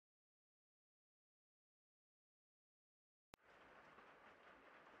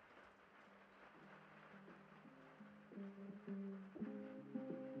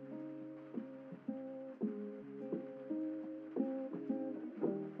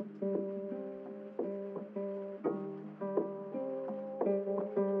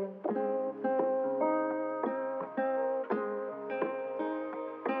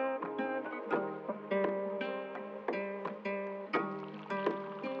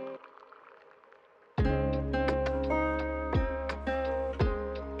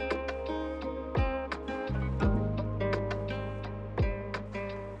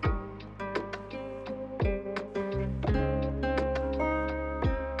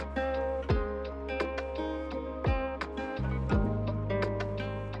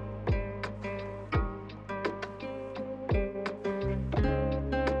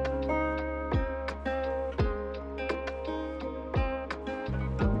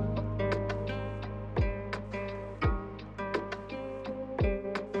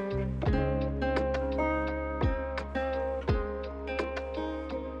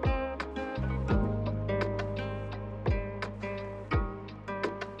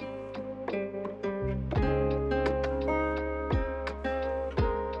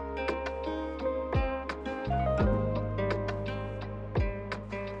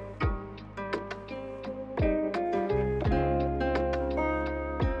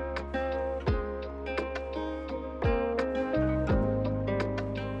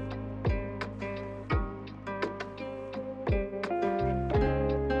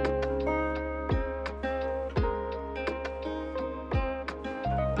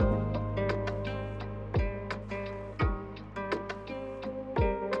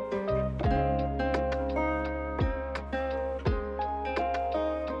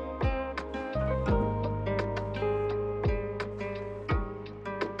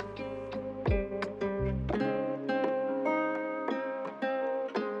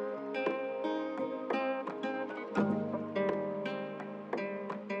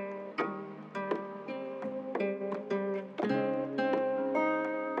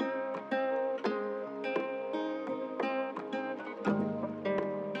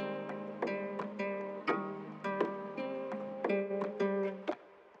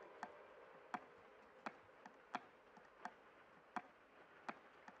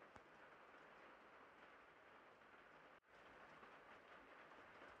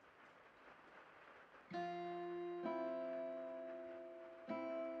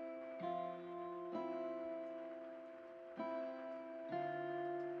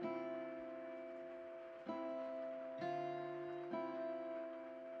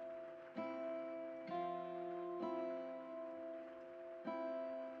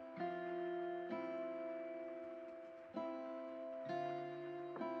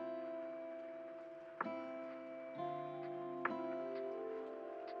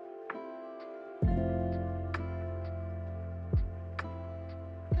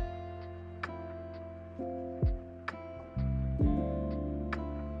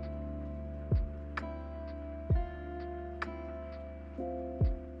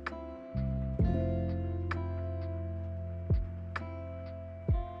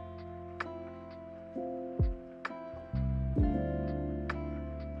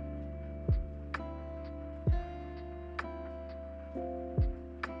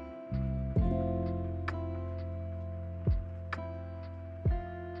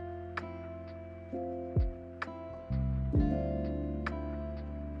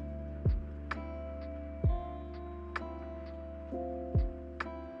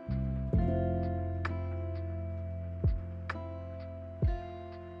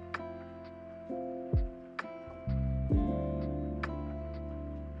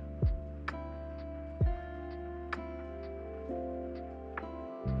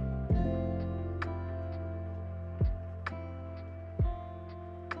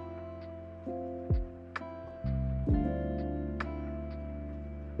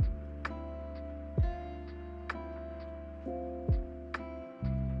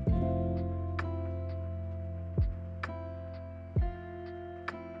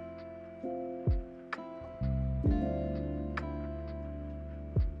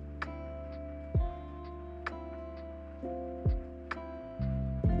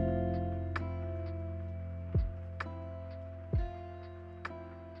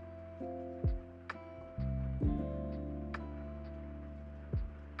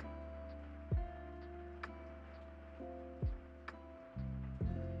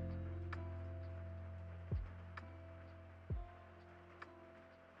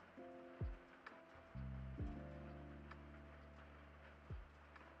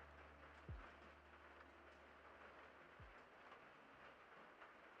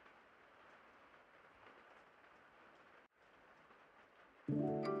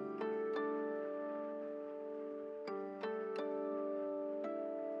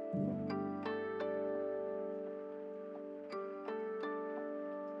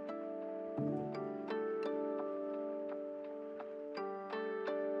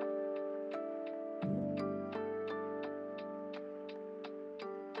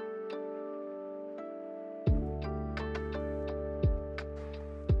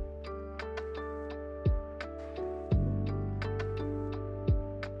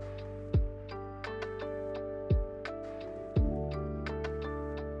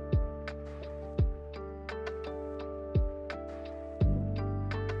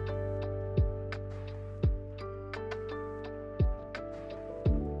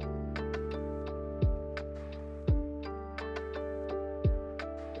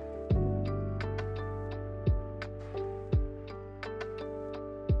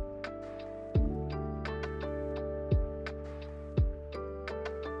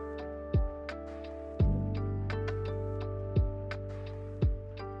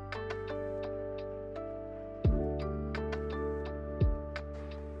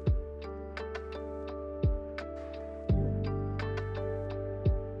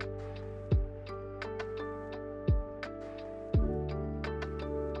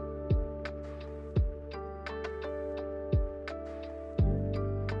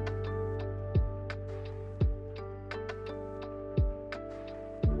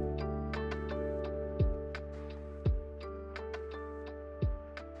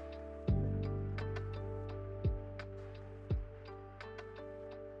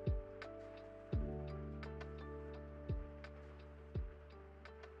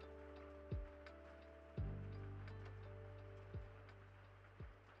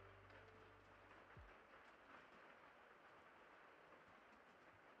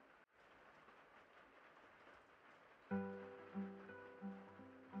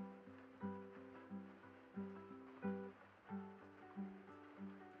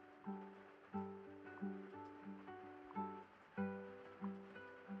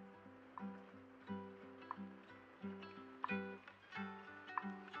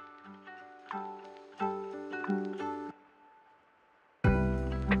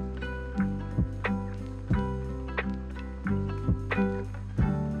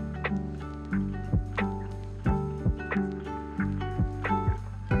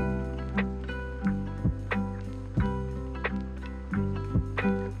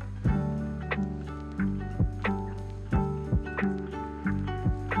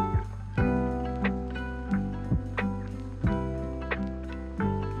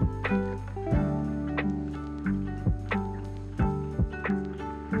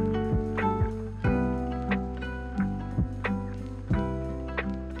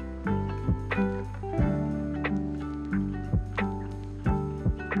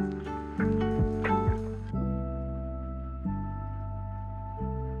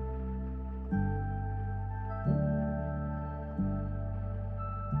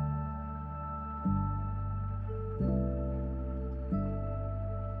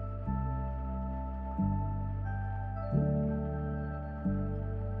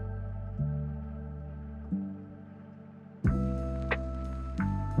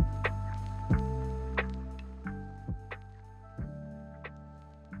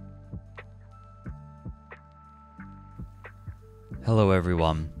Hello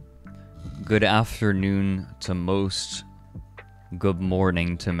everyone. Good afternoon to most. Good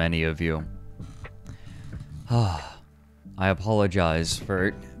morning to many of you. I apologize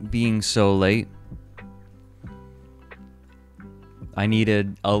for being so late. I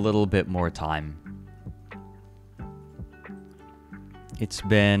needed a little bit more time. It's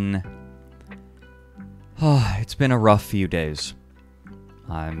been a rough few days.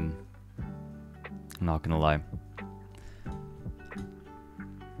 I'm not gonna lie.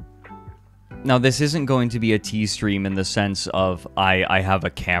 Now, this isn't going to be a tea stream in the sense of I have a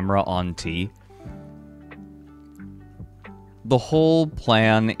camera on tea. The whole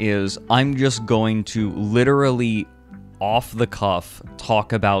plan is I'm just going to literally, off the cuff,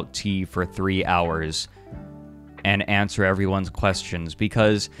 talk about tea for 3 hours and answer everyone's questions,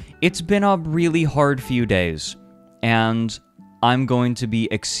 because it's been a really hard few days, and I'm going to be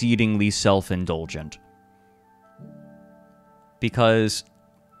exceedingly self-indulgent. Because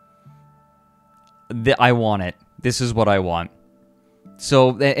I want it. This is what I want.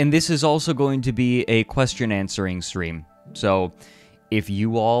 So, and this is also going to be a question answering stream. So, if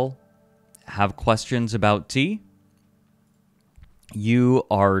you all have questions about tea, you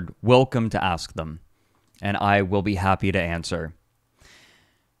are welcome to ask them, and I will be happy to answer.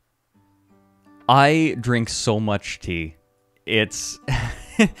 I drink so much tea. it's...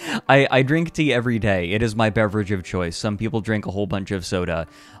 I drink tea every day. It is my beverage of choice. Some people drink a whole bunch of soda.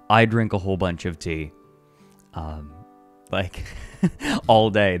 I drink a whole bunch of tea. Like, all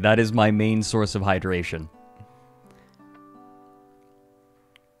day. That is my main source of hydration.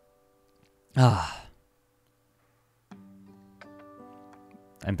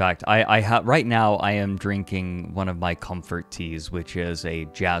 In fact, right now I am drinking one of my comfort teas, which is a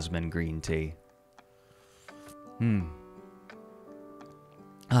jasmine green tea.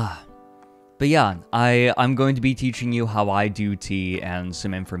 But yeah, I'm going to be teaching you how I do tea and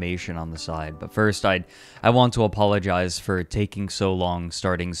some information on the side. But first, I want to apologize for taking so long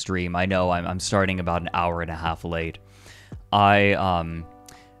starting stream. I know I'm starting about an hour and a half late. A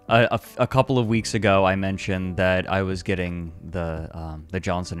couple of weeks ago, I mentioned that I was getting the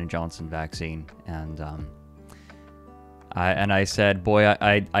Johnson & Johnson vaccine, and I said, boy,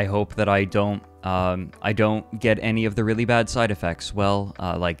 I hope that I don't get any of the really bad side effects. Well,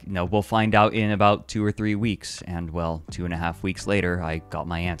 we'll find out in about 2 or 3 weeks, and well, 2.5 weeks later, I got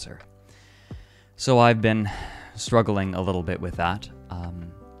my answer. So I've been struggling a little bit with that.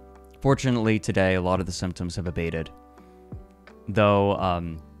 Fortunately, today, a lot of the symptoms have abated.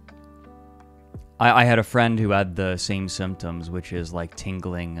 Though, I had a friend who had the same symptoms, which is like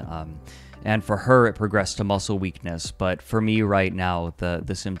tingling, and for her it progressed to muscle weakness, but for me right now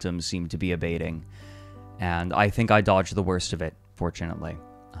the symptoms seem to be abating, and I think I dodged the worst of it, fortunately.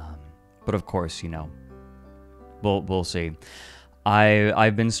 But of course, you know, we'll see.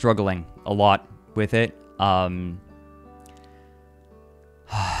 I've been struggling a lot with it.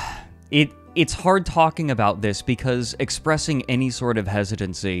 It's hard talking about this because expressing any sort of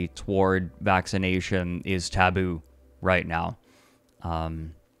hesitancy toward vaccination is taboo right now.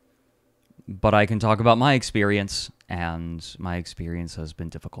 But I can talk about my experience, and my experience has been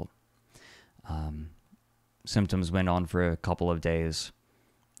difficult. Symptoms went on for a couple of days.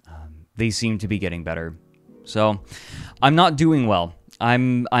 They seem to be getting better. So, I'm not doing well.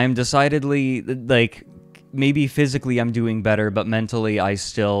 I'm decidedly, like, maybe physically I'm doing better, but mentally I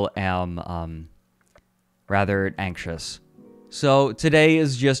still am rather anxious. So today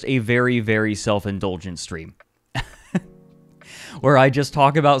is just a very, very self-indulgent stream. Where I just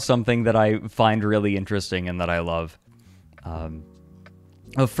talk about something that I find really interesting and that I love.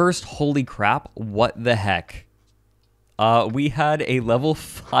 First, holy crap, what the heck? We had a level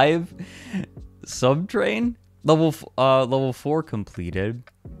 5 subtrain? Level 4 completed.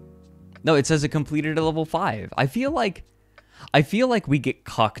 No, it says it completed at level 5. I feel like we get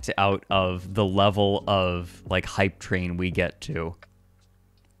cucked out of the level of like hype train we get to.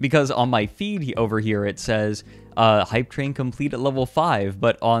 Because on my feed over here it says hype train complete at level 5,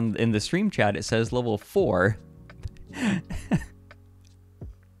 but in the stream chat it says level 4.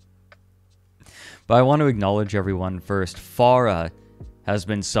 But I want to acknowledge everyone first. Farah has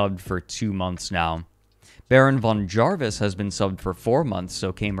been subbed for 2 months now. Baron Von Jarvis has been subbed for 4 months,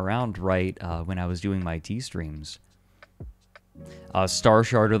 so came around right when I was doing my T streams. Star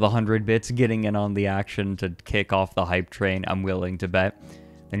Shard with 100 bits getting in on the action to kick off the hype train, I'm willing to bet.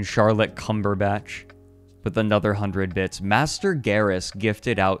 And Charlotte Cumberbatch with another 100 bits. Master Garrus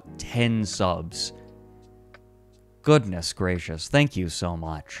gifted out 10 subs. Goodness gracious, thank you so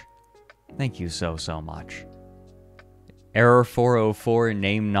much. Thank you so much. Error 404,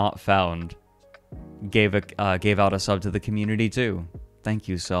 name not found. Gave out a sub to the community too. Thank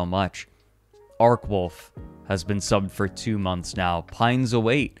you so much. Arkwolf has been subbed for 2 months now. Pines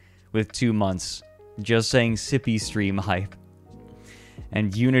Await with 2 months. Just saying sippy stream hype.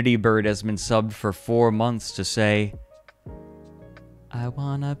 And Unity Bird has been subbed for 4 months to say, I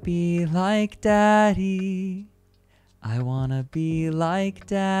wanna be like Daddy. I wanna be like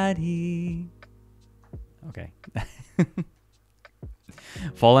Daddy. Okay.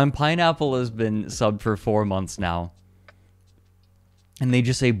 Fallen Pineapple has been subbed for 4 months now. And they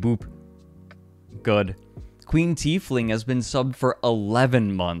just say boop. Good. Queen Tiefling has been subbed for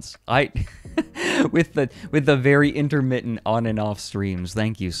 11 months. with the very intermittent on and off streams.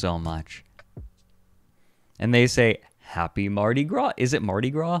 Thank you so much. And they say happy Mardi Gras. Is it Mardi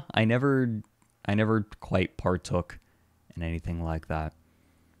Gras? I never quite partook in anything like that.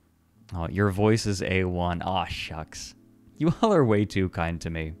 Oh, your voice is A1. Aw, shucks. You all are way too kind to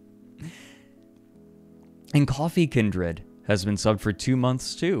me. And Coffee Kindred has been subbed for 2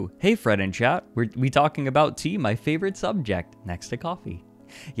 months too. Hey Fred in chat, we talking about tea, my favorite subject, next to coffee.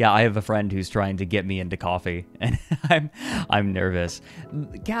 Yeah, I have a friend who's trying to get me into coffee, and I'm nervous.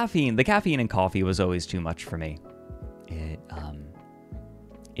 The caffeine in coffee was always too much for me.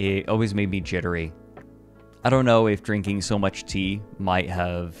 It always made me jittery. I don't know if drinking so much tea might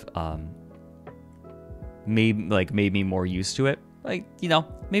have made me more used to it. Like, you know,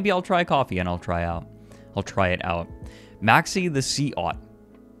 maybe I'll try coffee and I'll try it out. Maxi the Sea-Ot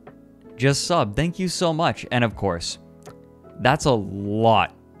just subbed. Thank you so much. And of course, that's a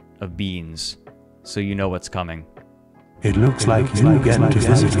lot of beans, so you know what's coming. It looks like you get to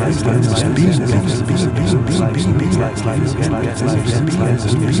visit the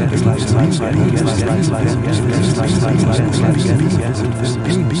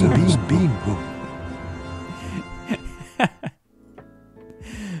bean room.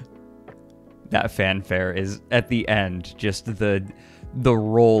 That fanfare is at the end, just the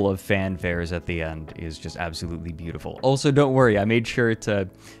roll of fanfares at the end is just absolutely beautiful. Also, don't worry, I made sure to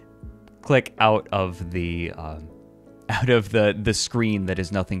click out of the screen that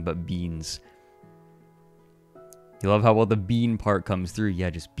is nothing but beans. You love how well the bean part comes through. Yeah,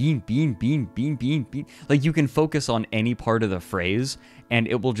 just bean, bean, bean, bean, bean, bean. Like, you can focus on any part of the phrase, and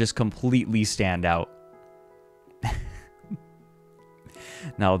it will just completely stand out.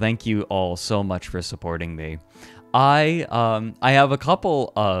 No, thank you all so much for supporting me. I have a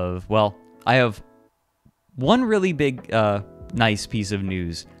couple of, well, I have one really big, nice piece of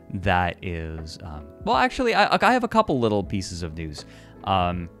news that is, well, actually, I have a couple little pieces of news.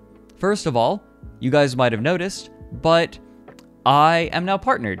 First of all, you guys might have noticed, but I am now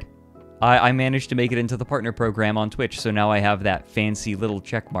partnered. I managed to make it into the partner program on Twitch, so now I have that fancy little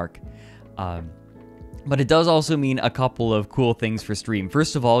check mark. But it does also mean a couple of cool things for stream.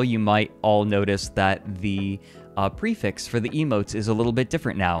 First of all, you might all notice that the prefix for the emotes is a little bit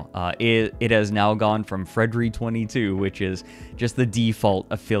different now. It has now gone from Fredrik22, which is just the default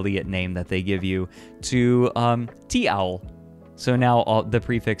affiliate name that they give you, to T-Owl. So now the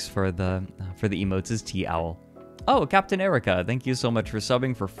prefix for the emotes is T-Owl. Oh, Captain Erica, thank you so much for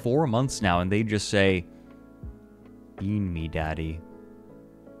subbing for 4 months now, and they just say, "Bean me, daddy.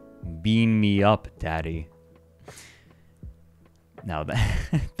 Bean me up, daddy." Now that,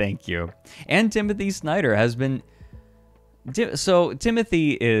 thank you. And Timothy Snyder has been, so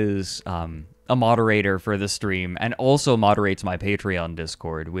Timothy is a moderator for the stream and also moderates my Patreon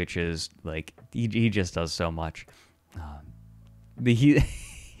Discord, which is like, he just does so much.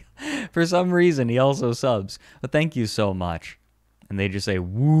 For some reason, he also subs, but thank you so much. And they just say,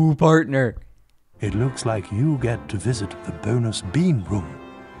 "Woo, partner." It looks like you get to visit the bonus bean room.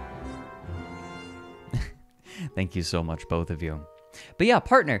 Thank you so much, both of you. But yeah,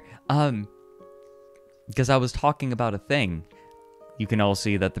 partner, because I was talking about a thing. You can all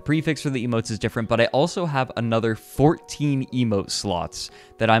see that the prefix for the emotes is different, but I also have another 14 emote slots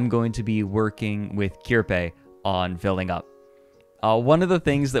that I'm going to be working with Kirpe on filling up. One of the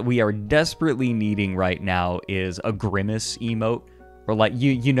things that we are desperately needing right now is a grimace emote, or like,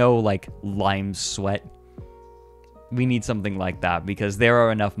 you know, like lime sweat. We need something like that, because there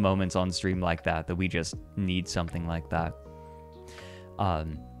are enough moments on stream like that we just need something like that.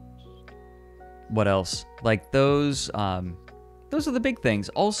 What else? Like those are the big things.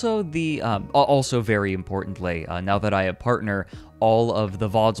 Also, also very importantly, now that I have partner, all of the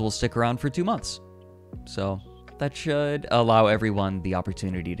VODs will stick around for 2 months. So that should allow everyone the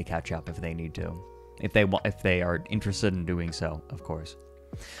opportunity to catch up if they need to, if they are interested in doing so, of course.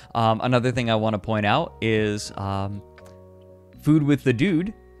 Another thing I want to point out is Food with the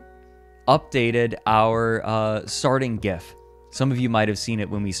Dude updated our starting GIF. Some of you might have seen it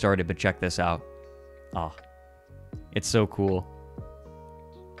when we started, but check this out. Ah, it's so cool.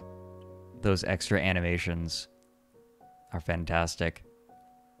 Those extra animations are fantastic.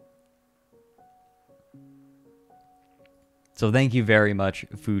 So thank you very much,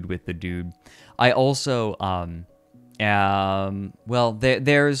 Food with the Dude. I also, well,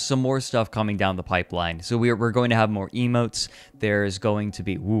 there's some more stuff coming down the pipeline. So we're going to have more emotes. There's going to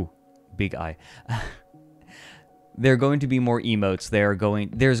be, woo, big eye. There are going to be more emotes.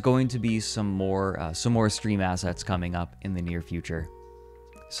 There's going to be some more stream assets coming up in the near future.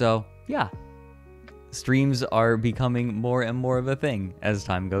 So yeah, streams are becoming more and more of a thing as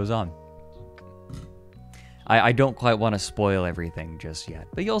time goes on. I don't quite want to spoil everything just yet,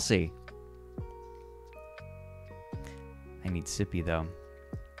 but you'll see. I need sippy though.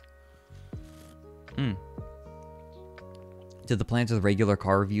 Did the plans with regular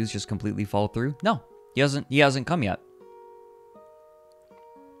car reviews just completely fall through? No, he hasn't come yet.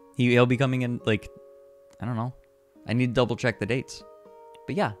 He'll be coming in, like, I don't know. I need to double check the dates.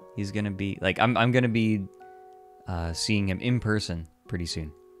 But yeah, he's gonna be, like, I'm gonna be seeing him in person pretty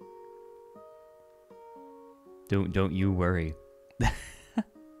soon. Don't you worry.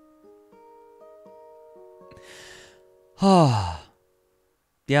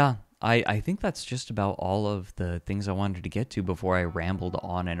 Yeah, I think that's just about all of the things I wanted to get to before I rambled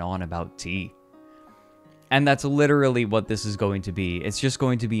on and on about tea. And that's literally what this is going to be. It's just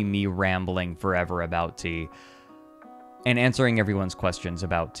going to be me rambling forever about tea and answering everyone's questions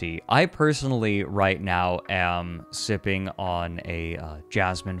about tea. I personally, right now, am sipping on a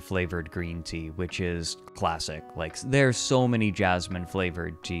jasmine-flavored green tea, which is classic. Like, there's so many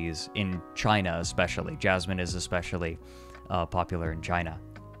jasmine-flavored teas in China, especially. Jasmine is especially popular in China.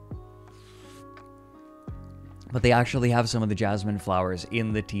 But they actually have some of the jasmine flowers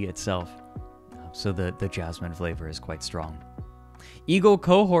in the tea itself. So the jasmine flavor is quite strong. Eagle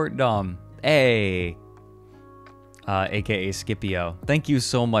Cohort Dom. Hey. AKA Scipio. Thank you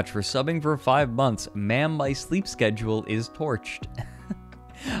so much for subbing for 5 months. Ma'am, my sleep schedule is torched.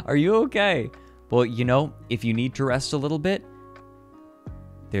 Are you okay? Well, you know, if you need to rest a little bit,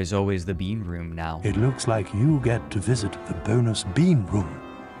 there's always the bean room now. It looks like you get to visit the bonus bean room.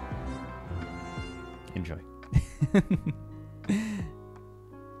 Enjoy.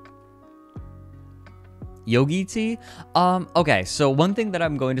 Yogi tea? Okay, so one thing that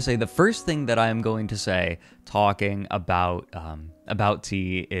I'm going to say, the first thing that I'm going to say talking about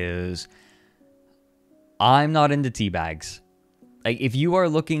tea is I'm not into tea bags. Like, if you are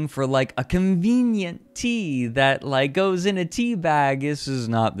looking for, like, a convenient tea that, like, goes in a tea bag, this is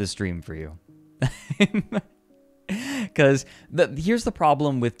not the stream for you. Because here's the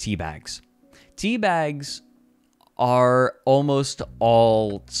problem with tea bags. Tea bags are almost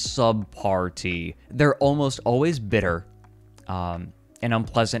all subpar tea. They're almost always bitter and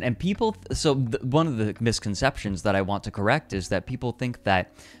unpleasant. And people, so one of the misconceptions that I want to correct is that people think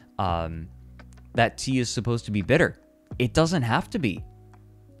that that tea is supposed to be bitter. It doesn't have to be.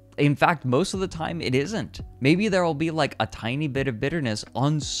 In fact, most of the time it isn't. Maybe there will be like a tiny bit of bitterness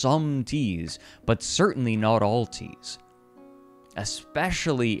on some teas, but certainly not all teas.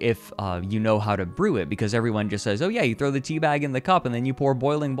 Especially if you know how to brew it, because everyone just says, oh yeah, you throw the tea bag in the cup and then you pour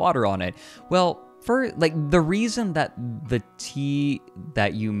boiling water on it. Well, for like the reason that the tea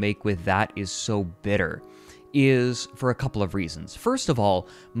that you make with that is so bitter is for a couple of reasons. First of all,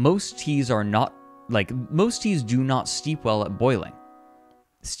 most teas do not steep well at boiling.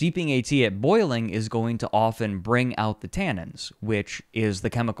 Steeping a tea at boiling is going to often bring out the tannins, which is the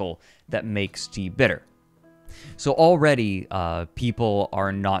chemical that makes tea bitter. So already, people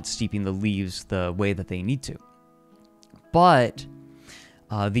are not steeping the leaves the way that they need to. But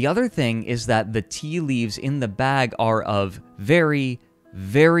the other thing is that the tea leaves in the bag are of very,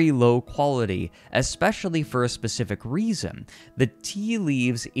 very low quality, especially for a specific reason. The tea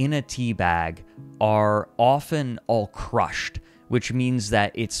leaves in a tea bag are often all crushed, which means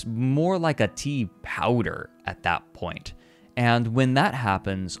that it's more like a tea powder at that point. And when that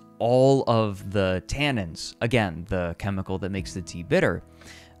happens, all of the tannins, again, the chemical that makes the tea bitter,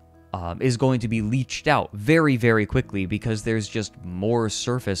 is going to be leached out very, very quickly because there's just more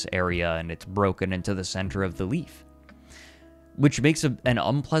surface area and it's broken into the center of the leaf, which makes an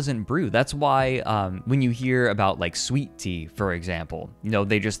unpleasant brew. That's why when you hear about like sweet tea, for example,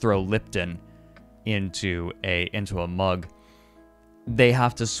 they just throw Lipton into a mug. They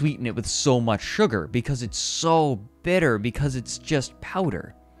have to sweeten it with so much sugar because it's so bitter, because it's just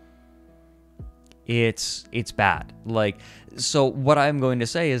powder. It's bad. Like, so what I'm going to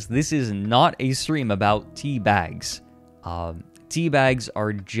say is this is not a stream about tea bags. Tea bags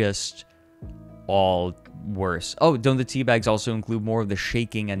are just all worse. Oh, don't the tea bags also include more of the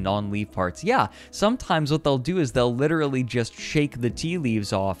shaking and non-leaf parts? Yeah, sometimes what they'll do is they'll literally just shake the tea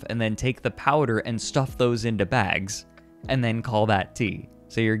leaves off and then take the powder and stuff those into bags and then call that tea.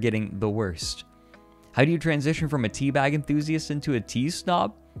 So you're getting the worst. How do you transition from a tea bag enthusiast into a tea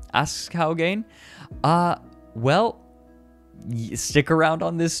snob? Asks Cowgain. Well, stick around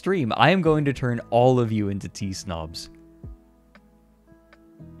on this stream. I am going to turn all of you into tea snobs.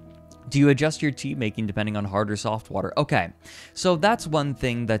 Do you adjust your tea making depending on hard or soft water? Okay, so that's one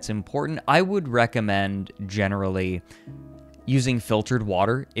thing that's important. I would recommend generally using filtered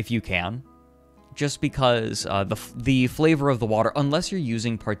water if you can. Just because the flavor of the water, unless you're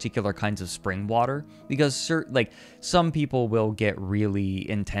using particular kinds of spring water, because some people will get really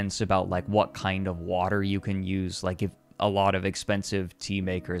intense about like what kind of water you can use. Like if a lot of expensive tea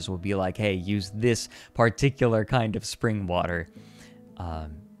makers will be like, hey, use this particular kind of spring water.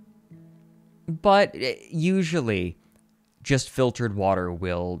 But usually just filtered water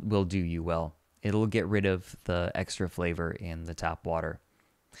will do you well. It'll get rid of the extra flavor in the tap water.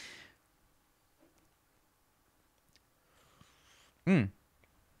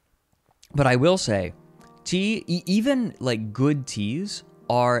 But I will say, tea, even like good teas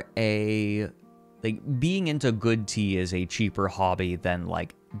are being into good tea is a cheaper hobby than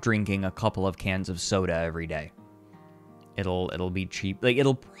like drinking a couple of cans of soda every day. It'll be cheap. Like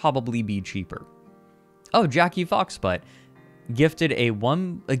it'll probably be cheaper. Oh, Jackie Foxbutt gifted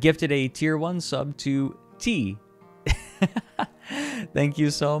a tier 1 sub to T. Thank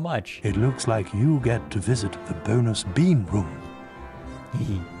you so much. It looks like you get to visit the bonus bean room.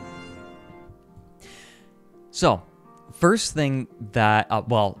 So, first thing that,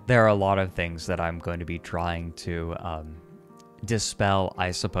 well, there are a lot of things that I'm going to be trying to dispel,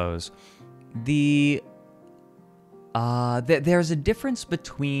 I suppose. There's a difference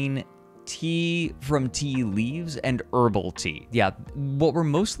between tea from tea leaves and herbal tea. Yeah, what we're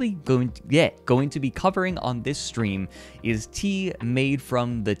mostly going to be covering on this stream is tea made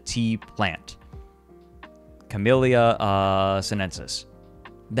from the tea plant, Camellia sinensis.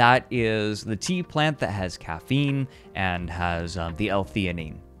 That is the tea plant that has caffeine and has the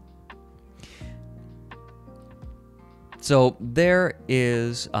L-theanine. So there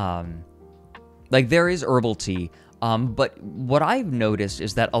is herbal tea. But what I've noticed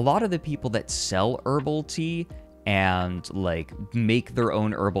is that a lot of the people that sell herbal tea and like make their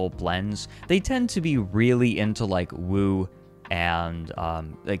own herbal blends, they tend to be really into like woo and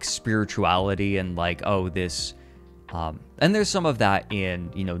like spirituality and like, oh, this and there's some of that in,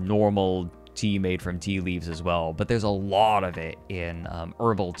 you know, normal tea made from tea leaves as well, but there's a lot of it in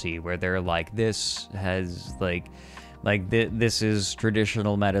herbal tea where they're like, this has this is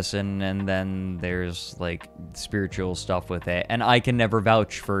traditional medicine, and then there's like spiritual stuff with it, and I can never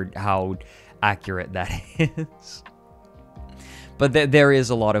vouch for how accurate that is. But there is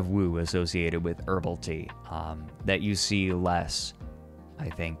a lot of woo associated with herbal tea that you see less, I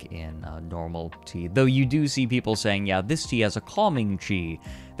think, in normal tea. Though you do see people saying, yeah, this tea has a calming chi.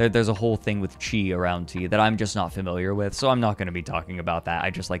 There's a whole thing with chi around tea that I'm just not familiar with, so I'm not going to be talking about that.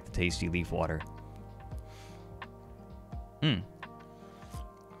 I just like the tasty leaf water.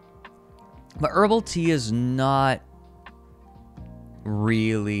 But herbal tea is not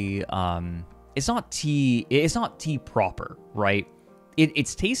really, it's not tea proper, right?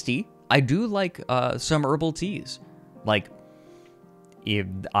 It's tasty. I do like some herbal teas. Like,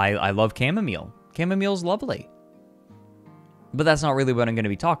 I love chamomile. Chamomile's lovely. But that's not really what I'm going to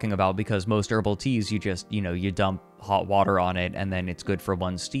be talking about, because most herbal teas, you just, you dump hot water on it and then it's good for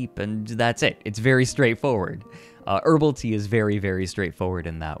one steep and that's it. It's very straightforward. Herbal tea is very, very straightforward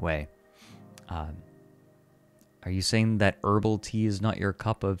in that way. Are you saying that herbal tea is not your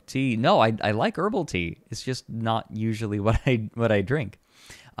cup of tea? No, I like herbal tea. It's just not usually what I drink.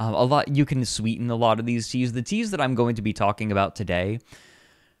 You can sweeten a lot of these teas. The teas that I'm going to be talking about today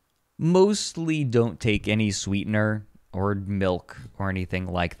mostly don't take any sweetener or milk or anything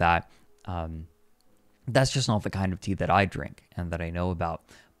like that. That's just not the kind of tea that I drink and that I know about.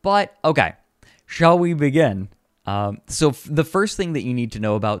 But, okay, shall we begin? So the first thing that you need to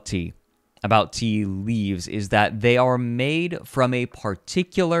know about tea leaves, is that they are made from a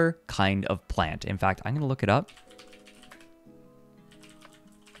particular kind of plant. In fact, I'm going to look it up.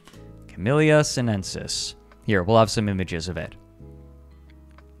 Camellia sinensis. Here, we'll have some images of it.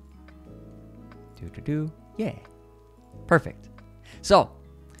 Yeah. Perfect. So,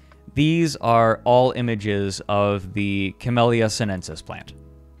 these are all images of the Camellia sinensis plant.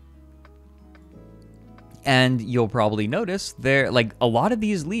 And you'll probably notice a lot of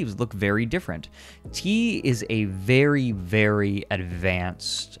these leaves look very different. Tea is a very, very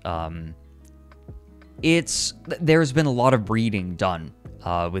advanced, there's been a lot of breeding done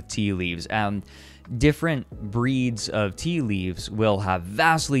with tea leaves, and different breeds of tea leaves will have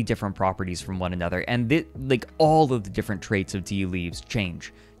vastly different properties from one another, and all of the different traits of tea leaves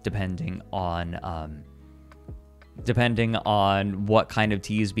change depending on what kind of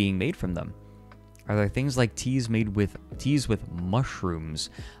tea is being made from them. Are there things like teas with mushrooms?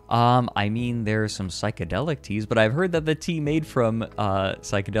 I mean, there are some psychedelic teas, but I've heard that the tea made from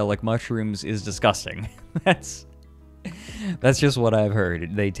psychedelic mushrooms is disgusting. That's just what I've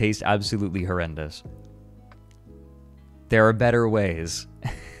heard. They taste absolutely horrendous. There are better ways.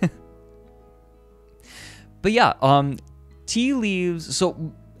 But yeah, tea leaves.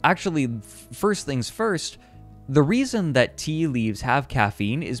 So actually, first things first. The reason that tea leaves have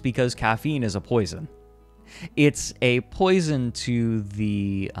caffeine is because caffeine is a poison. It's a poison to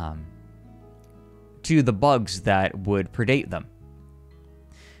the bugs that would predate them.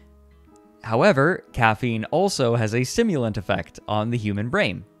 However, caffeine also has a stimulant effect on the human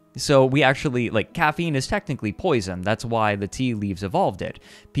brain. So we actually, caffeine is technically poison. That's why the tea leaves evolved it.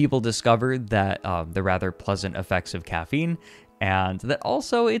 People discovered that the rather pleasant effects of caffeine, and that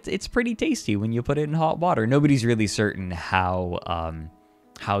also it's pretty tasty when you put it in hot water. Nobody's really certain how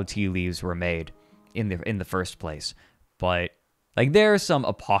tea leaves were made in the first place, but Like, there are some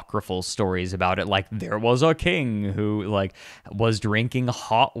apocryphal stories about it, like there was a king who, like, was drinking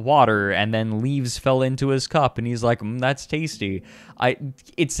hot water and then leaves fell into his cup, and he's like, that's tasty.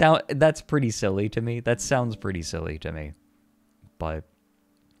 That's pretty silly to me. That sounds pretty silly to me. But,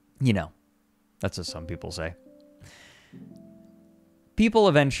 you know, that's what some people say. People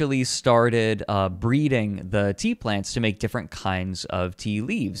eventually started breeding the tea plants to make different kinds of tea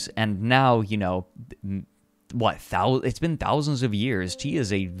leaves, and now, you know, it's been thousands of years. Tea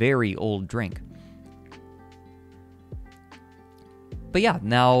is a very old drink. But yeah,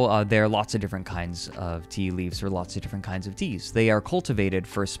 now there are lots of different kinds of tea leaves or lots of different kinds of teas. They are cultivated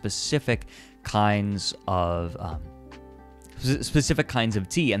for specific kinds of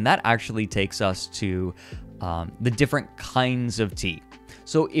tea, and that actually takes us to the different kinds of tea.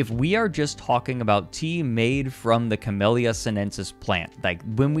 So if we are just talking about tea made from the Camellia sinensis plant, like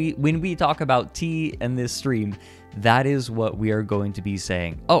when we talk about tea in this stream, that is what we are going to be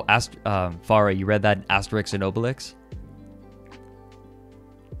saying. Oh, Farah, you read that Asterix and Obelix?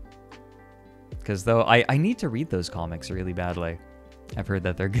 Because though I need to read those comics really badly. I've heard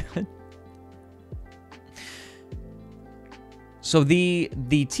that they're good. So the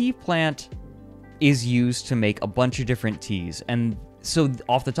tea plant is used to make a bunch of different teas, and so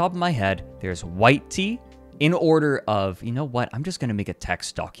off the top of my head, there's white tea in order of, you know what, I'm just going to make a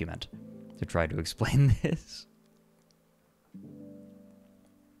text document to try to explain this.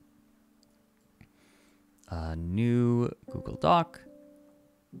 New Google Doc.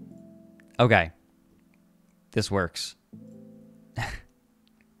 Okay. This works.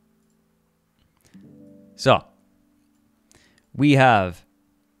 So, we have,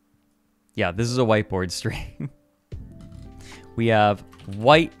 yeah, this is a whiteboard stream. We have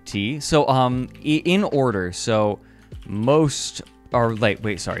white tea. So, in order. So, least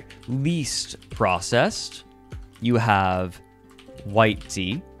processed. You have white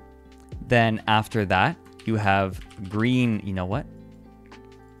tea. Then after that, you have green. You know what?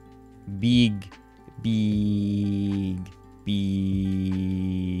 Big.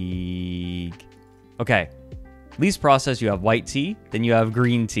 Okay. Least processed, you have white tea. Then you have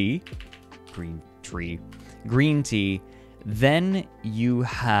green tea. Green tea. Then you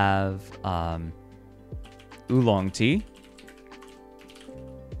have oolong tea.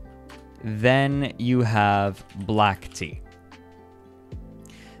 Then you have black tea.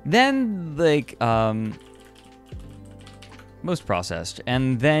 Then, like, most processed.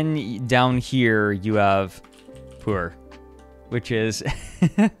 And then down here you have puer, which is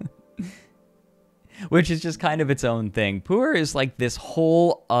which is just kind of its own thing. Puer is like this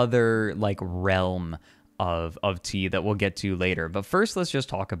whole other like realm of tea that we'll get to later. But first, let's just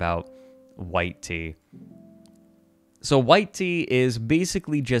talk about white tea. So white tea is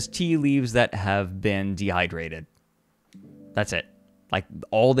basically just tea leaves that have been dehydrated. That's it. Like,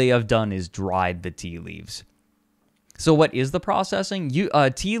 all they have done is dried the tea leaves. So what is the processing?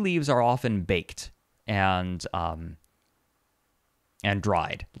 Tea leaves are often baked and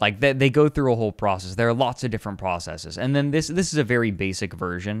dried. Like, they go through a whole process. There are lots of different processes. And then this is a very basic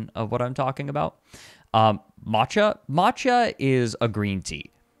version of what I'm talking about. Matcha is a green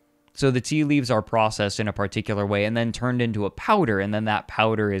tea. So the tea leaves are processed in a particular way and then turned into a powder, and then that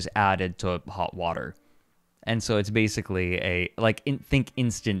powder is added to hot water. And so it's basically think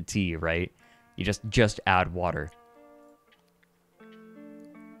instant tea, right? You just add water.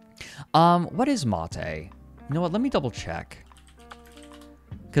 What is mate? You know what? Let me double check.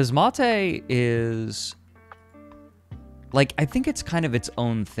 Because mate is, like, I think it's kind of its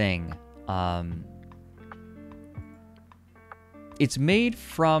own thing. It's made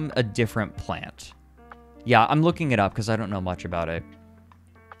from a different plant. Yeah, I'm looking it up because I don't know much about it.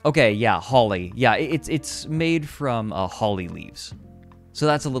 Okay, yeah, holly. Yeah, it's made from holly leaves. So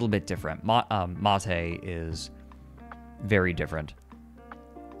that's a little bit different. Mate is very different.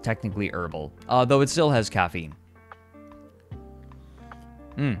 Technically herbal, though it still has caffeine.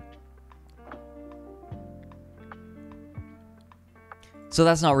 So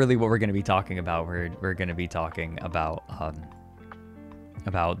that's not really what we're going to be talking about. We're going to be talking about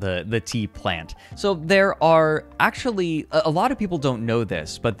the tea plant. So there are actually, a lot of people don't know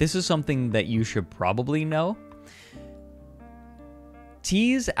this, but this is something that you should probably know.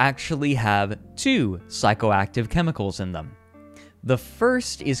 Teas actually have 2 psychoactive chemicals in them. The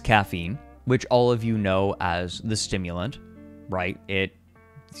first is caffeine, which all of you know as the stimulant, right?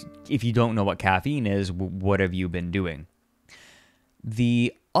 If you don't know what caffeine is, what have you been doing?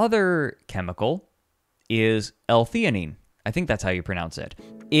 The other chemical is L-theanine. I think that's how you pronounce it.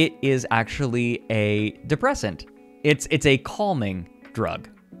 It is actually a depressant. It's a calming drug.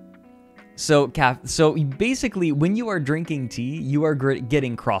 So basically, when you are drinking tea, you are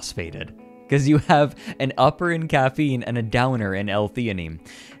getting crossfaded because you have an upper in caffeine and a downer in L-theanine.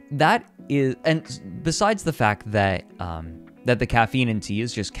 That is, and besides the fact that that the caffeine in tea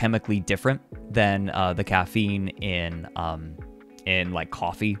is just chemically different than the caffeine in like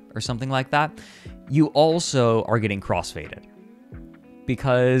coffee or something like that, you also are getting crossfaded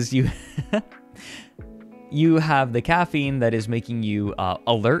because you you have the caffeine that is making you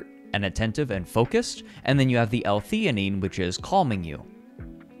alert and attentive and focused, and then you have the L-theanine, which is calming you,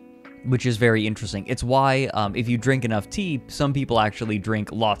 which is very interesting. It's why if you drink enough tea, some people actually drink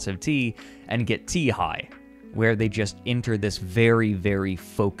lots of tea and get tea high, where they just enter this very, very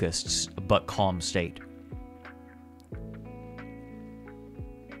focused but calm state.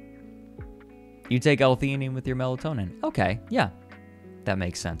 You take L-theanine with your melatonin. Okay, yeah, that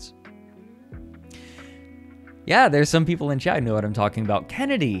makes sense. Yeah, there's some people in chat who know what I'm talking about.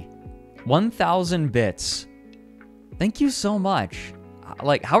 Kennedy, 1,000 bits. Thank you so much.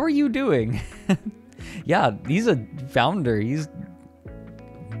 Like, how are you doing? Yeah, he's a founder. He's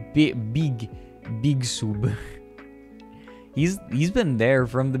big sub. He's been there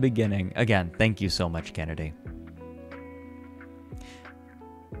from the beginning. Again, thank you so much, Kennedy.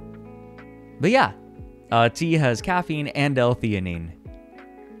 But yeah, tea has caffeine and L-theanine.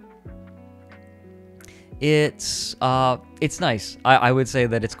 It's nice. I would say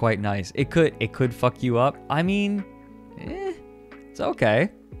that it's quite nice. It could fuck you up. I mean, it's okay.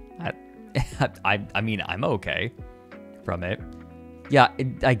 I mean, I'm okay from it. Yeah,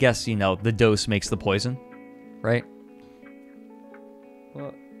 I guess, you know, the dose makes the poison, right?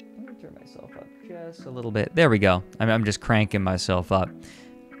 Well, let me turn myself up just a little bit. There we go. I'm just cranking myself up.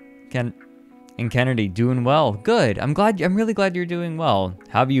 And Kennedy, doing well. Good. I'm really glad you're doing well.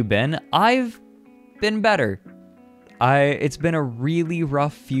 How have you been? I've been better. It's been a really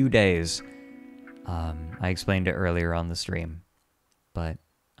rough few days. I explained it earlier on the stream, but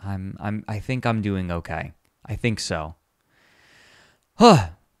I think I'm doing okay. I think so.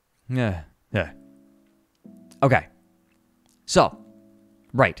 Yeah. Okay. So,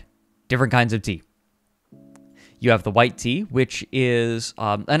 right. Different kinds of tea. You have the white tea, which is,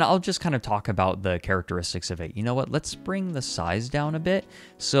 and I'll just kind of talk about the characteristics of it. You know what? Let's bring the size down a bit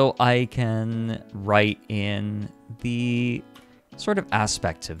so I can write in the sort of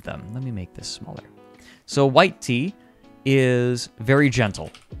aspects of them. Let me make this smaller. So white tea is very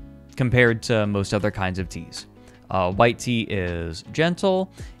gentle compared to most other kinds of teas. White tea is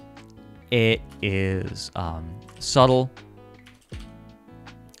gentle. It is subtle.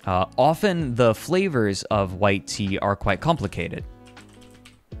 Often the flavors of white tea are quite complicated.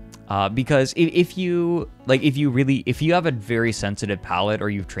 Because if you have a very sensitive palate or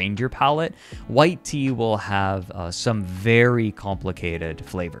you've trained your palate, white tea will have some very complicated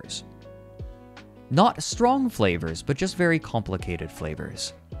flavors. Not strong flavors, but just very complicated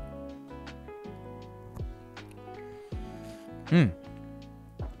flavors.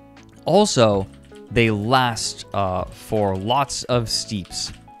 Also, they last for lots of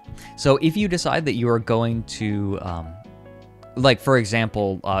steeps. So if you decide that you are going to, like for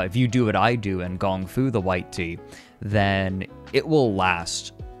example, if you do what I do and gong fu the white tea, then it will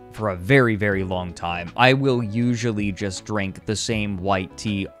last for a very, very long time. I will usually just drink the same white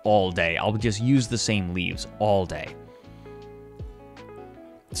tea all day. I'll just use the same leaves all day.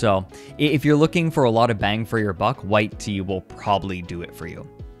 So if you're looking for a lot of bang for your buck, white tea will probably do it for you.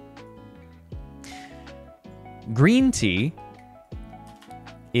 Green tea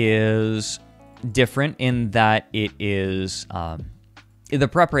is different in that it is, the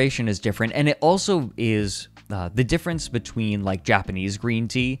preparation is different, and it also is, the difference between like Japanese green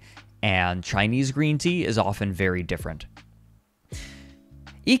tea and Chinese green tea is often very different.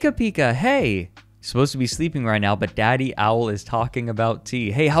 Ika Pika, hey! Supposed to be sleeping right now, but Daddy Owl is talking about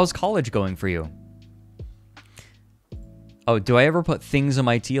tea. Hey, how's college going for you? Oh, do I ever put things in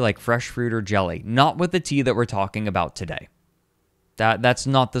my tea like fresh fruit or jelly? Not with the tea that we're talking about today. That's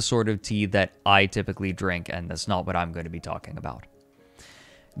not the sort of tea that I typically drink, and that's not what I'm going to be talking about.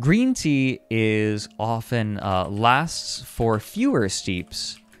 Green tea is often lasts for fewer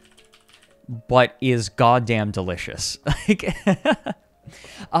steeps, but is goddamn delicious.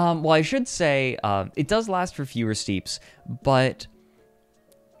 Well, I should say it does last for fewer steeps, but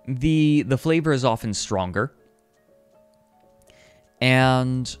the flavor is often stronger.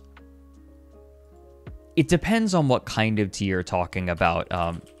 And it depends on what kind of tea you're talking about.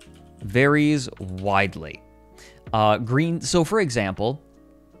 Varies widely. So for example,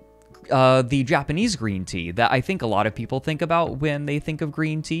 the Japanese green tea that I think a lot of people think about when they think of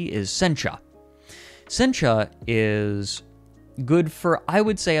green tea is sencha. Sencha is good for, I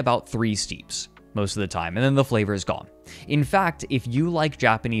would say, about 3 steeps most of the time, and then the flavor is gone. In fact, if you like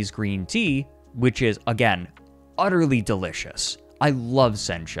Japanese green tea, which is, again, utterly delicious. I love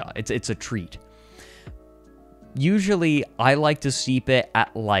sencha. It's a treat. Usually, I like to steep it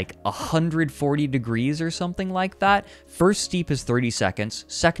at like 140 degrees or something like that. First steep is 30 seconds.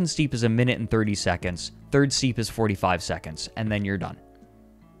 Second steep is 1 minute and 30 seconds. Third steep is 45 seconds. And then you're done.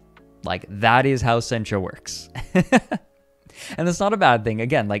 Like, that is how sencha works. And that's not a bad thing.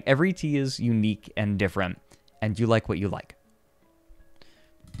 Again, like, every tea is unique and different. And you like what you like.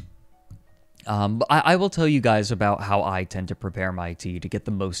 I will tell you guys about how I tend to prepare my tea to get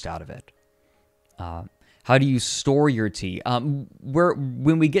the most out of it. How do you store your tea?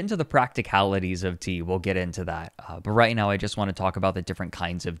 When we get into the practicalities of tea, we'll get into that. But right now, I just want to talk about the different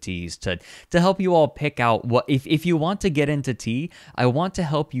kinds of teas to help you all pick out what, if you want to get into tea, I want to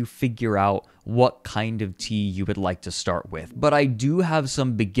help you figure out what kind of tea you would like to start with. But I do have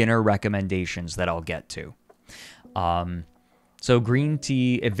some beginner recommendations that I'll get to. So green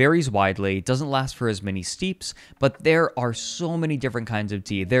tea, it varies widely. It doesn't last for as many steeps, but there are so many different kinds of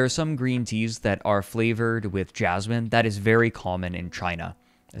tea. There are some green teas that are flavored with jasmine. That is very common in China,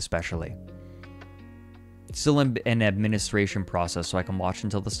 especially. It's still in an administration process, so I can watch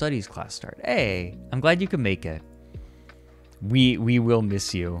until the studies class start. Hey, I'm glad you could make it. We will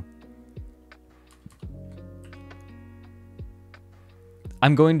miss you.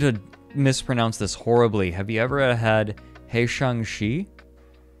 I'm going to mispronounce this horribly. Have you ever had Heishangshi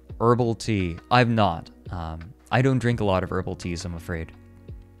herbal tea? I've not. I don't drink a lot of herbal teas, I'm afraid.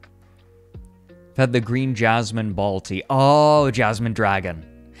 I've had the green jasmine ball tea. Oh, Jasmine Dragon.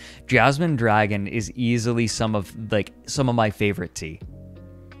 Jasmine Dragon is easily some of my favorite tea.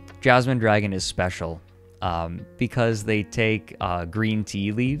 Jasmine Dragon is special because they take green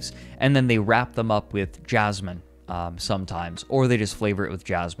tea leaves and then they wrap them up with jasmine. Sometimes, or they just flavor it with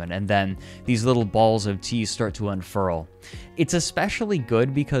jasmine, and then these little balls of tea start to unfurl. It's especially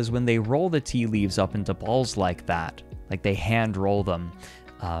good because when they roll the tea leaves up into balls like that, like they hand roll them,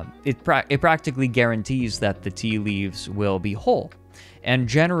 it practically guarantees that the tea leaves will be whole. And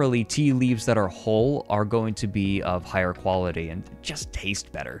generally, tea leaves that are whole are going to be of higher quality and just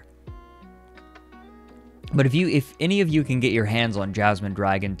taste better. But if any of you can get your hands on Jasmine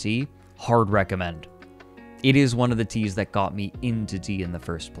Dragon tea, hard recommend. It is one of the teas that got me into tea in the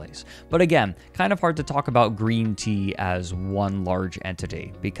first place. But again, kind of hard to talk about green tea as one large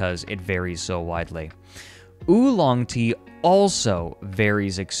entity because it varies so widely. Oolong tea also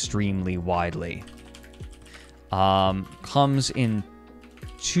varies extremely widely. Comes in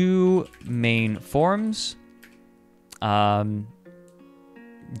 2 main forms.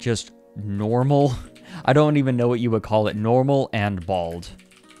 Just normal. I don't even know what you would call it. Normal and bald.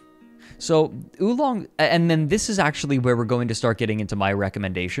 So oolong, and then this is actually where we're going to start getting into my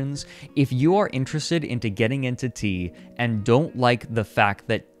recommendations. If you are interested into getting into tea and don't like the fact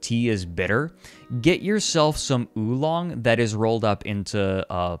that tea is bitter, get yourself some oolong that is rolled up into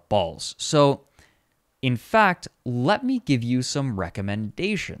balls. So, in fact, let me give you some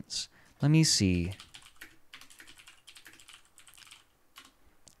recommendations. Let me see.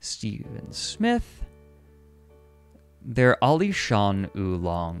 Stephen Smith. They're Alishan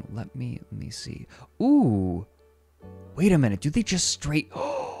oolong. Let me see. Ooh. Wait a minute. Do they just straight...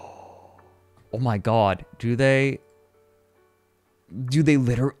 Oh my god. Do they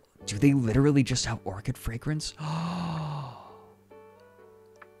literally just have orchid fragrance?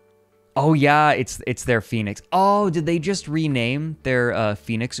 Oh yeah, it's their Phoenix. Oh, did they just rename their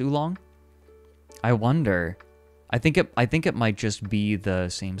Phoenix oolong? I wonder. I think it might just be the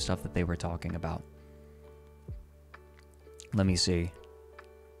same stuff that they were talking about. Let me see.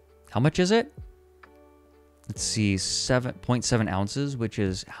 How much is it? Let's see, 7.7 ounces, which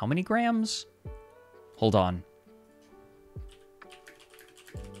is how many grams? Hold on.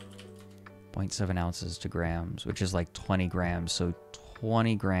 0.7 ounces to grams, which is like 20 grams. So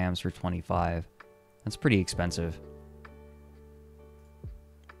 20 grams for 25. That's pretty expensive.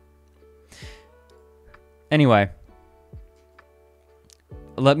 Anyway.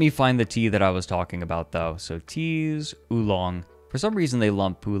 Let me find the tea that I was talking about, though. So teas, oolong. For some reason, they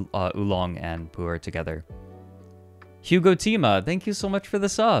lump oolong and pu'er together. Hugo Tima, thank you so much for the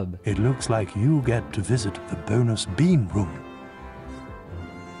sub. It looks like you get to visit the bonus bean room.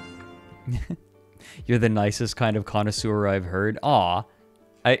 You're the nicest kind of connoisseur I've heard. Aw.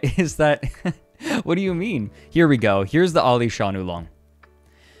 Is that... What do you mean? Here we go. Here's the Alishan oolong.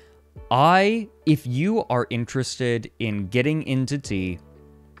 If you are interested in getting into tea...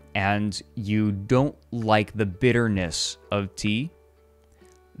 and you don't like the bitterness of tea,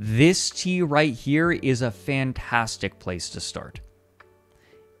 This tea right here is a fantastic place to start.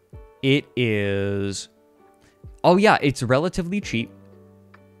 It is... Oh yeah, it's relatively cheap.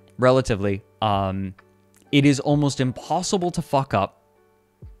 Relatively. It is almost impossible to fuck up.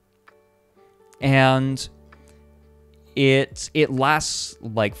 And it lasts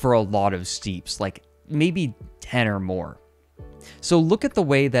like for a lot of steeps, like maybe 10 or more. So look at the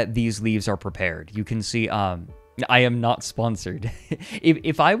way that these leaves are prepared. You can see, I am not sponsored.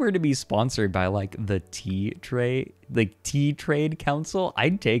 if I were to be sponsored by like the tea trade council,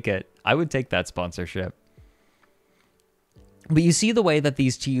 I'd take it. I would take that sponsorship. But you see the way that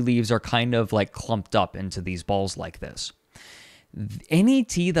these tea leaves are kind of like clumped up into these balls like this. Any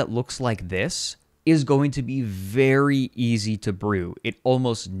tea that looks like this is going to be very easy to brew. It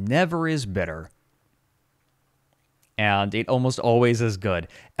almost never is bitter. And it almost always is good.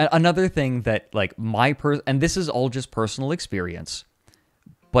 Another thing that, like, and this is all just personal experience,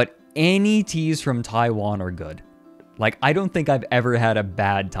 but any teas from Taiwan are good. Like, I don't think I've ever had a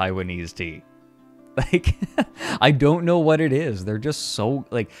bad Taiwanese tea. Like, I don't know what it is. They're just so,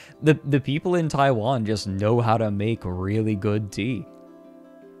 like, the people in Taiwan just know how to make really good tea.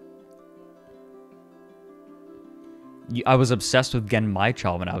 I was obsessed with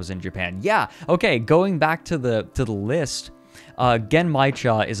Genmaicha when I was in Japan. Yeah, okay, going back to the list,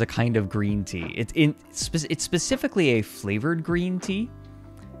 Genmaicha is a kind of green tea. It's specifically a flavored green tea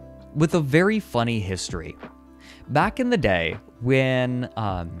with a very funny history. Back in the day, when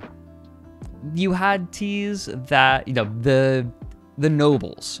you had teas that, you know, the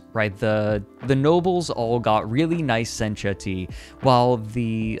nobles, right? The nobles all got really nice sencha tea, while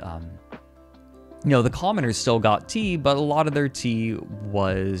the the commoners still got tea, but a lot of their tea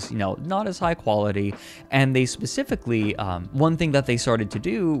was, not as high quality. And they specifically, one thing that they started to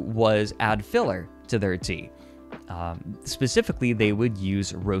do was add filler to their tea. Specifically, they would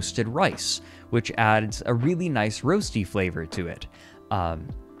use roasted rice, which adds a really nice roasty flavor to it.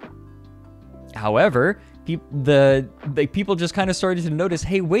 However, people just kind of started to notice,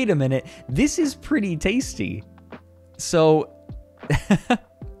 hey, wait a minute, this is pretty tasty. So...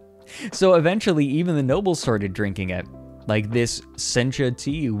 So eventually, even the nobles started drinking it, like this sencha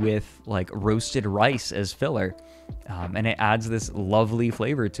tea with like roasted rice as filler, and it adds this lovely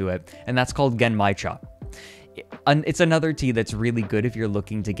flavor to it, and that's called Genmaicha. It's another tea that's really good if you're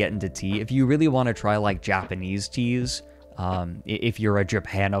looking to get into tea. If you really want to try like Japanese teas, if you're a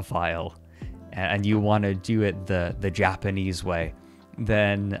Japanophile and you want to do it the Japanese way,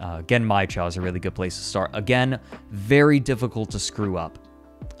 then Genmaicha is a really good place to start. Again, very difficult to screw up.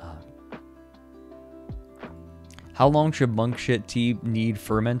 How long should monk shit tea need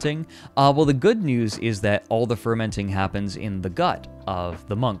fermenting? Well, the good news is that all the fermenting happens in the gut of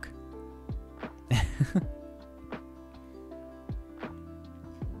the monk.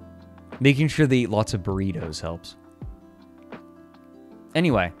 Making sure they eat lots of burritos helps.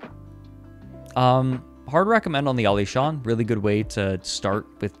 Anyway, hard recommend on the Alishan. Really good way to start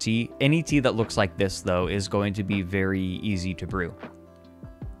with tea. Any tea that looks like this, though, is going to be very easy to brew.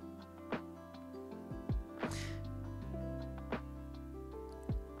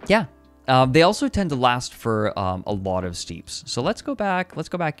 Yeah, they also tend to last for a lot of steeps. So let's go back. Let's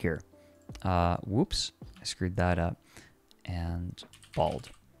go back here. Whoops, I screwed that up. And bald.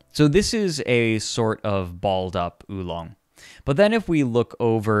 So this is a sort of balled up oolong. But then if we look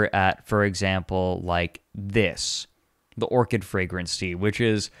over at, for example, like this, the orchid fragrance tea, which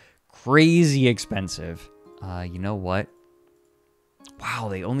is crazy expensive. You know what? Wow,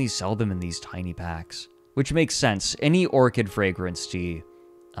 they only sell them in these tiny packs, which makes sense. Any orchid fragrance tea,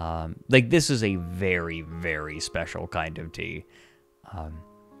 like this is a very, very special kind of tea.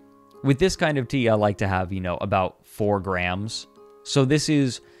 With this kind of tea, I like to have, about 4 grams. So this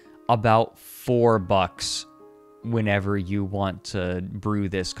is about $4 whenever you want to brew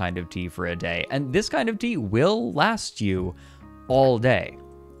this kind of tea for a day. And this kind of tea will last you all day,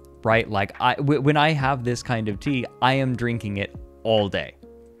 right? Like when I have this kind of tea, I am drinking it all day.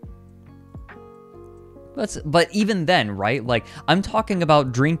 But even then, right? Like I'm talking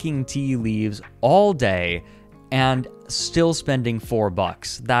about drinking tea leaves all day and still spending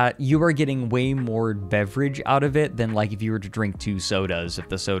 $4. That you are getting way more beverage out of it than like if you were to drink 2 sodas, if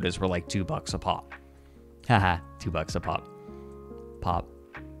the sodas were like $2 a pop. Haha, $2 a pop. Pop.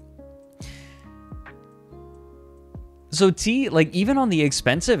 So tea, like even on the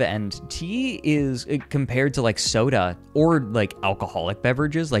expensive end, tea is compared to like soda or like alcoholic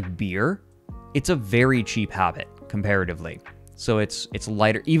beverages like beer, it's a very cheap habit comparatively. So it's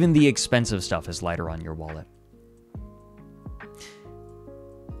lighter. Even the expensive stuff is lighter on your wallet.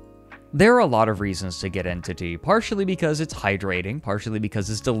 There are a lot of reasons to get into tea, partially because it's hydrating, partially because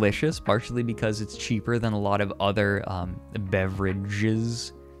it's delicious, partially because it's cheaper than a lot of other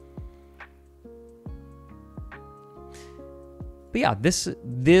beverages. But yeah, that's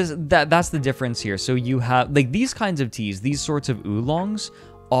the difference here. So you have, like, these kinds of teas, these sorts of oolongs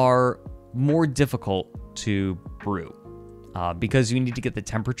are more difficult to brew. Because you need to get the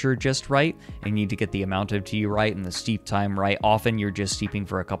temperature just right, and you need to get the amount of tea right and the steep time right. Often you're just steeping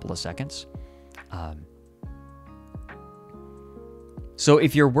for a couple of seconds. So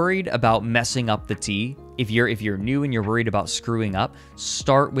if you're worried about messing up the tea, if you're new and you're worried about screwing up,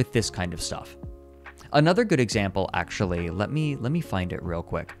 start with this kind of stuff. Another good example, actually, let me find it real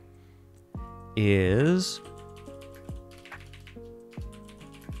quick, is...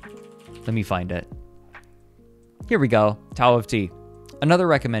 Let me find it. Here we go. Tao of Tea. Another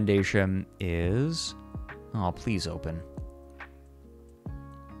recommendation is... Oh, please open.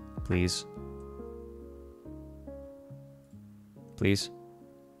 Please. Please.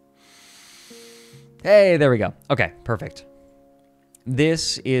 Hey, there we go. Okay, perfect.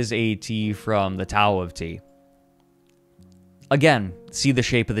 This is a tea from the Tao of Tea. Again, see the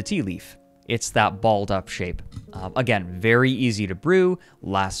shape of the tea leaf. It's that balled up shape. Again, very easy to brew,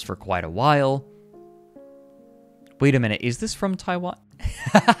 lasts for quite a while. Wait a minute, is this from Taiwan?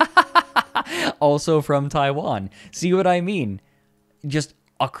 Also from Taiwan. See what I mean? Just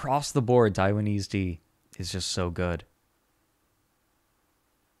across the board, Taiwanese tea is just so good.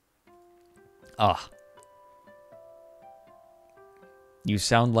 Ah. You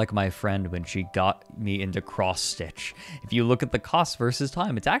sound like my friend when she got me into cross stitch. If you look at the cost versus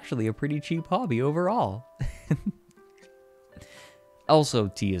time, it's actually a pretty cheap hobby overall. Also,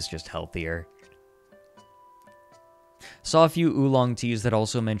 tea is just healthier. Saw a few oolong teas that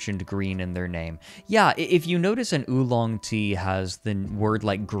also mentioned green in their name. Yeah, if you notice an oolong tea has the word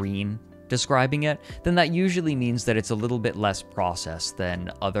like green describing it, then that usually means that it's a little bit less processed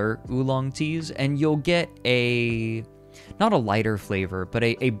than other oolong teas, and you'll get a, not a lighter flavor, but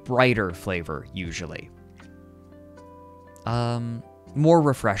a brighter flavor usually. More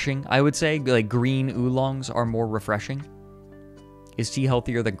refreshing, I would say. Like, green oolongs are more refreshing. Is tea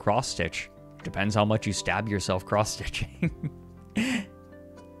healthier than cross-stitch? Depends how much you stab yourself cross-stitching.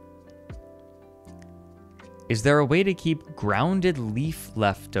 Is there a way to keep grounded leaf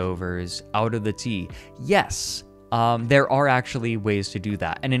leftovers out of the tea? Yes, there are actually ways to do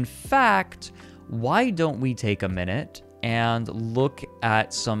that. And in fact, why don't we take a minute and look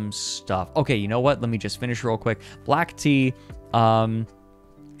at some stuff? Okay, you know what? Let me just finish real quick. Black tea also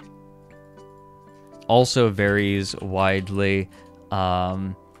varies widely.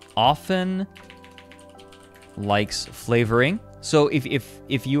 Often likes flavoring. So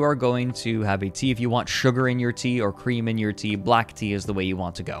if you are going to have a tea, if you want sugar in your tea or cream in your tea, black tea is the way you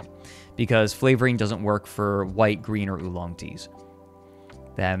want to go, because flavoring doesn't work for white, green, or oolong teas.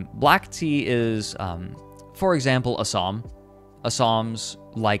 Then black tea is, for example, Assam. Assams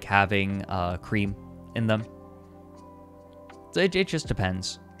like having cream in them. So it just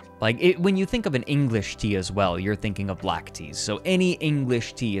depends. Like, when you think of an English tea as well, you're thinking of black teas. So any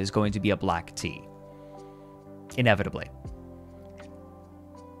English tea is going to be a black tea. Inevitably.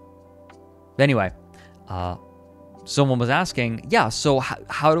 Anyway, someone was asking, yeah, so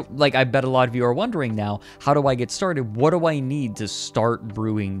how do, like, I bet a lot of you are wondering now, how do I get started? What do I need to start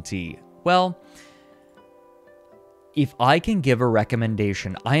brewing tea? Well, if I can give a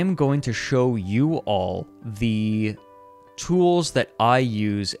recommendation, I am going to show you all the tools that I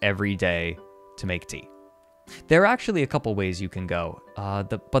use every day to make tea. There are actually a couple ways you can go,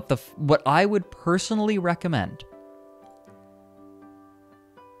 what I would personally recommend,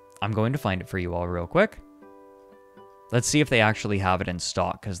 I'm going to find it for you all real quick. Let's see if they actually have it in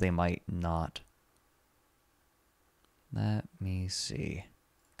stock, because they might not. Let me see.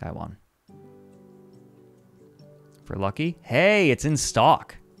 Guy one. If we're lucky. Hey, it's in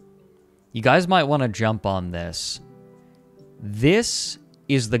stock. You guys might want to jump on this. This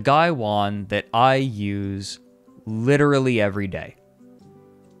is the Gaiwan that I use literally every day.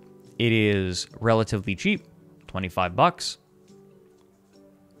 It is relatively cheap, 25 bucks.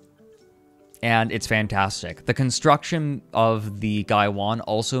 And it's fantastic. The construction of the Gaiwan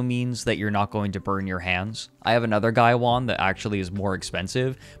also means that you're not going to burn your hands. I have another Gaiwan that actually is more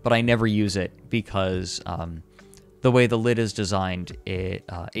expensive, but I never use it because the way the lid is designed, it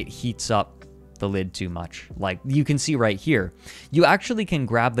heats up the lid too much. Like you can see right here, you actually can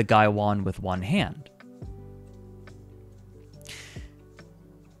grab the Gaiwan with one hand.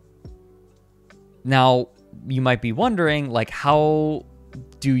 Now, you might be wondering, like, how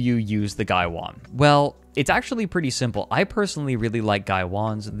do you use the Gaiwan? Well, it's actually pretty simple. I personally really like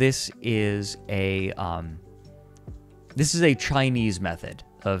Gaiwan's. This is a Chinese method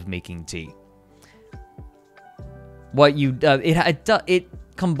of making tea. What you it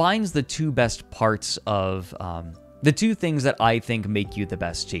combines the two best parts of the two things that I think make you the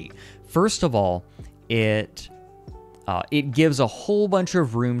best tea. First of all, it gives a whole bunch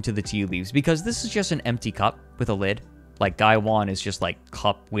of room to the tea leaves because this is just an empty cup with a lid. Like Gaiwan is just like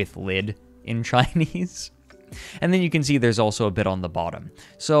cup with lid in Chinese. And then you can see there's also a bit on the bottom.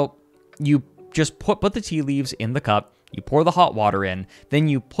 So you just put the tea leaves in the cup, you pour the hot water in, then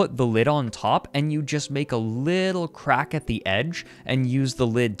you put the lid on top and you just make a little crack at the edge and use the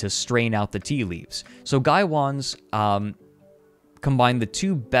lid to strain out the tea leaves. So Gaiwan's combine the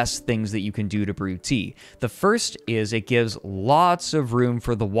two best things that you can do to brew tea. The first is it gives lots of room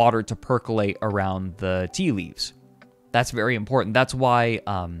for the water to percolate around the tea leaves. That's very important. That's why,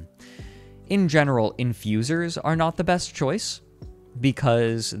 in general, infusers are not the best choice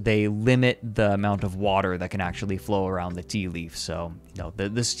because they limit the amount of water that can actually flow around the tea leaf. So,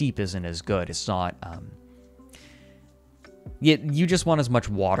 the steep isn't as good. It's not... you just want as much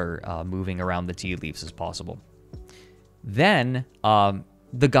water moving around the tea leaves as possible. Then,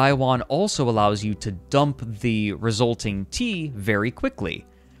 the Gaiwan also allows you to dump the resulting tea very quickly.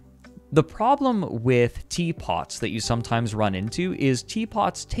 The problem with teapots that you sometimes run into is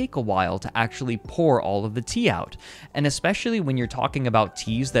teapots take a while to actually pour all of the tea out. And especially when you're talking about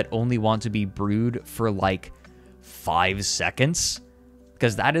teas that only want to be brewed for like 5 seconds,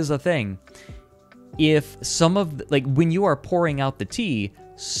 because that is a thing. If some of, when you are pouring out the tea,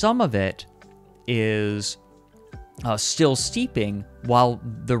 some of it is still steeping while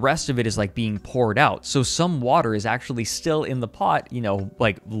the rest of it is being poured out. So some water is actually still in the pot,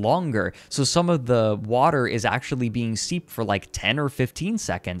 longer. So some of the water is actually being steeped for 10 or 15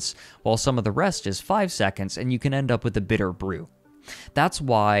 seconds, while some of the rest is 5 seconds, and you can end up with a bitter brew. That's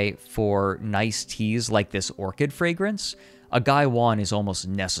why for nice teas like this orchid fragrance, a Gaiwan is almost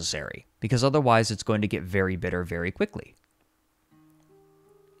necessary, because otherwise it's going to get very bitter very quickly.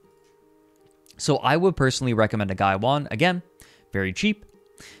 So I would personally recommend a Gaiwan. Again, very cheap.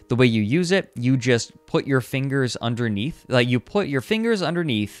 The way you use it, you just put your fingers underneath. You put your fingers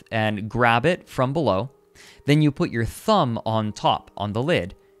underneath and grab it from below. Then you put your thumb on top, on the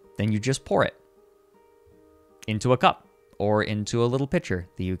lid. Then you just pour it into a cup or into a little pitcher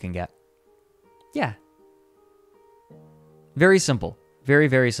that you can get. Yeah. Very simple. Very,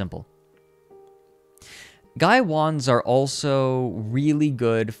 very simple. Gaiwans are also really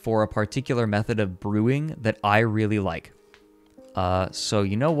good for a particular method of brewing that I really like. So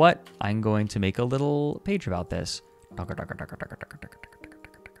you know what? I'm going to make a little page about this.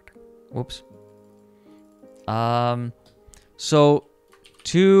 Whoops. So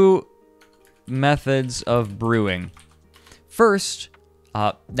 2 methods of brewing. First,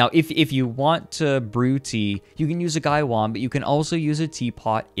 now if you want to brew tea, you can use a Gaiwan, but you can also use a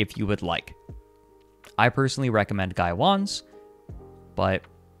teapot if you would like. I personally recommend Gaiwans, but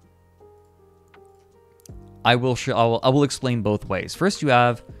I will explain both ways. First, you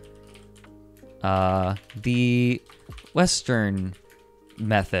have the Western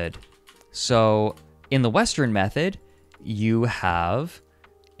method. So in the Western method, you have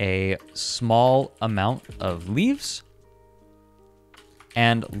a small amount of leaves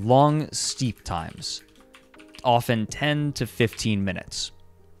and long steep times, often 10 to 15 minutes.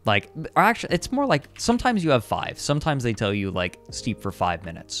 Or actually, it's more sometimes you have 5. Sometimes they tell you steep for 5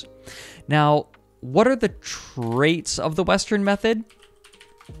 minutes. Now, what are the traits of the Western method?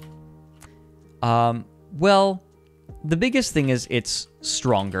 Well, the biggest thing is it's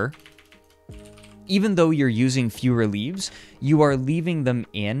stronger. Even though you're using fewer leaves, you are leaving them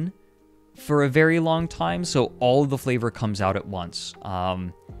in for a very long time, so all of the flavor comes out at once.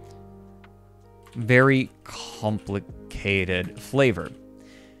 Very complicated flavor.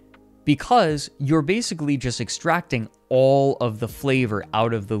 Because you're basically just extracting all of the flavor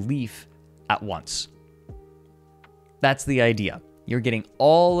out of the leaf at once. That's the idea. You're getting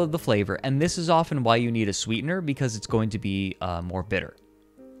all of the flavor, and this is often why you need a sweetener, because it's going to be more bitter.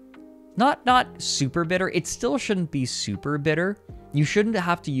 Not super bitter. It still shouldn't be super bitter. You shouldn't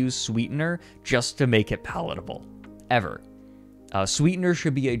have to use sweetener just to make it palatable. Ever. Sweetener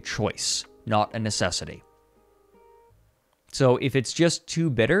should be a choice, not a necessity. So if it's just too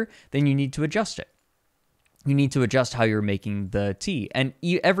bitter, then you need to adjust it. You need to adjust how you're making the tea. And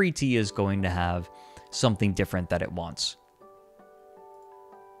every tea is going to have something different that it wants.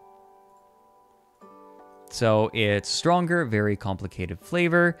 So it's stronger, very complicated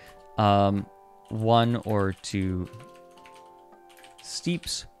flavor. 1 or 2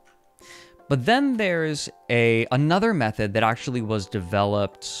 steeps. But then there's another method that actually was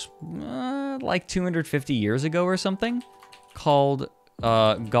developed like 250 years ago or something, called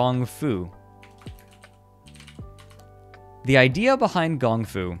Gong Fu. The idea behind Gong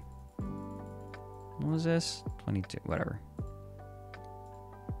Fu... What was this? 22, whatever.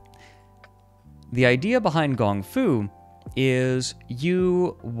 The idea behind Gong Fu is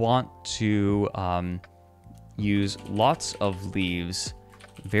you want to use lots of leaves,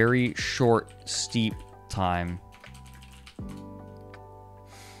 very short, steep time.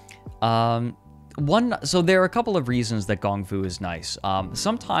 So there are a couple of reasons that Gong Fu is nice.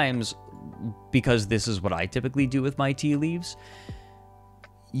 Sometimes, because this is what I typically do with my tea leaves,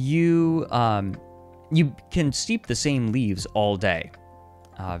 you can steep the same leaves all day.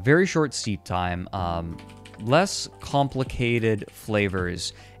 Very short steep time, less complicated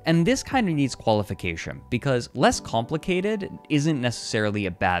flavors. And this kind of needs qualification, because less complicated isn't necessarily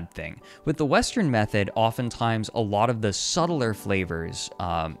a bad thing. With the Western method, oftentimes a lot of the subtler flavors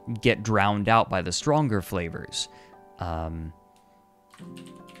get drowned out by the stronger flavors.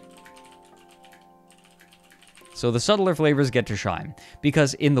 So the subtler flavors get to shine,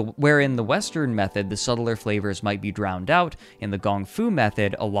 because in the Western method, the subtler flavors might be drowned out. In the Gong Fu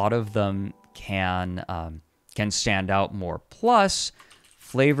method, a lot of them can stand out more. Plus,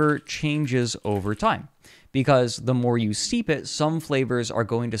 flavor changes over time, because the more you steep it, some flavors are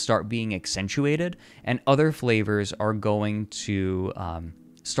going to start being accentuated, and other flavors are going to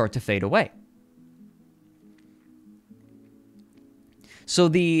start to fade away. So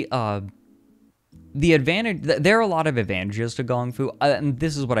the advantage, there are a lot of advantages to Gong Fu, and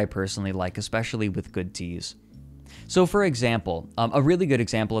this is what I personally like, especially with good teas. So for example, a really good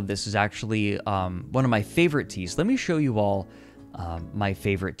example of this is actually one of my favorite teas. Let me show you all my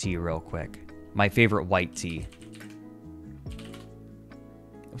favorite tea real quick. My favorite white tea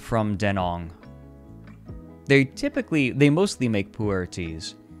from Denong. They mostly make pu'er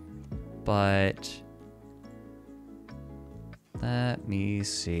teas, but let me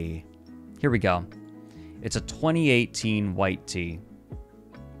see. Here we go. It's a 2018 white tea.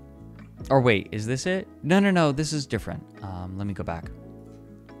 Or wait, is this it? No, this is different. Let me go back.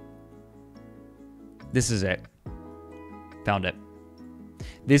 This is it. Found it.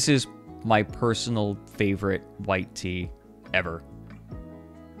 This is my personal favorite white tea ever.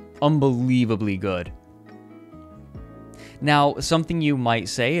 Unbelievably good. Now, something you might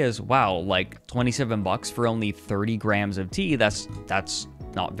say is, wow, like 27 bucks for only 30 grams of tea, that's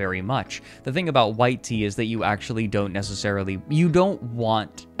not very much. The thing about white tea is that you actually don't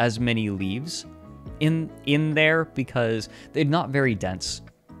want as many leaves in there, because they're not very dense.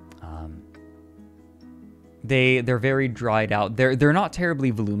 They're very dried out. They're not terribly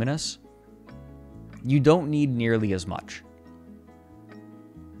voluminous. You don't need nearly as much.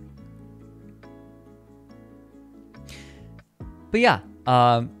 But yeah,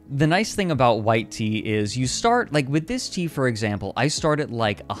 the nice thing about white tea is you start, like with this tea, for example, I start at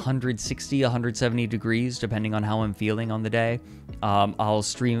like 160, 170 degrees, depending on how I'm feeling on the day. I'll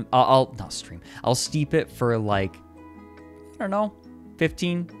steep it for like, I don't know,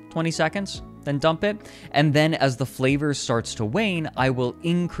 15, 20 seconds, then dump it. And then as the flavor starts to wane, I will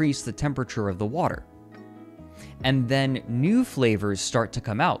increase the temperature of the water. And then new flavors start to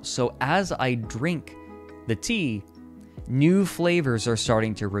come out. So as I drink the tea, new flavors are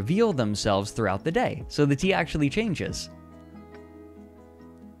starting to reveal themselves throughout the day. So the tea actually changes.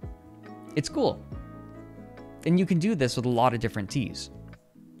 It's cool. And you can do this with a lot of different teas.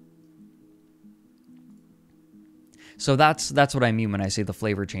 So that's what I mean when I say the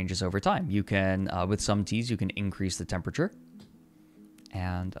flavor changes over time. You can, with some teas, you can increase the temperature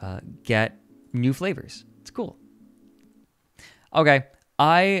and get new flavors. It's cool. Okay,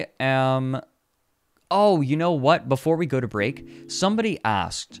 I am... Oh, you know what? Before we go to break, somebody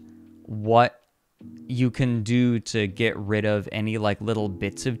asked what you can do to get rid of any like little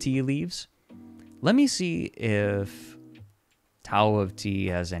bits of tea leaves. Let me see if Tao of Tea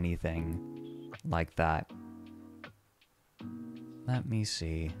has anything like that. Let me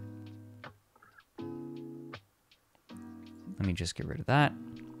see. Let me just get rid of that.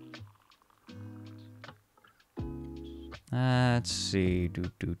 Let's see.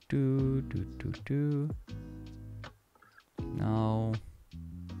 No.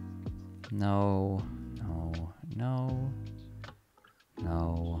 No. No. No.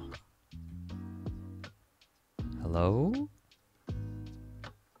 No. Hello?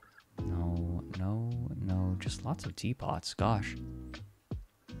 No. No. No. Just lots of teapots. Gosh.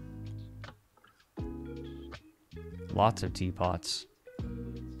 Lots of teapots.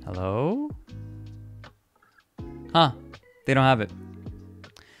 Hello? Huh. They don't have it.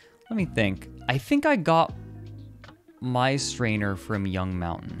 Let me think. I think I got my strainer from Young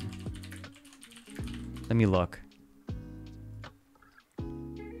Mountain. Let me look.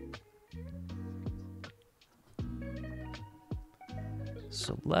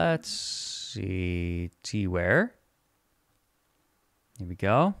 So let's see. Teaware. Here we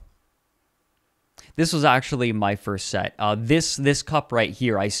go. This was actually my first set. This cup right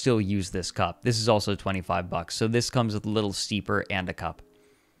here, I still use this cup. This is also $25. So this comes with a little steeper and a cup.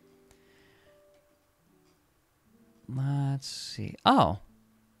 Let's see. Oh.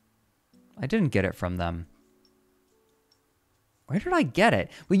 I didn't get it from them. Where did I get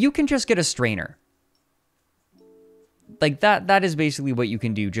it? Well, you can just get a strainer. Like that is basically what you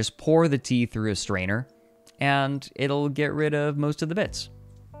can do. Just pour the tea through a strainer and it'll get rid of most of the bits.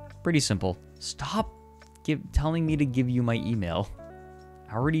 Pretty simple. Stop telling me to give you my email.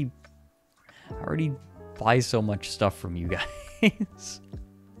 I already buy so much stuff from you guys.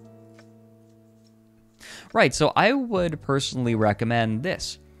 Right, so I would personally recommend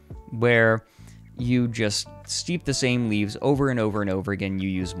this, where you just steep the same leaves over and over and over again. You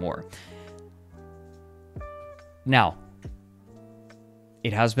use more. Now,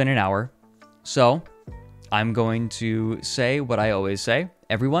 it has been an hour, so I'm going to say what I always say.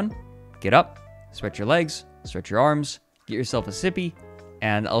 Everyone, get up, stretch your legs, stretch your arms, get yourself a sippy,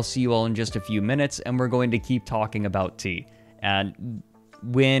 and I'll see you all in just a few minutes, and we're going to keep talking about tea. And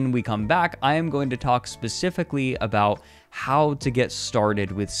when we come back, I am going to talk specifically about how to get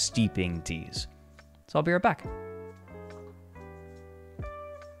started with steeping teas. So I'll be right back.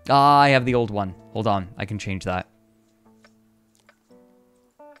 I have the old one. Hold on, I can change that.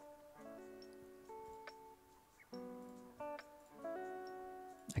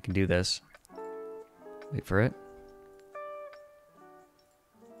 I can do this. Wait for it.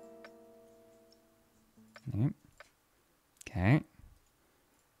 Okay.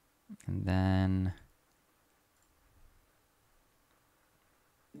 And then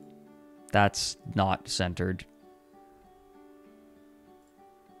that's not centered.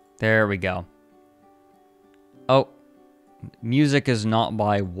 There we go. Oh, music is not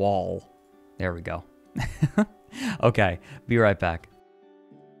by wall. There we go. Okay, be right back.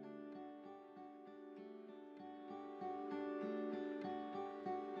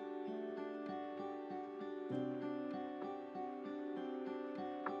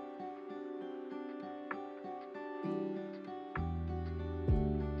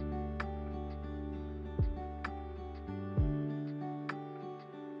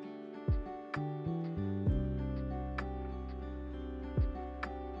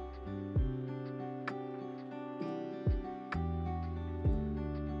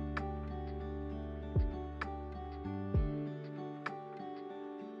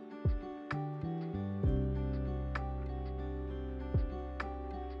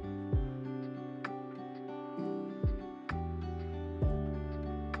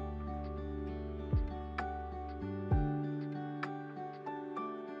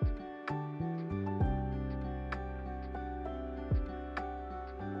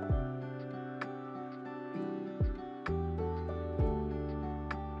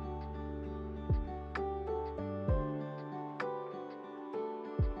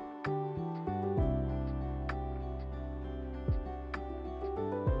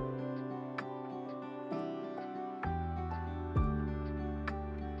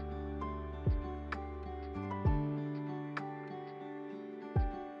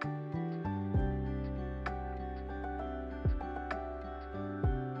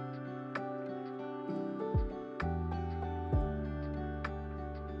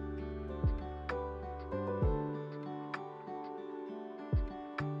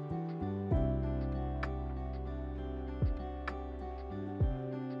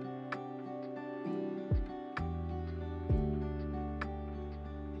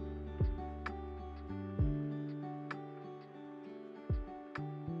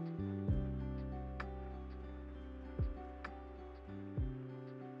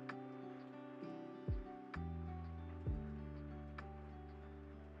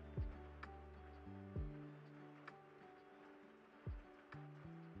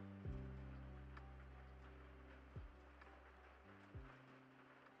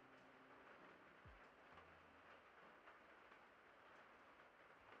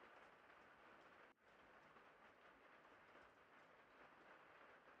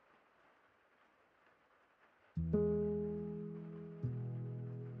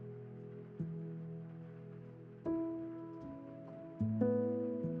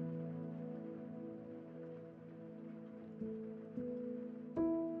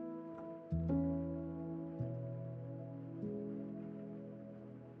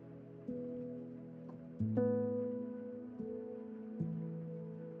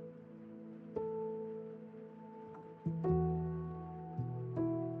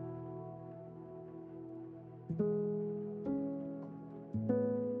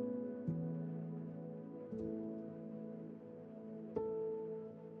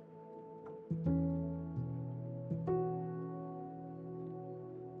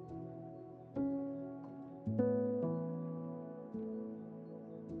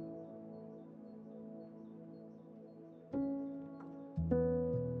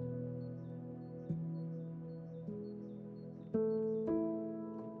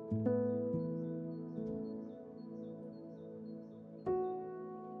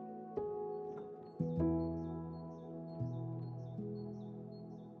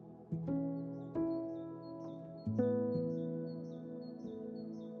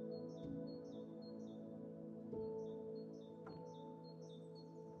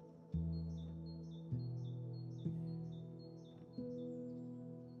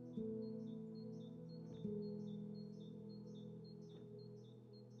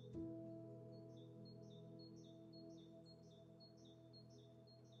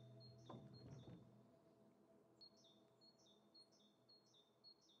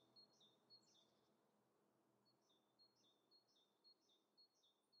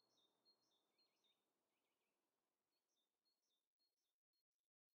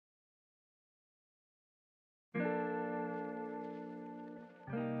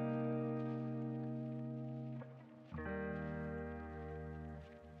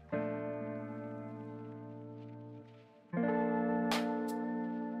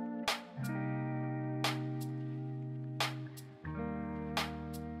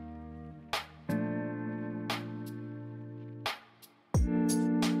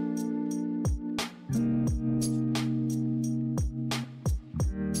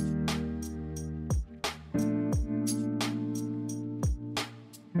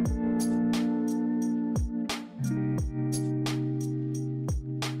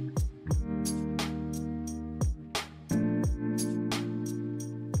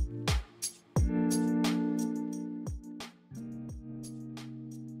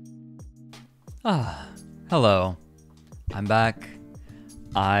 Hello. I'm back.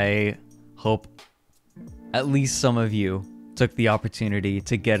 I hope at least some of you took the opportunity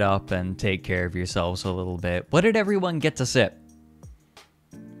to get up and take care of yourselves a little bit. What did everyone get to sip?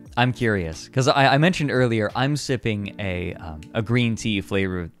 I'm curious, because I mentioned earlier I'm sipping a green tea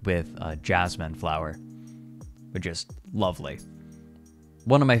flavored with jasmine flower, which is lovely.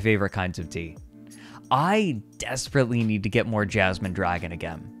 One of my favorite kinds of tea. I desperately need to get more Jasmine Dragon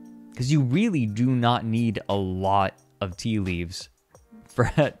again, because you really do not need a lot of tea leaves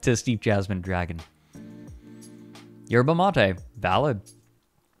to steep Jasmine Dragon. Yerba mate, valid.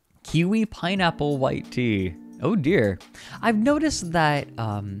 Kiwi pineapple white tea. Oh dear. I've noticed that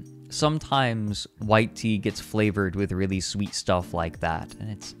sometimes white tea gets flavored with really sweet stuff like that, and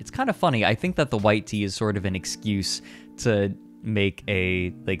it's kind of funny. I think that the white tea is sort of an excuse to make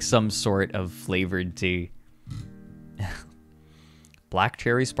some sort of flavored tea. Black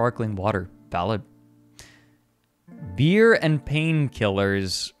cherry sparkling water, valid. Beer and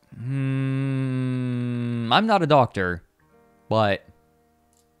painkillers. I'm not a doctor, but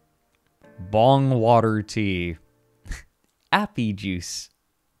bong water tea. Appy juice.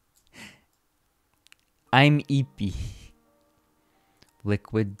 I'm eepy.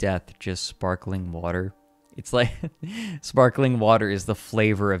 Liquid death, just sparkling water. It's like sparkling water is the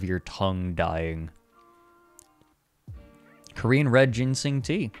flavor of your tongue dying. Korean red ginseng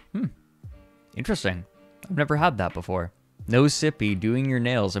tea. Interesting. I've never had that before. No sippy, doing your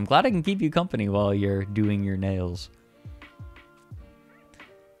nails. I'm glad I can keep you company while you're doing your nails.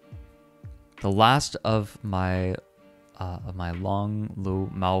 The last of my long Lo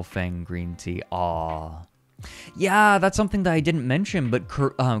Maofeng green tea. Aww. Yeah, that's something that I didn't mention, but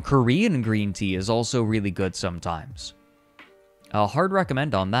Korean green tea is also really good sometimes. Hard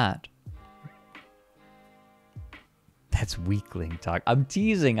recommend on that. That's weakling talk. I'm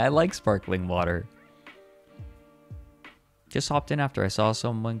teasing. I like sparkling water. Just hopped in after I saw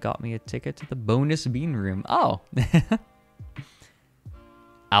someone got me a ticket to the bonus bean room. Oh.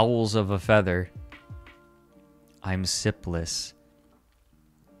 Owls of a feather. I'm sipless.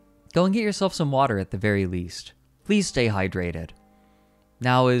 Go and get yourself some water at the very least. Please stay hydrated.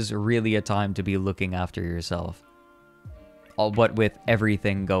 Now is really a time to be looking after yourself. What with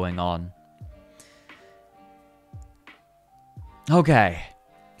everything going on. Okay.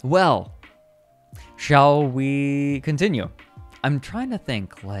 Well, shall we continue? I'm trying to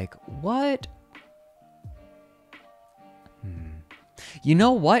think, like, what? You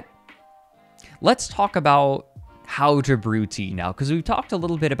know what? Let's talk about how to brew tea now, because we've talked a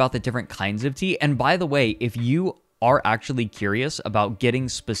little bit about the different kinds of tea. And by the way, if you are actually curious about getting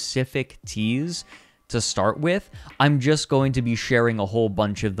specific teas to start with, I'm just going to be sharing a whole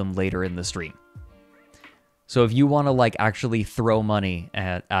bunch of them later in the stream. So if you want to like actually throw money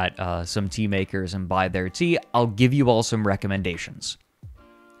at some tea makers and buy their tea, I'll give you all some recommendations.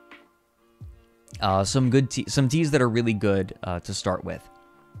 Some teas that are really good to start with.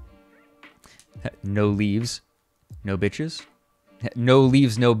 No leaves. No bitches? No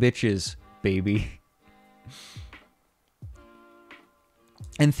leaves, no bitches, baby.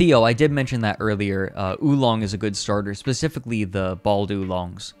 And Theo, I did mention that earlier. Oolong is a good starter, specifically the bald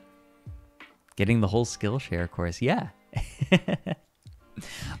oolongs. Getting the whole Skillshare course, yeah.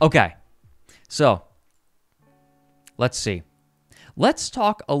 Okay, so let's see. Let's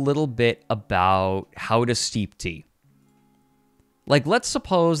talk a little bit about how to steep tea. Like, let's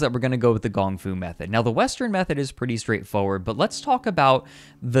suppose that we're going to go with the Gong Fu method. Now, the Western method is pretty straightforward, but let's talk about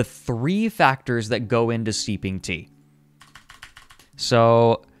the 3 factors that go into steeping tea.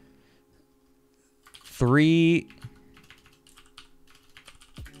 So, 3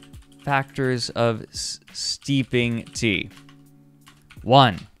 factors of steeping tea.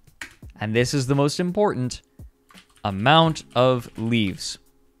 1, and this is the most important, amount of leaves.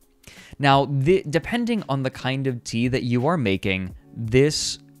 Now, depending on the kind of tea that you are making,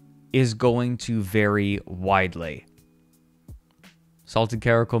 this is going to vary widely. Salted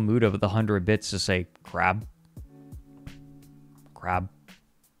Caracal Muda with 100 bits to say crab. Crab.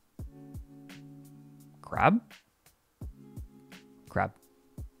 Crab? Crab.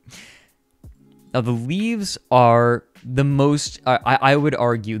 Now, the leaves are the most, I would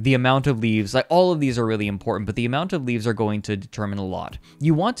argue, the amount of leaves, like all of these are really important, but the amount of leaves are going to determine a lot.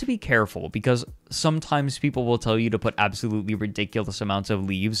 You want to be careful because sometimes people will tell you to put absolutely ridiculous amounts of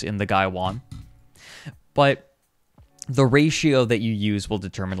leaves in the gaiwan, but the ratio that you use will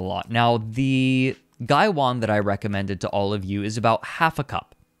determine a lot. Now, the gaiwan that I recommended to all of you is about half a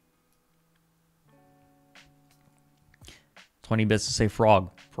cup. 20 bits to say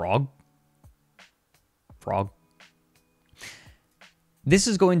frog. Frog? Frog. This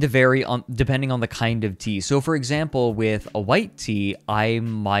is going to vary depending on the kind of tea. So for example, with a white tea, I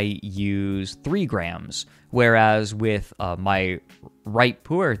might use 3 grams, whereas with my right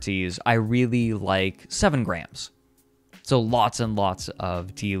pu'er teas, I really like 7 grams. So lots and lots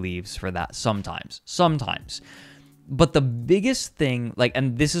of tea leaves for that sometimes. But the biggest thing,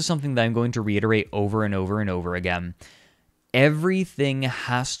 and this is something that I'm going to reiterate over and over and over again, everything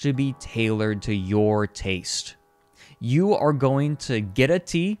has to be tailored to your taste. You are going to get a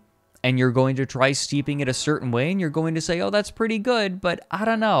tea and you're going to try steeping it a certain way and you're going to say, oh, that's pretty good, but I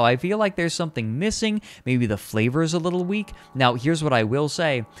don't know. I feel like there's something missing. Maybe the flavor is a little weak. Now, here's what I will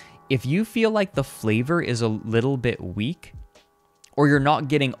say. If you feel like the flavor is a little bit weak, or you're not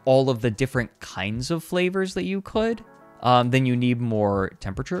getting all of the different kinds of flavors that you could, then you need more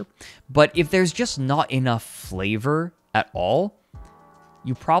temperature. But if there's just not enough flavor at all,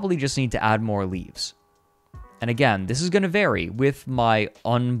 you probably just need to add more leaves. And again, this is going to vary. With my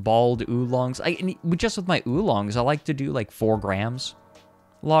unballed oolongs, just with my oolongs, I like to do like 4 grams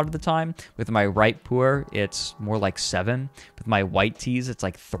a lot of the time. With my right pu'er, it's more like 7. With my white teas, it's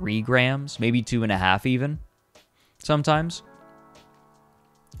like 3 grams, maybe 2.5 even, sometimes.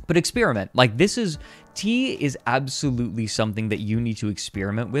 But experiment. Tea is absolutely something that you need to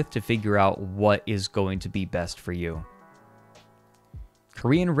experiment with to figure out what is going to be best for you.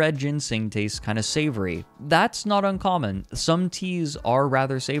 Korean red ginseng tastes kind of savory. That's not uncommon. Some teas are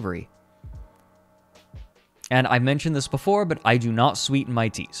rather savory. And I mentioned this before, but I do not sweeten my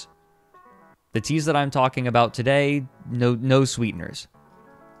teas. The teas that I'm talking about today, no sweeteners.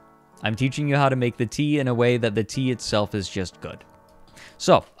 I'm teaching you how to make the tea in a way that the tea itself is just good.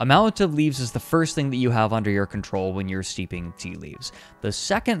 So, amount of leaves is the first thing that you have under your control when you're steeping tea leaves. The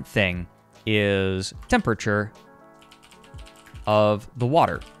second thing is temperature of the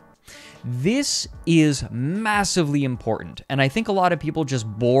water. This is massively important, and I think a lot of people just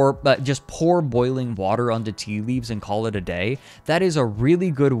pour boiling water onto tea leaves and call it a day. That is a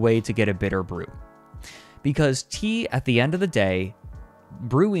really good way to get a bitter brew. Because tea, at the end of the day,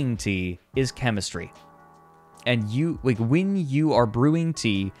 brewing tea is chemistry. And when you are brewing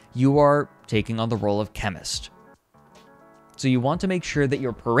tea, you are taking on the role of chemist. So you want to make sure that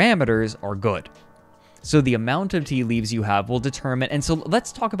your parameters are good. So the amount of tea leaves you have will determine, and so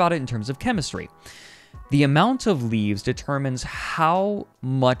let's talk about it in terms of chemistry. The amount of leaves determines how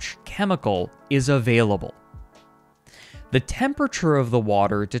much chemical is available. The temperature of the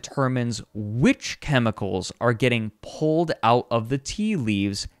water determines which chemicals are getting pulled out of the tea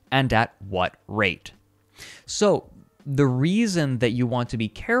leaves and at what rate. So the reason that you want to be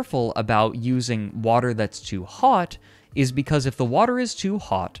careful about using water that's too hot is because if the water is too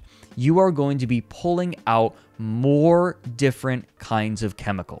hot, you are going to be pulling out more different kinds of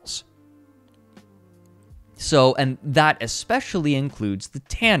chemicals. So, and that especially includes the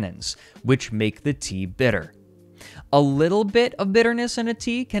tannins, which make the tea bitter. A little bit of bitterness in a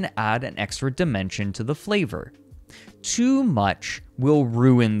tea can add an extra dimension to the flavor. Too much will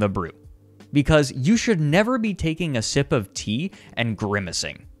ruin the brew, because you should never be taking a sip of tea and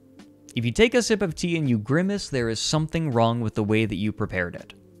grimacing. If you take a sip of tea and you grimace, there is something wrong with the way that you prepared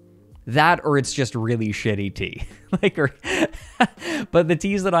it. That, or it's just really shitty tea. But the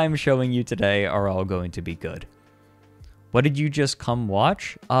teas that I'm showing you today are all going to be good. What did you just come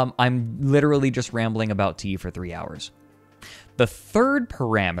watch? I'm literally just rambling about tea for 3 hours. The third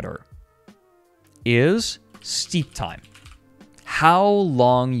parameter is steep time. How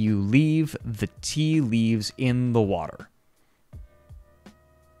long you leave the tea leaves in the water.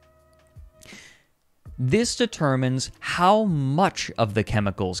 This determines how much of the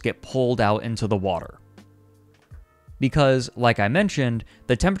chemicals get pulled out into the water. Because, like I mentioned,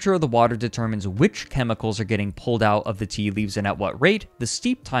 the temperature of the water determines which chemicals are getting pulled out of the tea leaves and at what rate. The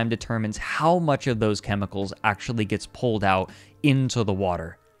steep time determines how much of those chemicals actually gets pulled out into the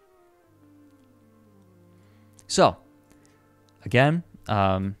water. So, again,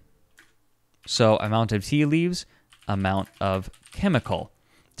 so amount of tea leaves, amount of chemical.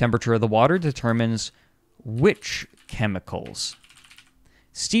 Temperature of the water determines which chemicals.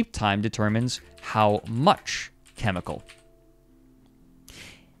 Steep time determines how much chemical.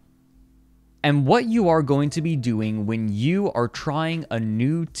 And what you are going to be doing when you are trying a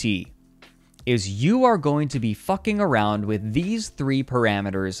new tea is you are going to be fucking around with these 3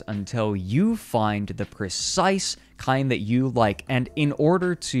 parameters until you find the precise kind that you like. And in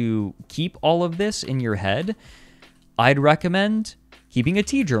order to keep all of this in your head, I'd recommend keeping a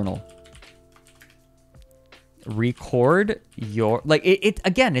tea journal. Record your,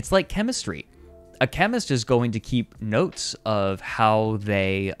 again, it's like chemistry. A chemist is going to keep notes of how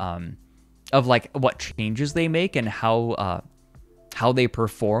they, of what changes they make and how how they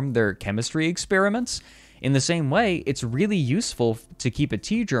perform their chemistry experiments. In the same way, it's really useful to keep a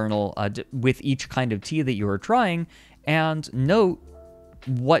tea journal with each kind of tea that you are trying and note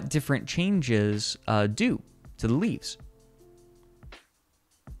what different changes do to the leaves.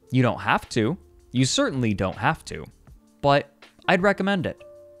 You don't have to. You certainly don't have to. But I'd recommend it.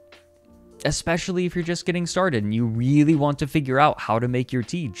 Especially if you're just getting started and you really want to figure out how to make your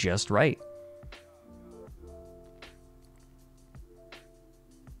tea just right.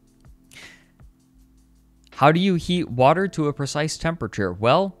 How do you heat water to a precise temperature?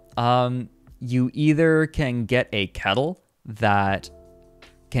 Well, you either can get a kettle that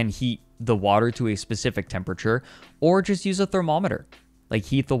can heat the water to a specific temperature, or just use a thermometer. Like,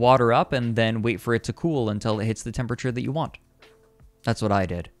 heat the water up and then wait for it to cool until it hits the temperature that you want. That's what I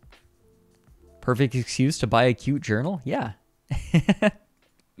did. Perfect excuse to buy a cute journal? Yeah.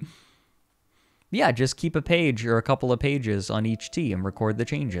 Yeah, just keep a page or a couple of pages on each tea and record the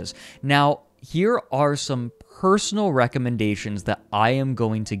changes. Now, here are some personal recommendations that I am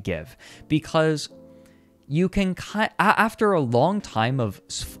going to give, because you can, after a long time of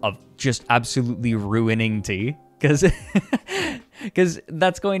just absolutely ruining tea, because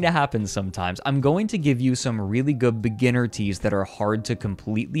that's going to happen sometimes, I'm going to give you some really good beginner teas that are hard to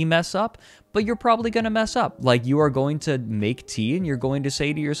completely mess up, but you're probably going to mess up. Like, you are going to make tea and you're going to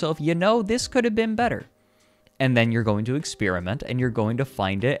say to yourself, you know, this could have been better. And then you're going to experiment and you're going to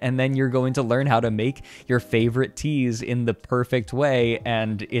find it, and then you're going to learn how to make your favorite teas in the perfect way,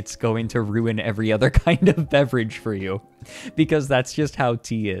 and it's going to ruin every other kind of beverage for you, because that's just how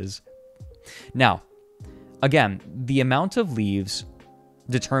tea is. Now, again, the amount of leaves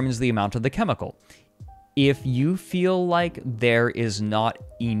determines the amount of the chemical. If you feel like there is not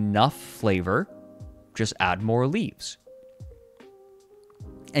enough flavor, just add more leaves.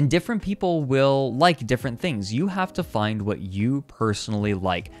 And different people will like different things. You have to find what you personally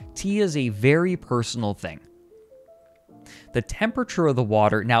like. Tea is a very personal thing. The temperature of the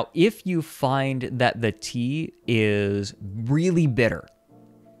water, now if you find that the tea is really bitter,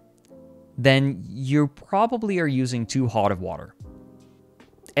 then you probably are using too hot of water.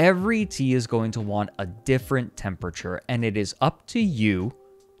 Every tea is going to want a different temperature, and it is up to you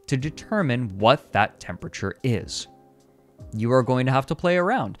to determine what that temperature is. You are going to have to play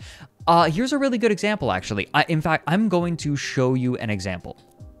around. Here's a really good example, actually. In fact, I'm going to show you an example.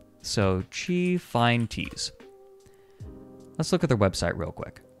 So, Chi Fine Teas. Let's look at their website real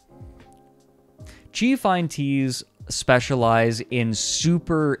quick. Chi Fine Teas specialize in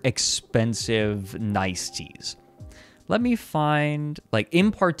super expensive, nice teas. Let me find, like,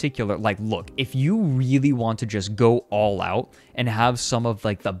 in particular, like, look, if you really want to just go all out and have some of,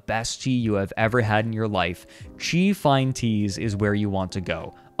 like, the best tea you have ever had in your life, Chi Fine Teas is where you want to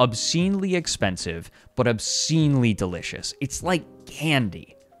go. Obscenely expensive, but obscenely delicious. It's like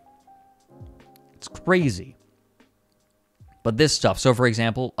candy. It's crazy. But this stuff, so for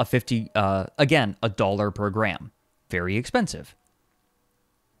example, again, $1 per gram. Very expensive,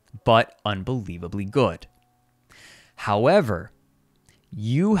 but unbelievably good. However,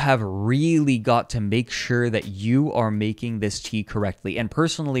 you have really got to make sure that you are making this tea correctly. And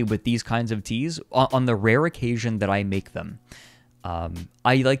personally, with these kinds of teas, on the rare occasion that I make them,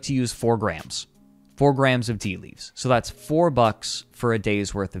 I like to use 4 grams. 4 grams of tea leaves. So that's $4 for a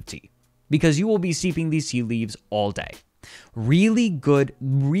day's worth of tea, because you will be steeping these tea leaves all day. Really good,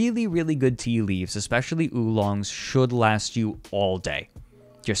 really good tea leaves, especially oolongs, should last you all day.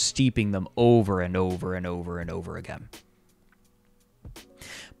 Just steeping them over and over and over and over again.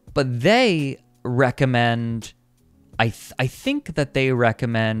 But they recommend, I think that they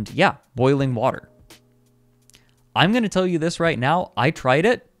recommend, boiling water. I'm going to tell you this right now. I tried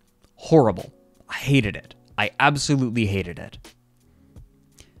it. Horrible. I hated it. I absolutely hated it.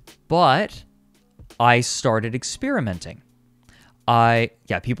 But I started experimenting.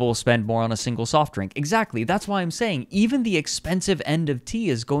 People will spend more on a single soft drink. Exactly. That's why I'm saying even the expensive end of tea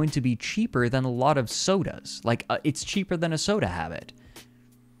is going to be cheaper than a lot of sodas. Like, it's cheaper than a soda habit.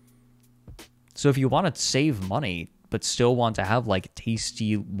 So if you want to save money, but still want to have, like,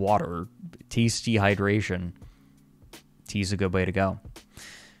 tasty water, tasty hydration, tea's a good way to go.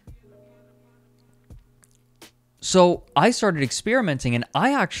 So I started experimenting, and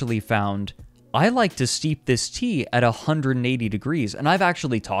I actually found I like to steep this tea at 180 degrees, and I've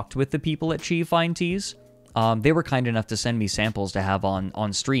actually talked with the people at Chi Fine Teas. They were kind enough to send me samples to have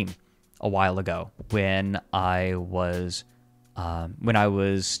on stream a while ago when I was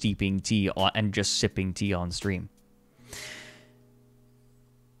steeping tea and just sipping tea on stream.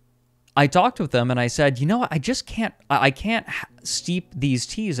 I talked with them and I said, you know what, I can't steep these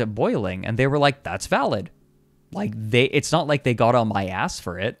teas at boiling, and they were like, that's valid. Like, it's not like they got on my ass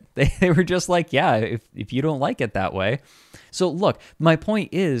for it. They were just like, yeah, if you don't like it that way. So look, my point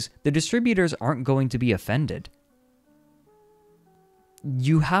is the distributors aren't going to be offended.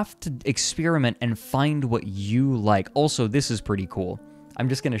 You have to experiment and find what you like. Also, this is pretty cool. I'm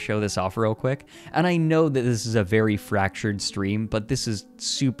just going to show this off real quick. And I know that this is a very fractured stream, but this is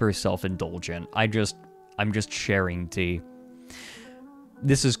super self-indulgent. I'm just sharing tea.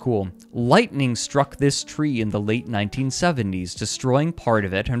 This is cool. Lightning struck this tree in the late 1970s, destroying part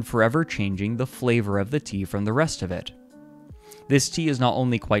of it and forever changing the flavor of the tea from the rest of it. This tea is not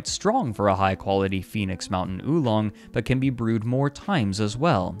only quite strong for a high-quality Phoenix Mountain Oolong, but can be brewed more times as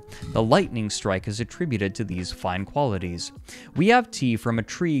well. The lightning strike is attributed to these fine qualities. We have tea from a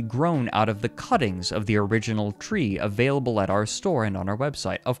tree grown out of the cuttings of the original tree available at our store and on our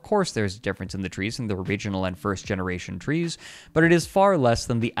website. Of course, there's a difference in the trees in the original and first-generation trees, but it is far less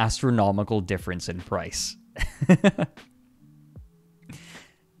than the astronomical difference in price.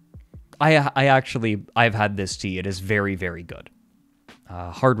 I've had this tea. It is very, very good.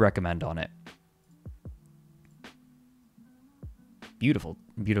 Hard recommend on it. Beautiful,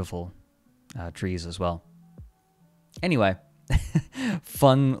 beautiful trees as well. Anyway,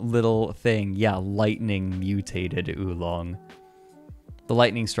 fun little thing. Yeah, lightning mutated Oolong. The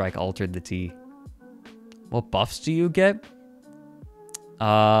lightning strike altered the tea. What buffs do you get?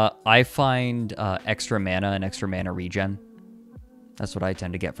 I find extra mana and extra mana regen. That's what I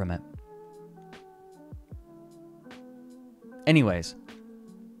tend to get from it. Anyways,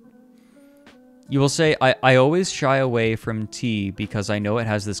 you will say, I always shy away from tea because I know it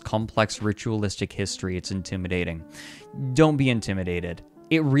has this complex ritualistic history. It's intimidating. Don't be intimidated.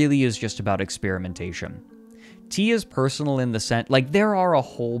 It really is just about experimentation. Tea is personal in the sense, like, there are a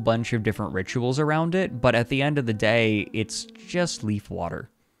whole bunch of different rituals around it, but at the end of the day, it's just leaf water.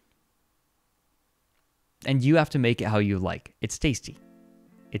 And you have to make it how you like. It's tasty.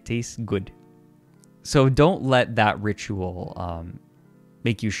 It tastes good. So don't let that ritual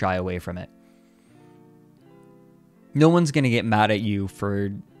make you shy away from it. No one's going to get mad at you for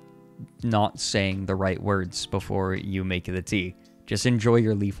not saying the right words before you make the tea. Just enjoy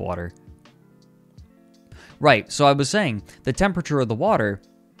your leaf water. Right, so I was saying, the temperature of the water,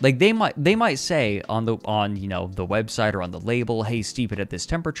 like they might say on the website or on the label, hey, steep it at this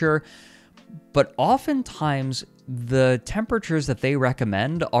temperature. But oftentimes, the temperatures that they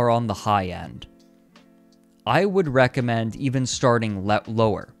recommend are on the high end. I would recommend even starting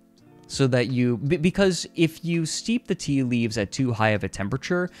lower, so that because if you steep the tea leaves at too high of a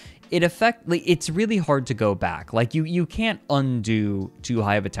temperature, it's really hard to go back. Like you can't undo too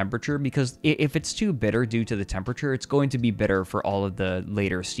high of a temperature, because if it's too bitter due to the temperature, it's going to be bitter for all of the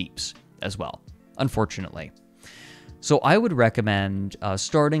later steeps as well, unfortunately. So I would recommend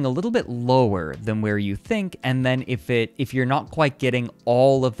starting a little bit lower than where you think, and then if you're not quite getting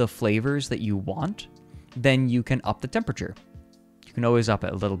all of the flavors that you want, then you can up the temperature. You can always up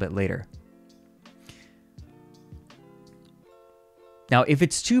it a little bit later. Now, if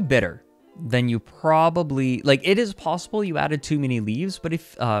it's too bitter, then you probably, like, it is possible you added too many leaves, but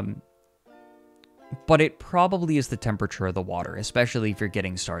but it probably is the temperature of the water, especially if you're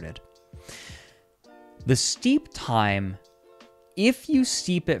getting started. The steep time, if you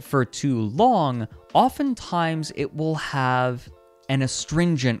steep it for too long, oftentimes it will have an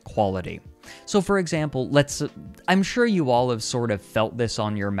astringent quality. So for example, I'm sure you all have sort of felt this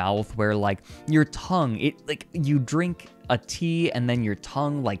on your mouth, where like your tongue, you drink a tea and then your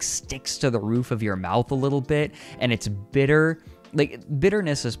tongue like sticks to the roof of your mouth a little bit, and it's bitter. Like,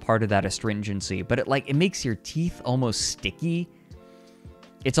 bitterness is part of that astringency, but it makes your teeth almost sticky.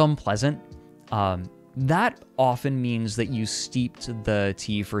 It's unpleasant. That often means that you steeped the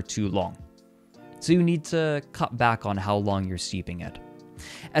tea for too long. So you need to cut back on how long you're steeping it.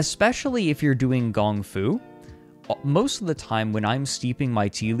 Especially if you're doing gong fu. Most of the time when I'm steeping my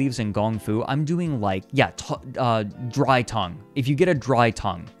tea leaves in gong fu, I'm doing dry tongue. If you get a dry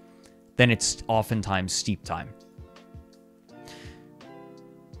tongue, then it's oftentimes steep time.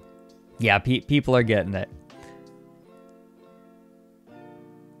 Yeah, people are getting it.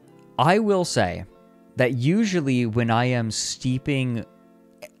 I will say that usually when I am steeping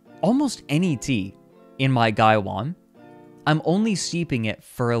almost any tea in my gaiwan, I'm only steeping it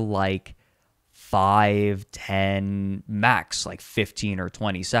for like 5, 10, max like 15 or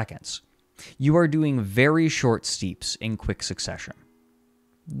 20 seconds. You are doing very short steeps in quick succession.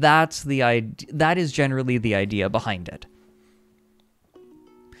 That is generally the idea behind it.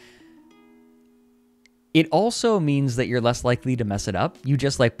 It also means that you're less likely to mess it up. You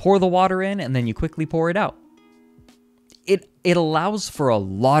just pour the water in and then you quickly pour it out. it allows for a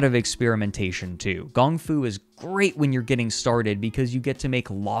lot of experimentation too. Gong Fu is great when you're getting started because you get to make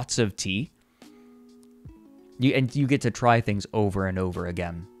lots of tea. And you get to try things over and over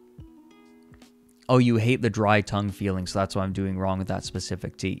again. Oh, you hate the dry tongue feeling, so that's what I'm doing wrong with that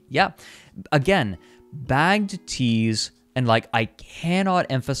specific tea. Yeah, again, bagged teas, and like I cannot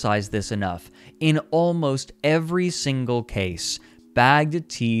emphasize this enough, in almost every single case, bagged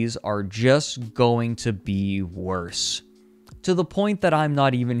teas are just going to be worse. To the point that I'm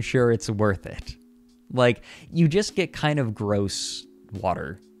not even sure it's worth it. Like, you just get kind of gross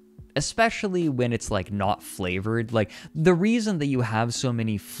water. Especially when it's like not flavored. Like, the reason that you have so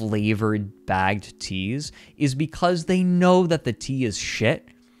many flavored bagged teas is because they know that the tea is shit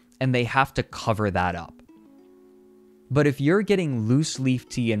and they have to cover that up. But if you're getting loose leaf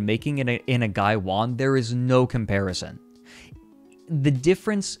tea and making it in a gaiwan, there is no comparison. The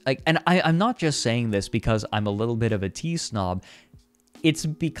difference, like, and I'm not just saying this because I'm a little bit of a tea snob. It's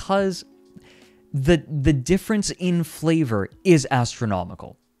because the difference in flavor is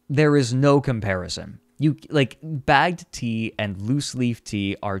astronomical. There is no comparison. You like bagged tea and loose leaf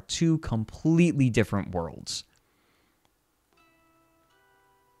tea are two completely different worlds.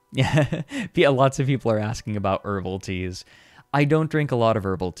 Yeah, lots of people are asking about herbal teas. I don't drink a lot of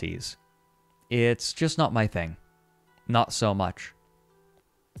herbal teas. It's just not my thing. Not so much.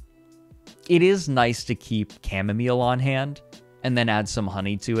 It is nice to keep chamomile on hand and then add some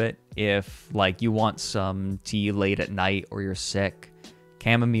honey to it if like you want some tea late at night or you're sick.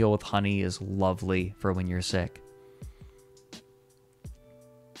 Chamomile with honey is lovely for when you're sick.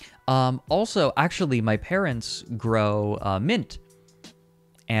 Also, actually, my parents grow mint.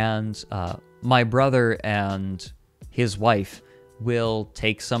 And my brother and his wife will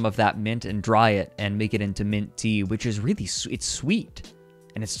take some of that mint and dry it and make it into mint tea, which is really, it's sweet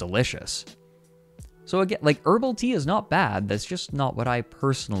and it's delicious. So again, like herbal tea is not bad. That's just not what I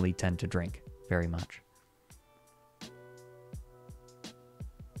personally tend to drink very much.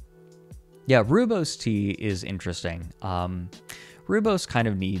 Yeah, rooibos tea is interesting. Rooibos kind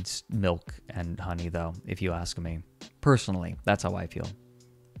of needs milk and honey, though, if you ask me. Personally, that's how I feel.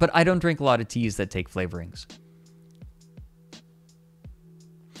 But I don't drink a lot of teas that take flavorings.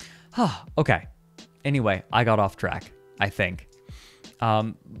 Okay. Anyway, I got off track, I think.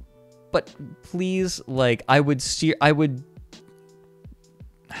 But please, like,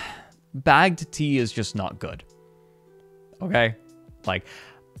 bagged tea is just not good. Okay? Like,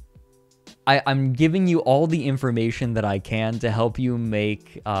 I'm giving you all the information that I can to help you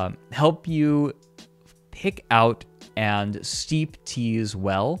help you pick out and steep teas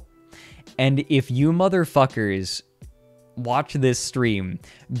well. And if you motherfuckers watch this stream,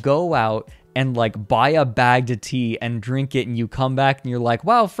 go out and like buy a bagged tea and drink it and you come back and you're like,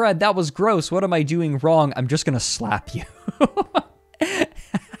 wow, Fred, that was gross. What am I doing wrong? I'm just gonna slap you.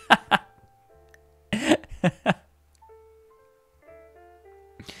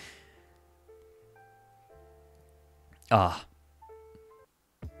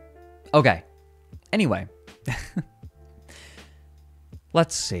 Okay. Anyway.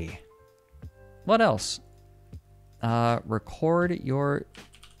 Let's see. What else? Record your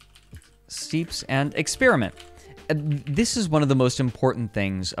steeps and experiment. This is one of the most important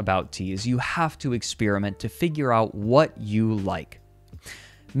things about tea is you have to experiment to figure out what you like.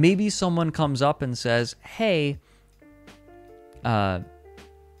 Maybe someone comes up and says, hey, hey,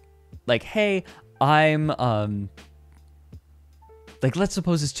 I'm, like, let's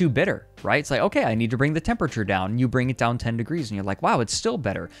suppose it's too bitter, right? It's like, okay, I need to bring the temperature down. You bring it down 10 degrees and you're like, wow, it's still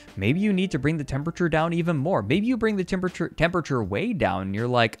better. Maybe you need to bring the temperature down even more. Maybe you bring the temperature way down and you're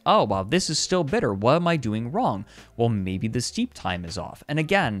like, oh, wow, this is still bitter. What am I doing wrong? Well, maybe the steep time is off. And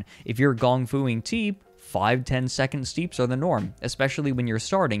again, if you're gong fuing tea, 5-10 second steeps are the norm, especially when you're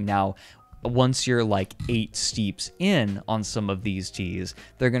starting. Now, once you're like 8 steeps in on some of these teas,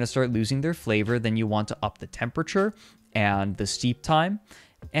 they're going to start losing their flavor. Then you want to up the temperature and the steep time,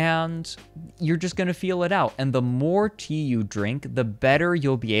 and you're just going to feel it out. And the more tea you drink, the better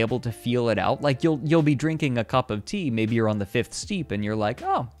you'll be able to feel it out. Like you'll be drinking a cup of tea, maybe you're on the 5th steep and you're like,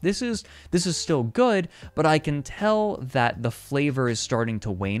 oh, this is still good, but I can tell that the flavor is starting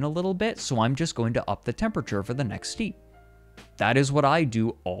to wane a little bit, so I'm just going to up the temperature for the next steep. That is what I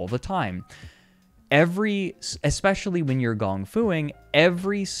do all the time. Especially when you're gong fuing,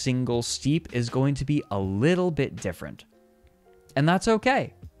 every single steep is going to be a little bit different. And that's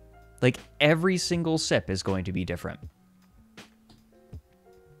okay. Like, every single sip is going to be different.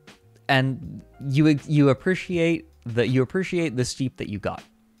 And you appreciate the steep that you got.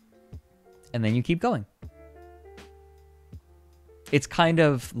 And then you keep going. It's kind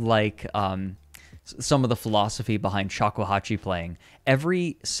of like some of the philosophy behind shakuhachi playing.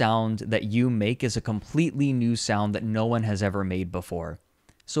 Every sound that you make is a completely new sound that no one has ever made before.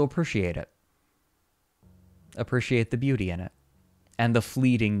 So appreciate it. Appreciate the beauty in it and the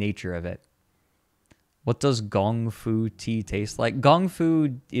fleeting nature of it. What does gong fu tea taste like? Gong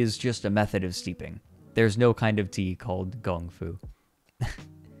fu is just a method of steeping. There's no kind of tea called gong fu.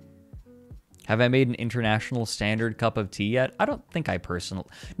 Have I made an international standard cup of tea yet? I don't think I personally...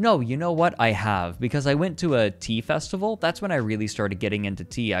 No, you know what? I have, because I went to a tea festival. That's when I really started getting into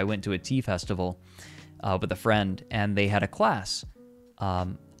tea. I went to a tea festival with a friend, and they had a class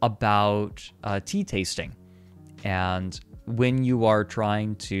about tea tasting. And when you are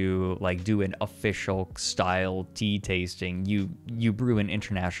trying to like do an official style tea tasting, you brew an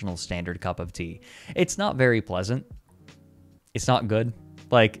international standard cup of tea. It's not very pleasant. It's not good.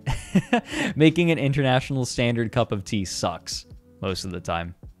 Like, making an international standard cup of tea sucks most of the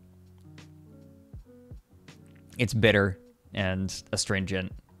time. It's bitter and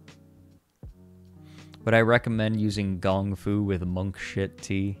astringent. Would I recommend using gong fu with monk shit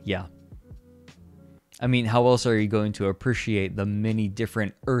tea? Yeah. I mean, how else are you going to appreciate the many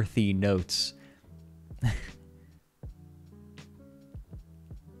different earthy notes?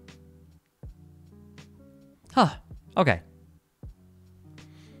 Huh. Okay.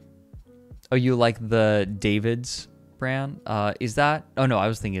 Oh, you like the David's brand? Is that... Oh, no, I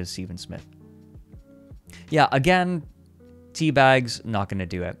was thinking of Stephen Smith. Yeah, again, tea bags, not going to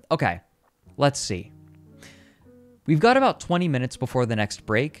do it. Okay, let's see. We've got about 20 minutes before the next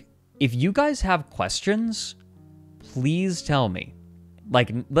break. If you guys have questions, please tell me.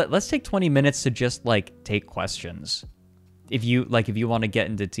 Like, let's take 20 minutes to just, like, take questions. If you want to get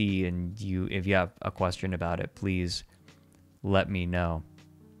into tea and if you have a question about it, please let me know.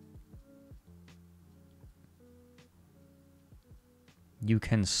 You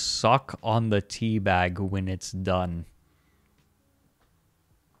can suck on the tea bag when it's done.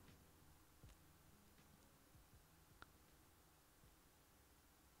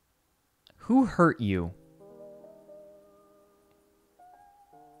 Who hurt you?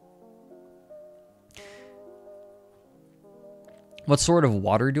 What sort of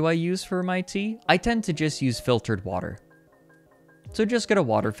water do I use for my tea? I tend to just use filtered water. So just get a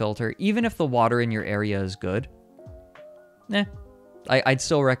water filter, even if the water in your area is good. I'd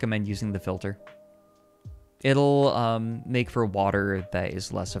still recommend using the filter. It'll make for water that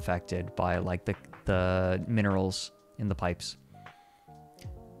is less affected by like the minerals in the pipes.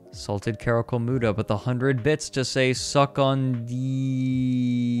 Salted Carol Muda with 100 bits to say suck on these.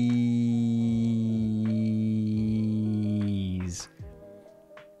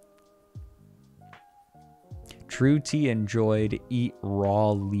 True tea enjoyed, eat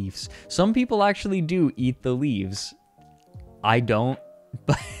raw leaves. Some people actually do eat the leaves. I don't,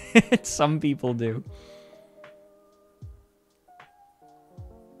 but some people do.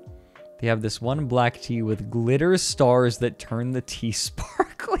 They have this one black tea with glitter stars that turn the tea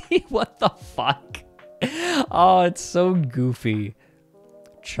sparkly. What the fuck? Oh, it's so goofy.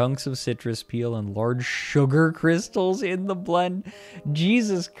 Chunks of citrus peel and large sugar crystals in the blend.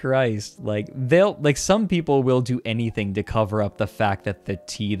 Jesus Christ. Like some people will do anything to cover up the fact that the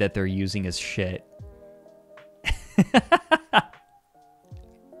tea that they're using is shit.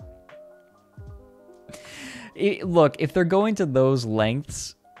 Look, if they're going to those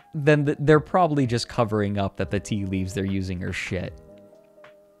lengths, then they're probably just covering up that the tea leaves they're using are shit.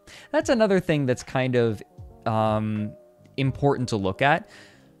 That's another thing that's kind of important to look at.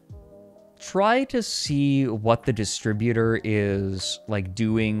 Try to see what the distributor is like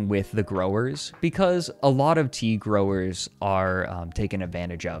doing with the growers, because a lot of tea growers are taken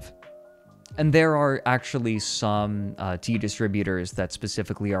advantage of. And there are actually some tea distributors that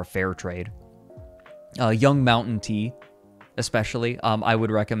specifically are fair trade. Young Mountain Tea, especially, I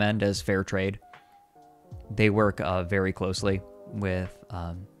would recommend as fair trade. They work very closely with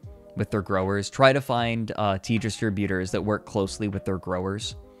their growers. Try to find tea distributors that work closely with their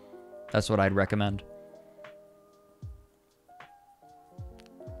growers. That's what I'd recommend.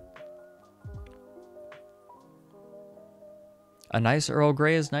 A nice Earl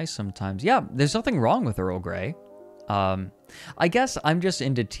Grey is nice sometimes. Yeah, there's nothing wrong with Earl Grey. I guess I'm just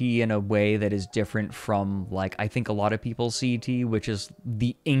into tea in a way that is different from, like, I think a lot of people see tea, which is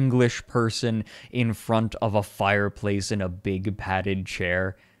the English person in front of a fireplace in a big padded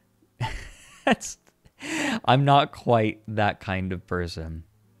chair. I'm not quite that kind of person.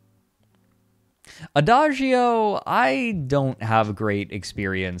 Adagio, I don't have great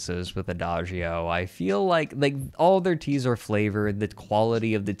experiences with Adagio. I feel like all their teas are flavored. The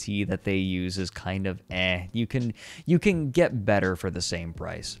quality of the tea that they use is kind of eh. You can get better for the same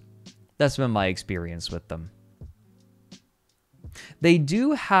price. That's been my experience with them. They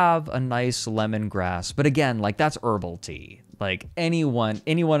do have a nice lemongrass, but again, like that's herbal tea. Like anyone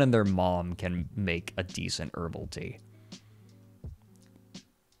and their mom can make a decent herbal tea.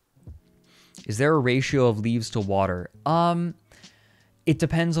 Is there a ratio of leaves to water? It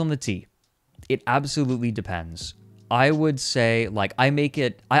depends on the tea. It absolutely depends. I would say like I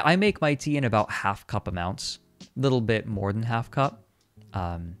make my tea in about half cup amounts, a little bit more than half cup.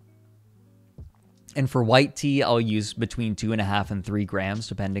 And for white tea, I'll use between 2.5 and 3 grams,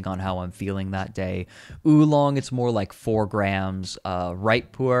 depending on how I'm feeling that day. Oolong, it's more like 4 grams. Right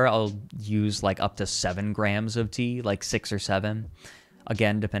pu'er, I'll use like up to 7 grams of tea, like 6 or 7.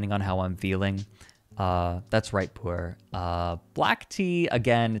 Again, depending on how I'm feeling. That's right pu'er. Black tea,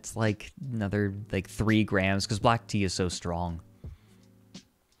 again, it's like another like 3 grams, because black tea is so strong.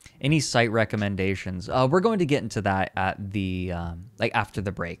 Any site recommendations? We're going to get into that at the like after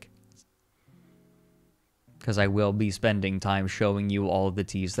the break, because I will be spending time showing you all of the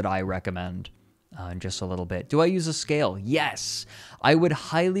teas that I recommend in just a little bit. Do I use a scale? Yes. I would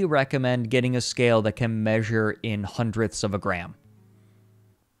highly recommend getting a scale that can measure in hundredths of a gram.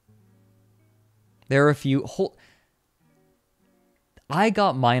 There are a few... I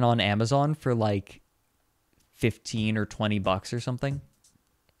got mine on Amazon for like 15 or 20 bucks or something.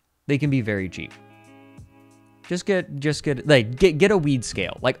 They can be very cheap. Just get a weed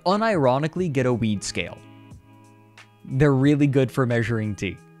scale. Like, unironically, get a weed scale. They're really good for measuring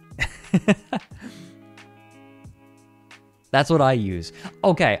tea. That's what I use.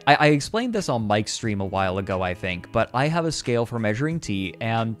 Okay, I explained this on Mike's stream a while ago, I think, but I have a scale for measuring tea,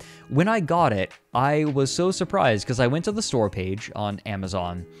 and when I got it, I was so surprised because I went to the store page on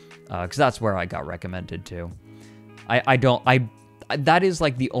Amazon, because that's where I got recommended to. That is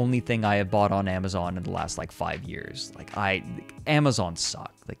like the only thing I have bought on Amazon in the last like 5 years. Like Amazon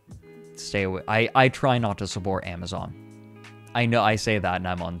suck. Like, stay away. I try not to support Amazon. I know I say that and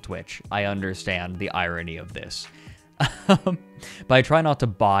I'm on Twitch. I understand the irony of this. But I try not to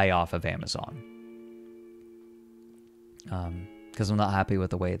buy off of Amazon. Because I'm not happy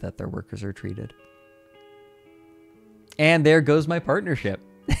with the way that their workers are treated. And there goes my partnership.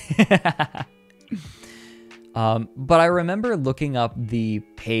 But I remember looking up the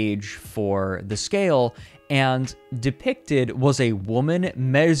page for the scale, and depicted was a woman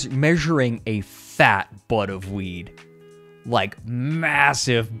measuring a fat bud of weed. Like,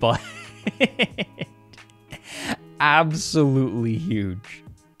 massive bud. Absolutely huge.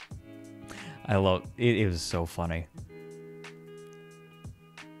 I love it. It was so funny.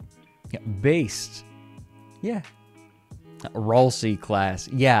 Yeah, based. Yeah. Ralsei class.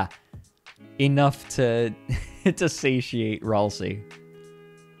 Yeah. Enough to to satiate Ralsei.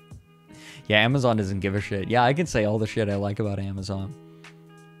 Yeah, Amazon doesn't give a shit. Yeah, I can say all the shit I like about Amazon.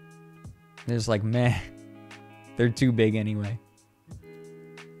 It's like, meh. They're too big anyway.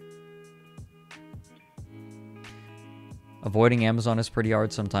 Avoiding Amazon is pretty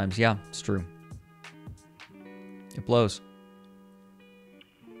hard sometimes. Yeah, it's true. It blows.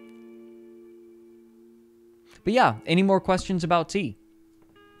 But yeah, any more questions about tea?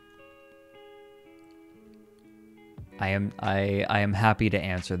 I am happy to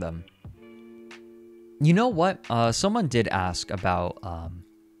answer them. You know what? Someone did ask about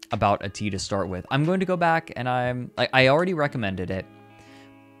a tea to start with. I'm going to go back and I already recommended it,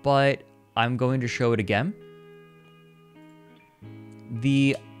 but I'm going to show it again.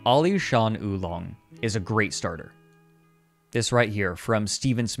 The Alishan Oolong is a great starter. This right here from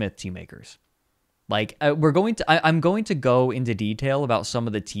Stephen Smith Tea Makers. Like, I'm going to go into detail about some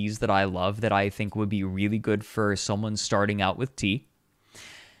of the teas that I love that I think would be really good for someone starting out with tea.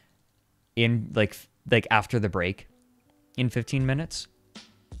 In like after the break, in 15 minutes.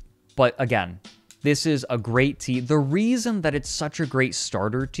 But again, this is a great tea. The reason that it's such a great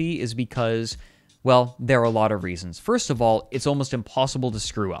starter tea is because, well, there are a lot of reasons. First of all, it's almost impossible to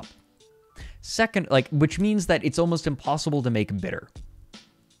screw up. Second, which means that it's almost impossible to make bitter.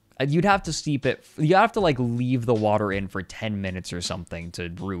 You'd have to steep it. You have to leave the water in for 10 minutes or something to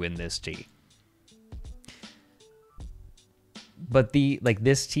ruin this tea. But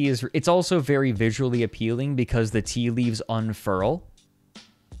this tea it's also very visually appealing because the tea leaves unfurl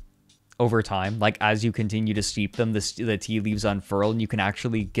over time. Like, as you continue to steep them, the tea leaves unfurl, and you can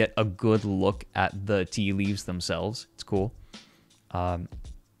actually get a good look at the tea leaves themselves. It's cool.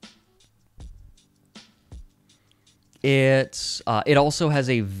 It also has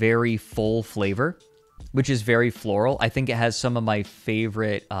a very full flavor, which is very floral. I think it has some of my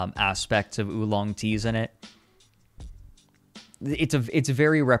favorite aspects of oolong teas in it. It's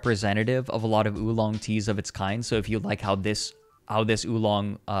very representative of a lot of oolong teas of its kind. So if you like how how this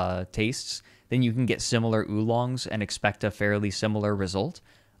oolong tastes, then you can get similar oolongs and expect a fairly similar result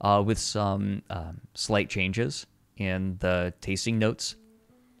with some slight changes in the tasting notes.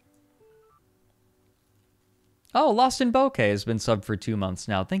 Oh, Lost in Bokeh has been subbed for 2 months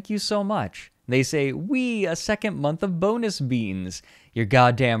now. Thank you so much. They say, a second month of bonus beans. You're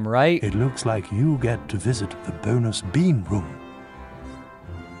goddamn right. It looks like you get to visit the bonus bean room.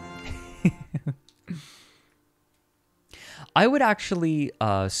 I would actually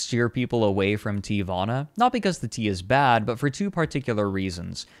steer people away from Tivana, not because the tea is bad, but for 2 particular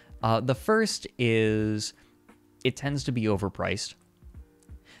reasons. The first is it tends to be overpriced.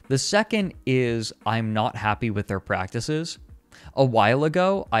 The second is I'm not happy with their practices. A while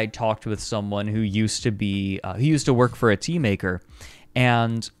ago, I talked with someone who used to work for a tea maker,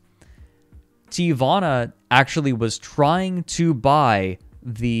 and Tivana actually was trying to buy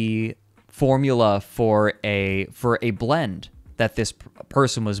the formula for a blend that this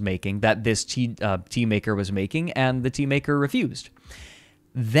person was making, that this tea maker was making, and the tea maker refused.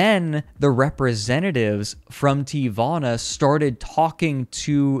 Then the representatives from Tivana started talking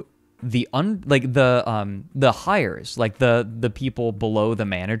to the hires, like the people below the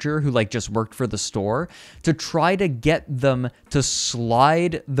manager who like just worked for the store, to try to get them to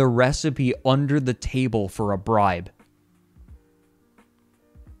slide the recipe under the table for a bribe.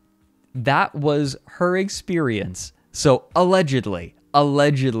 That was her experience. So allegedly,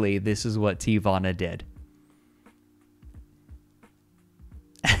 this is what Tivana did.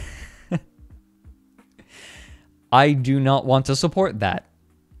 I do not want to support that.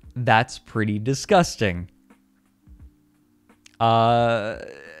 That's pretty disgusting.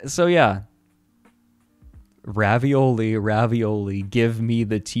 So yeah. Ravioli, give me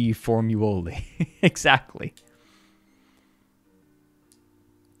the tea formuoli. Exactly.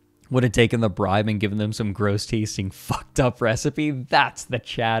 Would have taken the bribe and given them some gross tasting fucked up recipe. That's the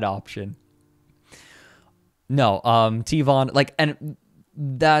Chad option. No, Tivana, like, and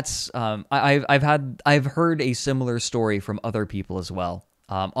that's I've heard a similar story from other people as well,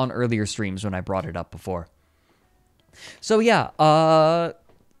 on earlier streams when I brought it up before. So yeah, I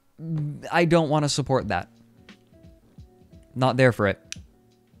don't want to support that. Not there for it.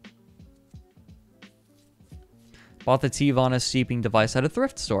 Bought the Tivana steeping device at a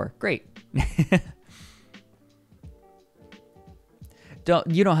thrift store. Great.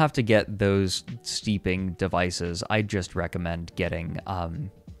 You don't have to get those steeping devices. I just recommend getting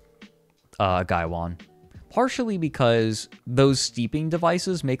Gaiwan. Partially because those steeping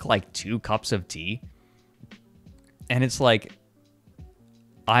devices make like 2 cups of tea. And it's like,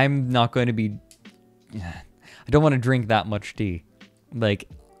 I'm not going to be... I don't want to drink that much tea. Like,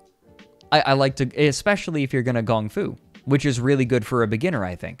 I like to... Especially if you're going to gong fu, which is really good for a beginner,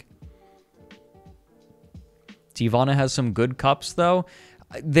 I think. Tivana has some good cups, though.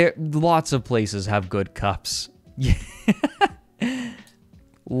 Lots of places have good cups.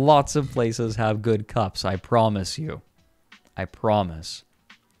 Lots of places have good cups, I promise you. I promise.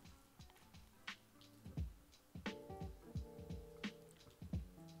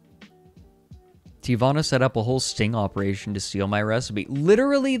 Tivana set up a whole sting operation to steal my recipe.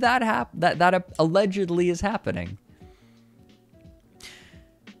 Literally, that allegedly is happening.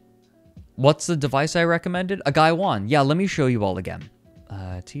 What's the device I recommended? A Gaiwan. Yeah, let me show you all again.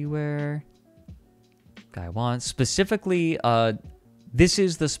 Teaware. Gaiwan. Specifically, this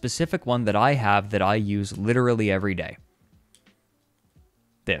is the specific one that I have that I use literally every day.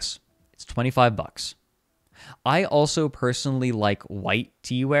 This. It's $25. I also personally like white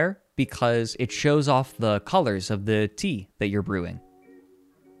teaware because it shows off the colors of the tea that you're brewing.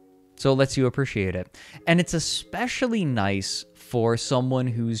 So it lets you appreciate it. And it's especially nice for someone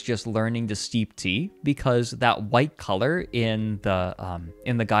who's just learning to steep tea because that white color in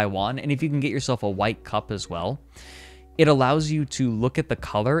the Gaiwan, and if you can get yourself a white cup as well, it allows you to look at the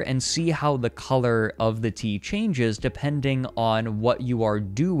color and see how the color of the tea changes depending on what you are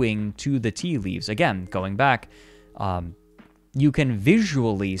doing to the tea leaves. Again, going back, you can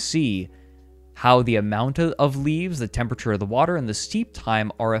visually see how the amount of leaves, the temperature of the water, and the steep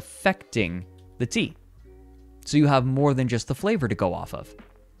time are affecting the tea. So you have more than just the flavor to go off of.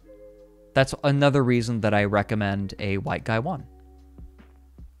 That's another reason that I recommend a white Gaiwan.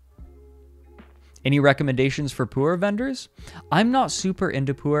 Any recommendations for pu'er vendors? I'm not super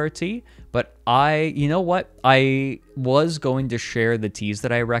into pu'er tea, but you know what? I was going to share the teas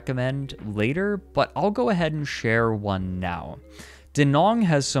that I recommend later, but I'll go ahead and share one now. Danong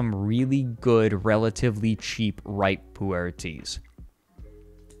has some really good, relatively cheap ripe pu'er teas.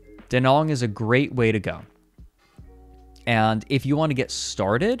 Danong is a great way to go. And if you want to get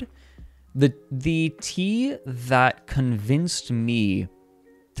started, The tea that convinced me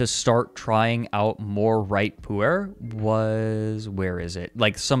to start trying out more right pu'er was, where is it?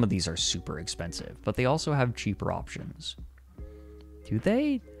 Like, some of these are super expensive, but they also have cheaper options. Do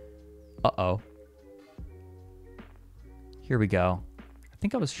they? Uh-oh. Here we go. I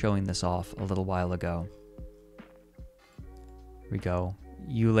think I was showing this off a little while ago. Here we go.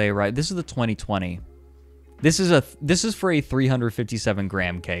 Yule, right? This is the 2020. This is for a 357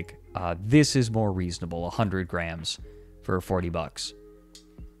 gram cake. This is more reasonable, 100 grams for $40.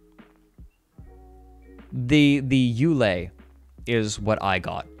 The Yule is what I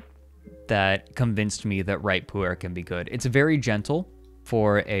got that convinced me that ripe pu'er can be good. It's very gentle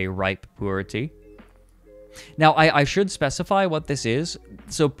for a ripe pu'er tea. Now, I should specify what this is.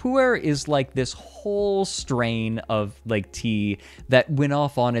 So pu'er is like this whole strain of like tea that went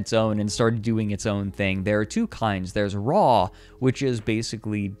off on its own and started doing its own thing. There are two kinds. There's raw, which is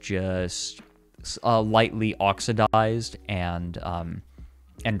basically just lightly oxidized and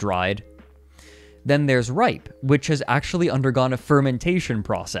dried. Then there's ripe, which has actually undergone a fermentation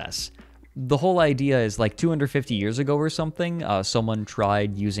process. The whole idea is like 250 years ago or something, someone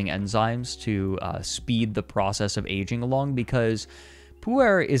tried using enzymes to speed the process of aging along, because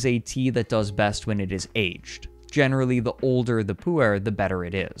pu'er is a tea that does best when it is aged. Generally, the older the pu'er, the better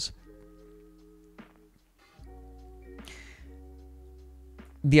it is.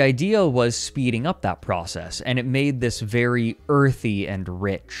 The idea was speeding up that process, and it made this very earthy and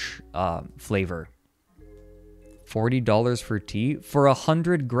rich flavor. $40 for tea for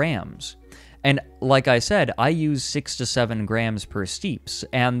 100 grams. And like I said, I use 6 to 7 grams per steeps,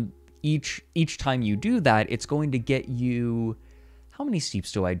 and each time you do that, it's going to get you... How many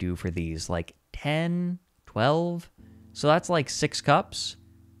steeps do I do for these? Like 10, 12? So that's like 6 cups.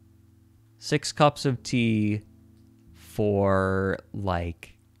 6 cups of tea for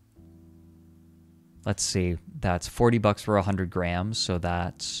like... Let's see, that's $40 for 100 grams, so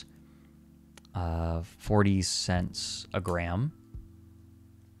that's 40 cents a gram.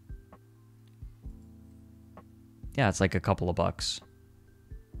 Yeah, it's like a couple of bucks.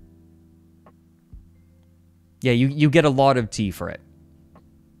 Yeah, you get a lot of tea for it.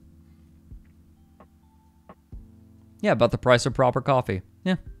 Yeah, about the price of proper coffee.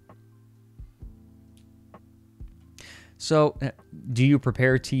 Yeah. So, do you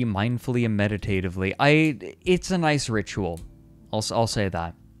prepare tea mindfully and meditatively? It's a nice ritual. I'll say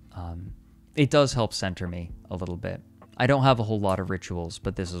that. It does help center me a little bit. I don't have a whole lot of rituals,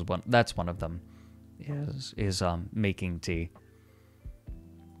 but this is one. That's one of them. Is making tea.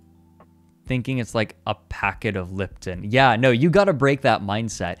 Thinking it's like a packet of Lipton. Yeah, no, you got to break that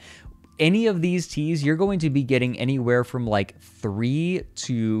mindset. Any of these teas, you're going to be getting anywhere from like 3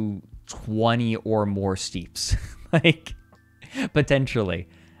 to 20 or more steeps. Like, potentially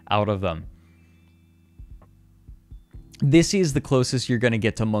out of them. This is the closest you're going to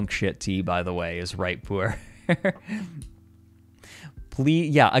get to monk shit tea, by the way, is ripe pu'er. Please,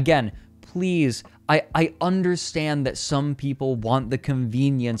 yeah, again, please, I understand that some people want the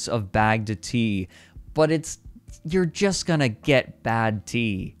convenience of bagged tea, but you're just going to get bad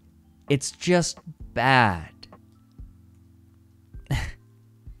tea. It's just bad.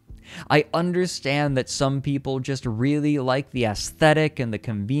 I understand that some people just really like the aesthetic and the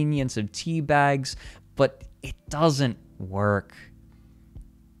convenience of tea bags, but it doesn't work.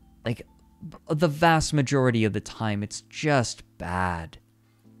 Like, the vast majority of the time, it's just bad.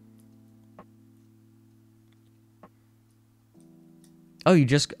 Oh, you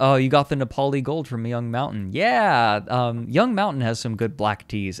got the Nepali Gold from Young Mountain. Yeah, Young Mountain has some good black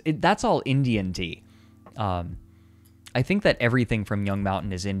teas. That's all Indian tea. I think that everything from Young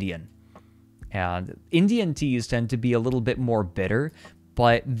Mountain is Indian. And Indian teas tend to be a little bit more bitter,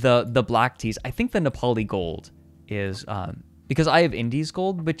 but the black teas, I think the Nepali Gold is, because I have Indies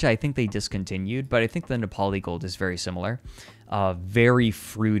Gold, which I think they discontinued, but I think the Nepali Gold is very similar. Very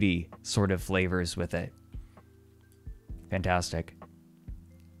fruity sort of flavors with it. Fantastic.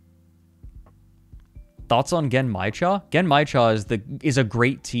 Thoughts on Gen Maicha? Gen Maicha is a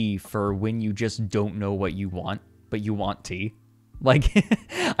great tea for when you just don't know what you want, but you want tea. Like,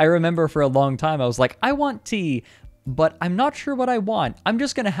 I remember for a long time, I was like, I want tea, but I'm not sure what I want. I'm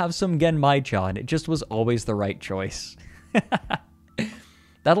just going to have some Gen Maicha, and it just was always the right choice.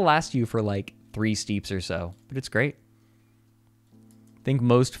 That'll last you for like 3 steeps or so, but it's great. I think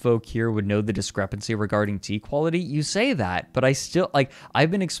most folk here would know the discrepancy regarding tea quality. You say that, but I still, like,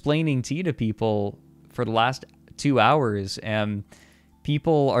 I've been explaining tea to people for the last 2 hours, and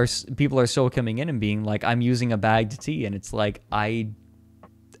people are still coming in and being like, I'm using a bagged tea, and it's like, I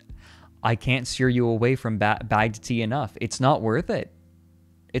can't steer you away from bagged tea enough. It's not worth it.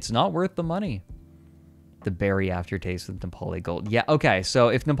 It's not worth the money. The berry aftertaste with Nepali Gold. Yeah, okay. So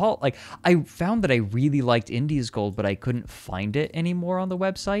if Nepal, like, I found that I really liked India's Gold, but I couldn't find it anymore on the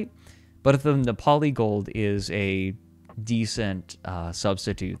website. But if the Nepali Gold is a decent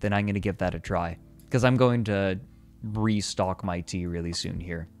substitute, then I'm going to give that a try. Because I'm going to restock my tea really soon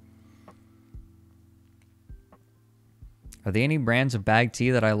here. Are there any brands of bag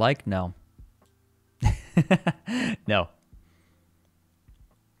tea that I like? No. No.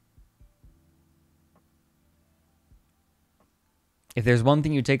 If there's one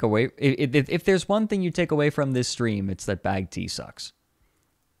thing you take away, if there's one thing you take away from this stream, it's that bag tea sucks.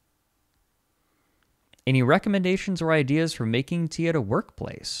 Any recommendations or ideas for making tea at a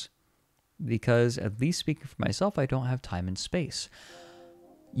workplace? Because, at least speaking for myself, I don't have time and space.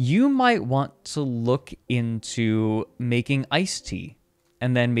 You might want to look into making iced tea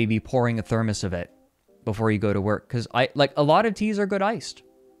and then maybe pouring a thermos of it before you go to work. Because a lot of teas are good iced.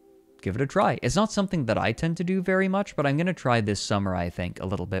 Give it a try. It's not something that I tend to do very much, but I'm going to try this summer, I think, a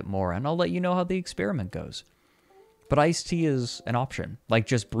little bit more, and I'll let you know how the experiment goes. But iced tea is an option. Like,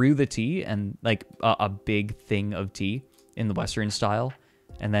 just brew the tea and, like, a big thing of tea in the Western style,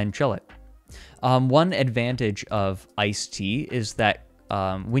 and then chill it. One advantage of iced tea is that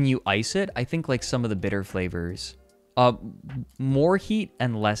when you ice it, I think, like, some of the bitter flavors, more heat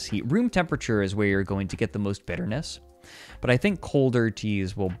and less heat. Room temperature is where you're going to get the most bitterness, but I think colder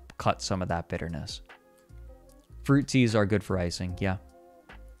teas will cut some of that bitterness. Fruit teas are good for icing, yeah.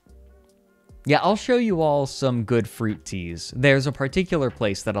 Yeah, I'll show you all some good fruit teas. There's a particular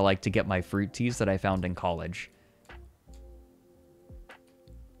place that I like to get my fruit teas that I found in college.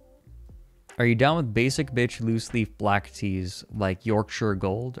 Are you down with basic bitch loose leaf black teas like Yorkshire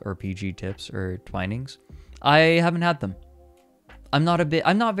Gold or PG Tips or Twinings? I haven't had them. I'm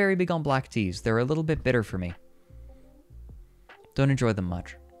not very big on black teas. They're a little bit bitter for me. Don't enjoy them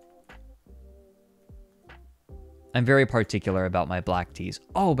much. I'm very particular about my black teas.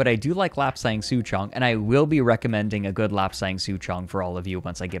 Oh, but I do like Lapsang Souchong, and I will be recommending a good Lapsang Souchong for all of you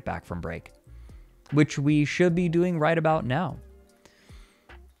once I get back from break, which we should be doing right about now.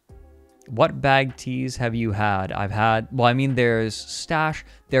 What bag teas have you had? I've had, well, I mean, there's Stash.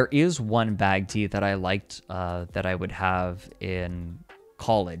 There is one bag tea that I liked that I would have in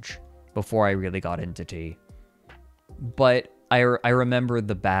college before I really got into tea. But I remember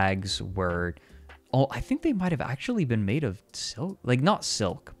the bags were, oh, I think they might have actually been made of silk. Like, not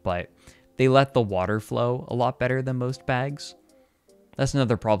silk, but they let the water flow a lot better than most bags. That's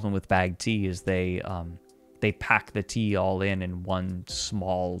another problem with bag tea is they pack the tea all in one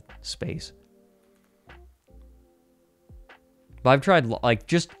small space. But I've tried, like,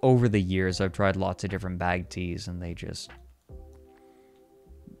 just over the years, I've tried lots of different bag teas, and they just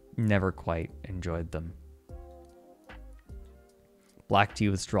never quite enjoyed them. Black tea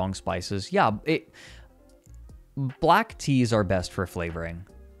with strong spices. Yeah, black teas are best for flavoring.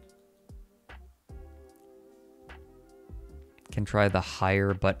 Can try the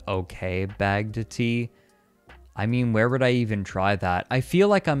higher but okay bagged tea. I mean, where would I even try that? I feel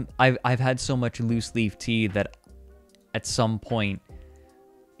like I've had so much loose leaf tea that at some point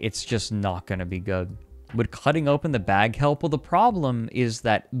it's just not going to be good. Would cutting open the bag help? Well, the problem is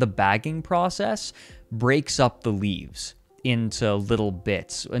that the bagging process breaks up the leaves into little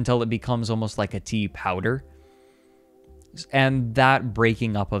bits until it becomes almost like a tea powder. And that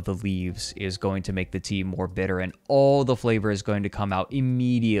breaking up of the leaves is going to make the tea more bitter, and all the flavor is going to come out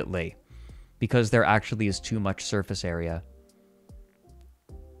immediately because there actually is too much surface area.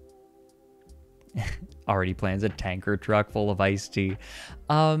 Already plans a tanker truck full of iced tea.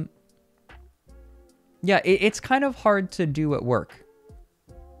 Yeah, it's kind of hard to do at work.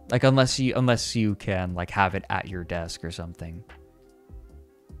 Like, unless you can, like, have it at your desk or something.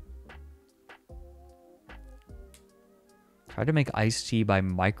 Try to make iced tea by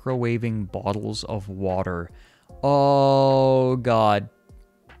microwaving bottles of water. Oh, God.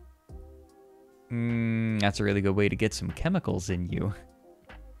 That's a really good way to get some chemicals in you.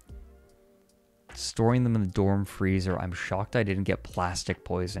 Storing them in the dorm freezer. I'm shocked I didn't get plastic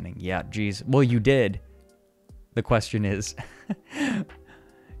poisoning. Yeah, geez. Well, you did. The question is...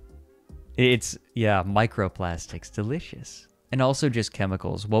 It's, yeah, microplastics. Delicious. And also just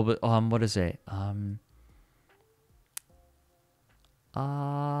chemicals. Well, what is it?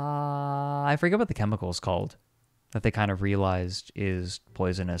 I forget what the chemical's called that they kind of realized is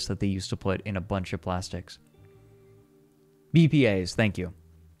poisonous that they used to put in a bunch of plastics. BPAs, thank you.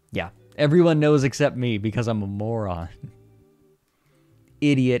 Yeah, everyone knows except me because I'm a moron.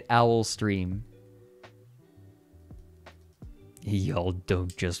 Idiot owl stream. Y'all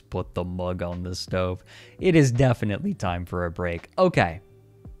don't just put the mug on the stove. It is definitely time for a break. Okay.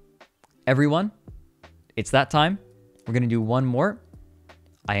 Everyone, it's that time. We're going to do one more.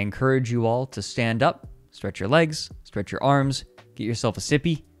 I encourage you all to stand up, stretch your legs, stretch your arms, get yourself a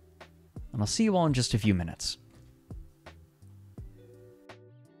sippy, and I'll see you all in just a few minutes.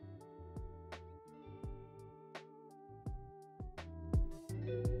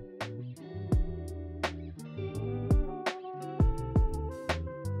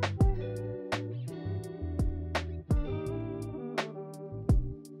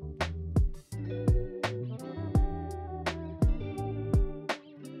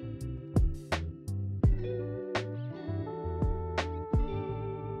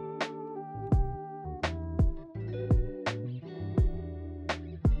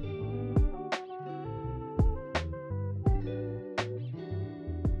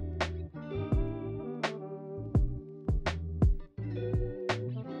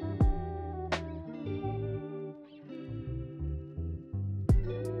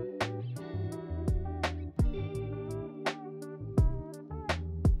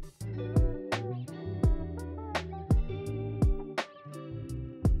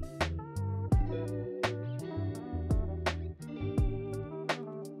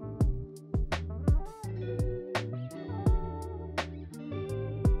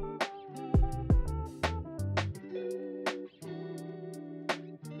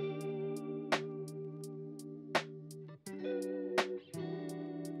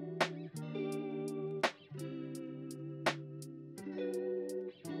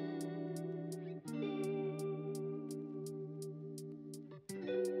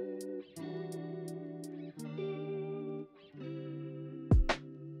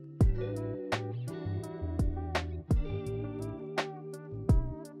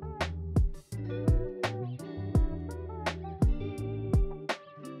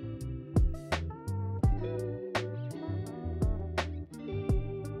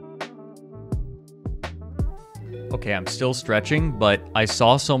 Okay, I'm still stretching, but I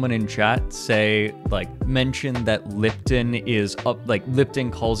saw someone in chat say, mention that Lipton is Lipton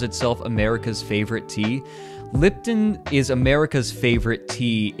calls itself America's favorite tea. Lipton is America's favorite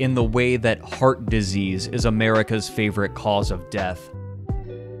tea in the way that heart disease is America's favorite cause of death.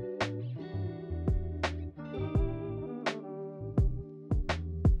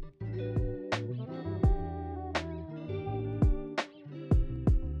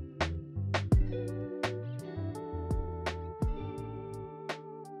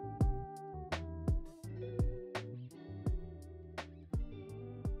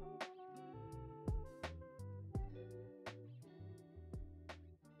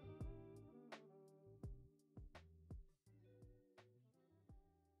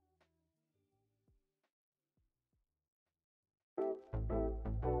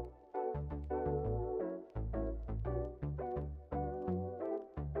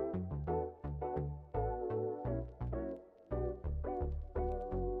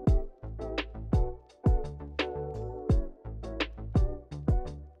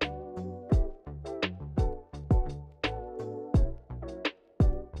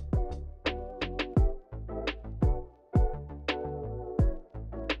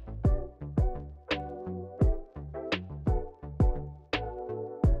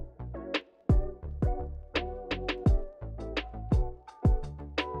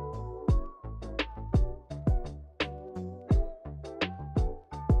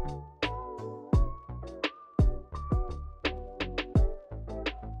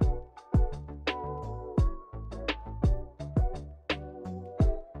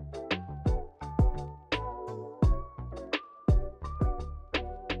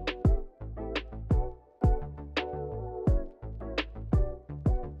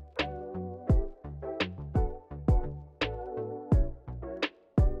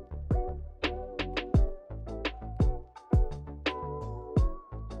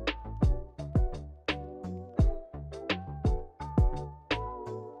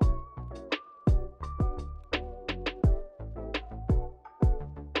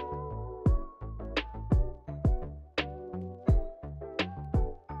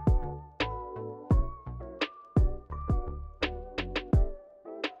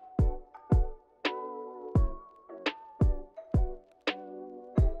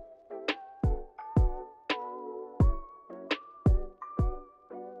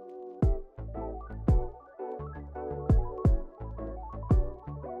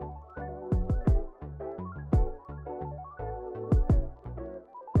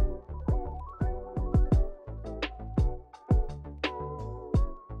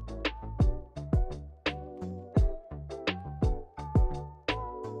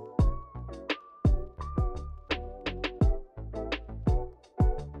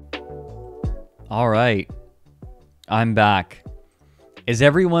 All right. I'm back. Is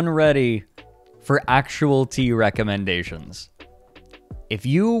everyone ready for actual tea recommendations? If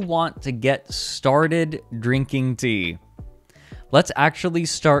you want to get started drinking tea, let's actually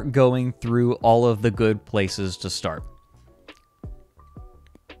start going through all of the good places to start.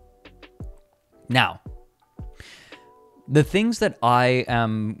 Now, the things that I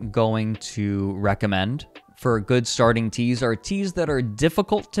am going to recommend for good starting teas are teas that are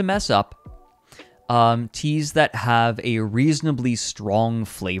difficult to mess up, teas that have a reasonably strong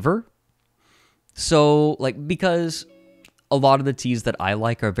flavor. So, like, because a lot of the teas that I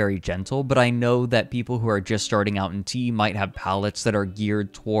like are very gentle, but I know that people who are just starting out in tea might have palates that are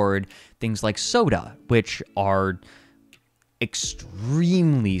geared toward things like soda, which are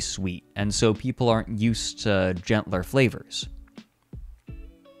extremely sweet, and so people aren't used to gentler flavors.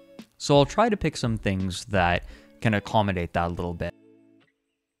 So I'll try to pick some things that can accommodate that a little bit.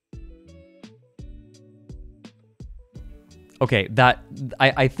 Okay,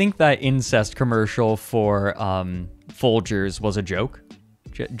 I think that incest commercial for Folgers was a joke.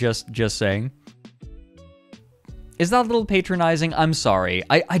 Just saying. Is that a little patronizing? I'm sorry.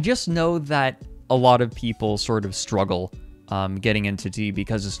 I just know that a lot of people sort of struggle getting into tea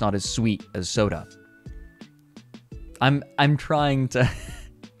because it's not as sweet as soda. I'm trying to...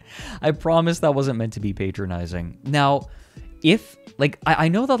 I promise that wasn't meant to be patronizing. Now, if... Like, I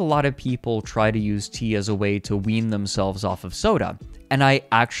know that a lot of people try to use tea as a way to wean themselves off of soda, and I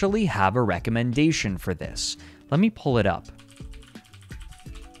actually have a recommendation for this. Let me pull it up.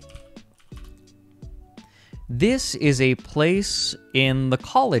 This is a place in the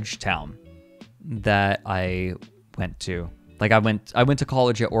college town that I went to. Like, I went to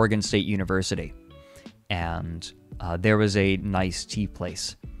college at Oregon State University, and there was a nice tea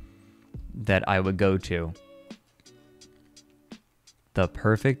place that I would go to. The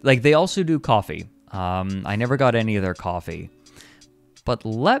perfect... Like, they also do coffee. I never got any of their coffee. But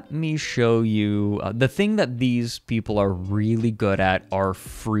let me show you... the thing that these people are really good at are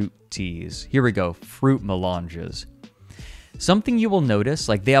fruit teas. Here we go. Fruit melanges. Something you will notice,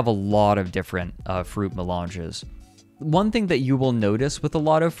 like, they have a lot of different fruit melanges. One thing that you will notice with a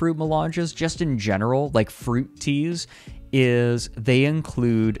lot of fruit melanges, just in general, like fruit teas, is they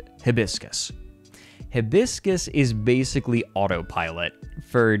include hibiscus. Hibiscus is basically autopilot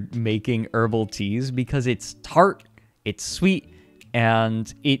for making herbal teas because it's tart, it's sweet,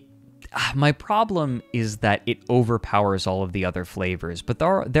 and my problem is that it overpowers all of the other flavors, but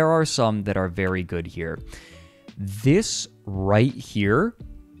there are some that are very good here. This right here,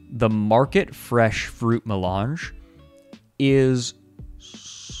 the Market Fresh Fruit Melange, is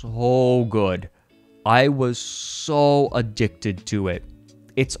so good. I was so addicted to it.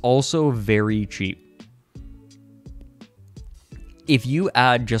 It's also very cheap. If you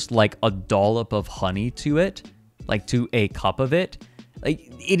add just like a dollop of honey to it, like to a cup of it,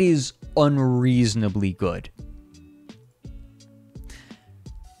 like it is unreasonably good.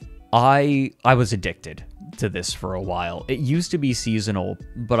 I was addicted to this for a while. It used to be seasonal,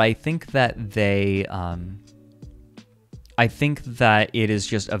 but I think that it is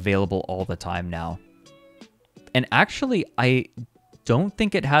just available all the time now. And actually, I don't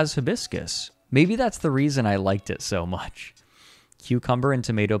think it has hibiscus. Maybe that's the reason I liked it so much. Cucumber and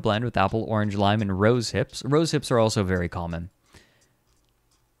tomato blend with apple, orange, lime, and rose hips. Rose hips are also very common.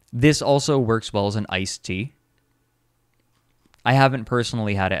 This also works well as an iced tea. I haven't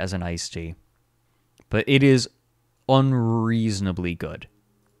personally had it as an iced tea, but it is unreasonably good.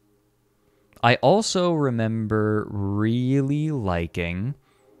 I also remember really liking...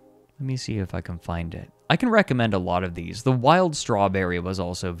 Let me see if I can find it. I can recommend a lot of these. The wild strawberry was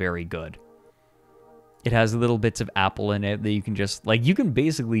also very good. It has little bits of apple in it that you can just... Like, you can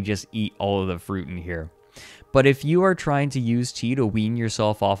basically just eat all of the fruit in here. But if you are trying to use tea to wean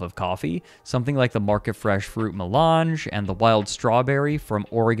yourself off of coffee, something like the Market Fresh Fruit Melange and the wild strawberry from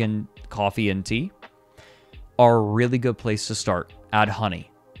Oregon Coffee and Tea are a really good place to start. Add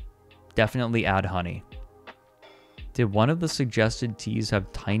honey. Definitely add honey. Did one of the suggested teas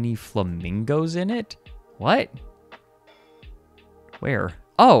have tiny flamingos in it? What? Where?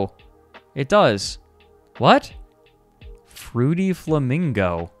 Oh, it does. What? Fruity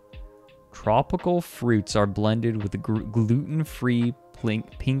flamingo. Tropical fruits are blended with gluten-free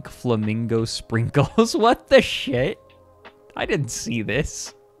pink flamingo sprinkles. What the shit? I didn't see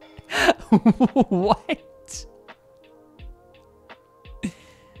this. What?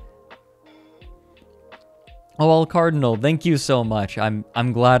 Oh, well, Cardinal, thank you so much.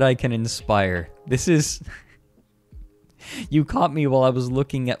 I'm glad I can inspire. This is... You caught me while I was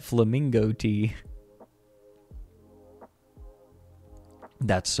looking at flamingo tea.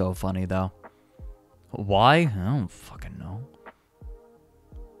 That's so funny, though. Why? I don't fucking know.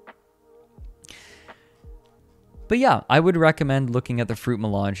 But yeah, I would recommend looking at the fruit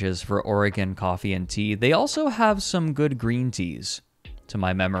melanges for Oregon coffee and tea. They also have some good green teas, to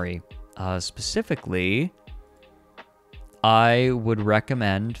my memory. Specifically, I would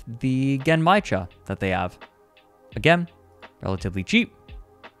recommend the Genmaicha that they have. Again, relatively cheap.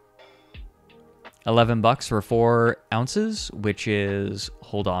 $11 for 4 ounces, which is,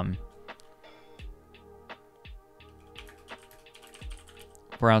 hold on.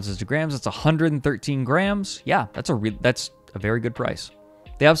 4 ounces to grams, that's 113 grams. Yeah, that's a very good price.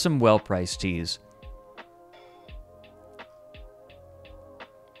 They have some well-priced teas.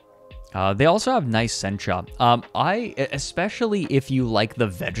 They also have nice sencha. Especially if you like the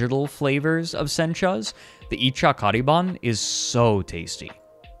vegetal flavors of senchas, the Icha Kariban is so tasty.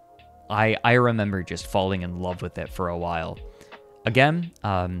 I remember just falling in love with it for a while. Again,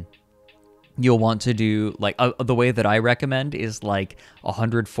 you'll want to do, like, the way that I recommend is, like,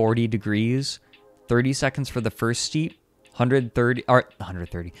 140 degrees, 30 seconds for the first steep, 30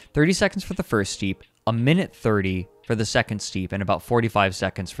 seconds for the first steep, a minute 30 for the second steep, and about 45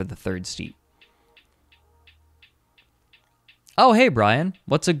 seconds for the third steep. Oh, hey, Brian.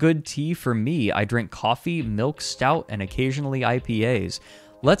 What's a good tea for me? I drink coffee, milk stout, and occasionally IPAs.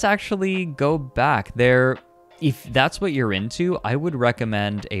 Let's actually go back there. If that's what you're into, I would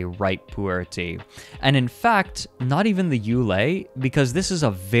recommend a ripe pu'er tea. And in fact, not even the yule, because this is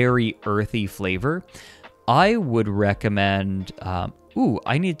a very earthy flavor. I would recommend...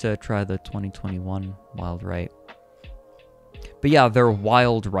 I need to try the 2021 Wild Ripe. But yeah, their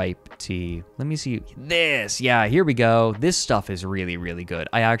Wild Ripe tea. Let me see. This! Yeah, here we go. This stuff is really, really good.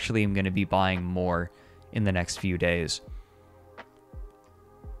 I actually am going to be buying more in the next few days.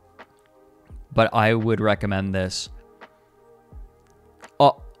 But I would recommend this.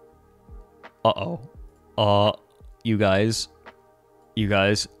 You guys,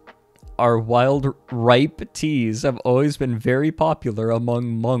 our Wild Ripe teas have always been very popular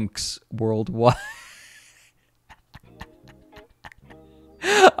among monks worldwide.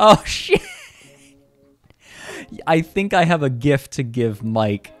 Oh, shit. I think I have a gift to give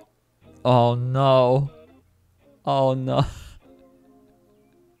Mike. Oh, no. Oh, no.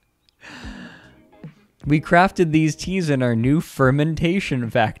 We crafted these teas in our new fermentation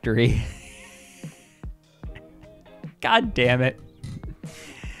factory. God damn it.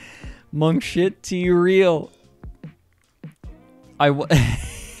 Monk shit tea real.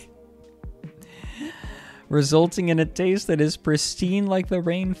 Resulting in a taste that is pristine like the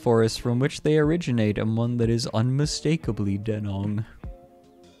rainforest from which they originate, and one that is unmistakably Denong.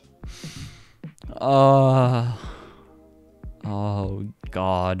 Oh,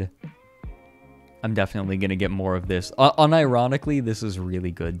 God. I'm definitely going to get more of this. Unironically, this is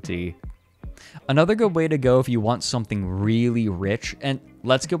really good tea. Another good way to go if you want something really rich, and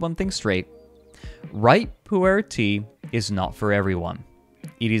let's get one thing straight. Ripe pu'er tea is not for everyone.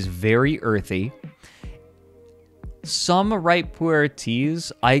 It is very earthy. Some ripe pu'er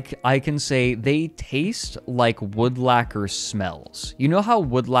teas, I can say they taste like wood lacquer smells. You know how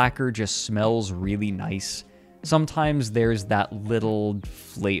wood lacquer just smells really nice? Sometimes there's that little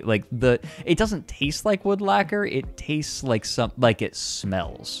flavor, it doesn't taste like wood lacquer, it tastes like it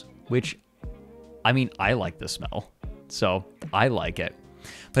smells, which, I mean, I like the smell, so I like it.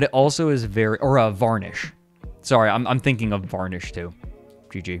 But it also is or a varnish. Sorry, I'm thinking of varnish too.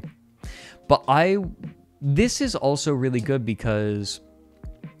 GG. But this is also really good because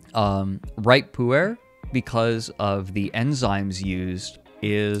ripe pu'er, because of the enzymes used,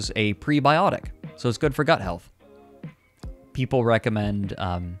 is a prebiotic. So it's good for gut health. People recommend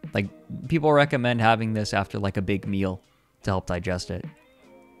having this after like a big meal to help digest it.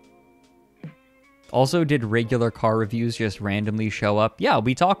 Also, did regular car reviews just randomly show up? Yeah,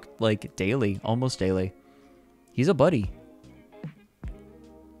 we talk like daily, almost daily. He's a buddy.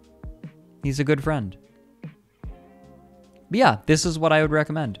 He's a good friend. But yeah, this is what I would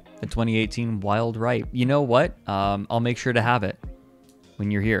recommend. The 2018 Wild Ripe. You know what? I'll make sure to have it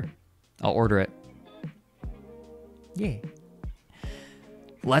when you're here. I'll order it. Yeah.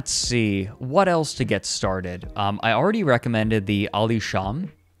 Let's see. What else to get started? I already recommended the Ali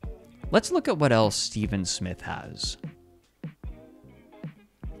Sham. Let's look at what else Stephen Smith has.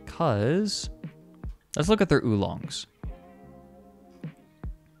 Let's look at their oolongs.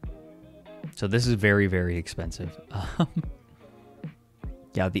 So this is very, very expensive.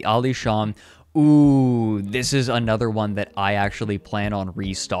 Yeah, the Ali Sham. Ooh, this is another one that I actually plan on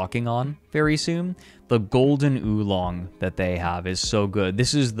restocking on very soon. The golden oolong that they have is so good.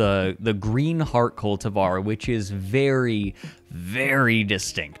 This is the green heart cultivar, which is very, very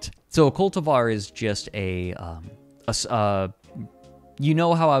distinct. So a cultivar is just you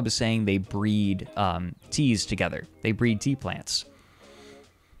know how I was saying they breed teas together. They breed tea plants.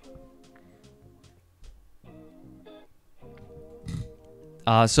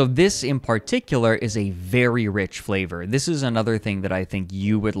 So this in particular is a very rich flavor. This is another thing that I think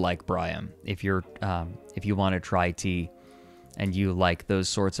you would like, Brian, if you want to try tea and you like those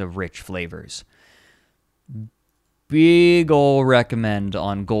sorts of rich flavors. Big ol' recommend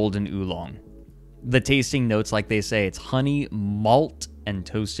on golden oolong. The tasting notes, like they say, it's honey, malt, and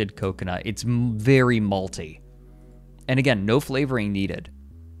toasted coconut. It's very malty. And again, no flavoring needed.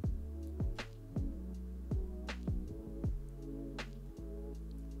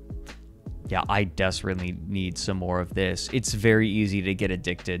 Yeah, I desperately need some more of this. It's very easy to get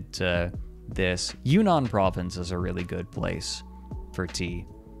addicted to this. Yunnan province is a really good place for tea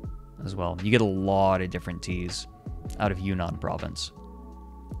as well. You get a lot of different teas out of Yunnan province.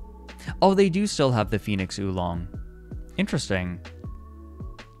 Oh, they do still have the Phoenix Oolong. Interesting.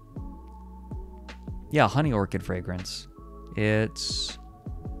 Yeah, honey orchid fragrance. It's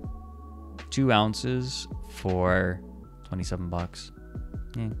 2 ounces for 27 bucks.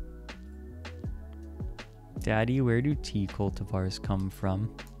 Yeah. Daddy, where do tea cultivars come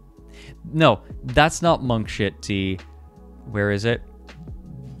from? No, that's not monk shit tea. Where is it?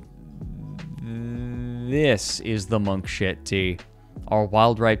 This is the monk shit tea. Our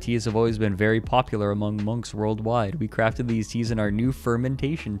wild ripe teas have always been very popular among monks worldwide. We crafted these teas in our new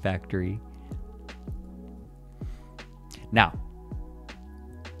fermentation factory. Now,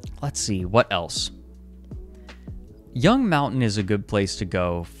 let's see, what else? Young Mountain is a good place to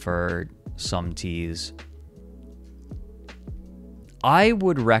go for some teas. I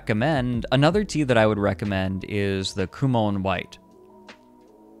would recommend, another tea that I would recommend is the Kumon White.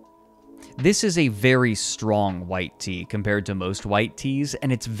 This is a very strong white tea compared to most white teas,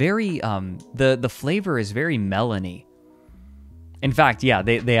 and it's very, the flavor is very melony. In fact, yeah,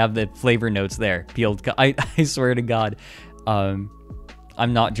 they have the flavor notes there. Peeled, I swear to God, I'm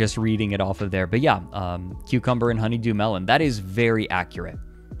not just reading it off of there, but yeah, cucumber and honeydew melon, that is very accurate.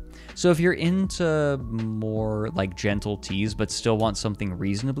 So if you're into more like gentle teas but still want something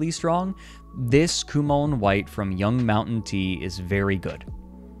reasonably strong, this Kumon White from Young Mountain Tea is very good.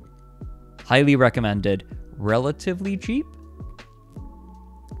 Highly recommended. Relatively cheap.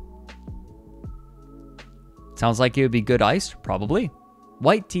 Sounds like it would be good iced? Probably.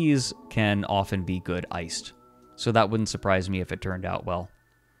 White teas can often be good iced, so that wouldn't surprise me if it turned out well.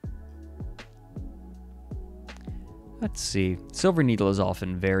 Let's see. Silver Needle is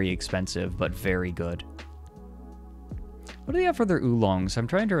often very expensive, but very good. What do they have for their oolongs? I'm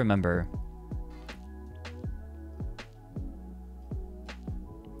trying to remember.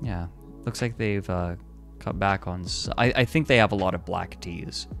 Yeah, looks like they've cut back on... I think they have a lot of black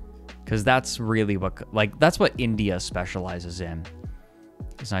teas, because that's really what... Like, that's what India specializes in.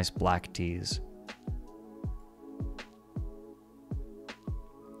 These nice black teas.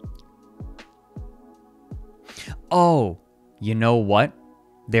 Oh, you know what?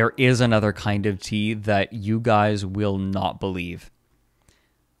 There is another kind of tea that you guys will not believe.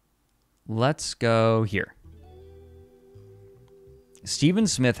 Let's go here. Stephen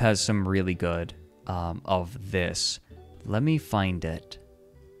Smith has some really good of this. Let me find it.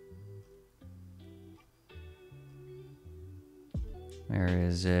 Where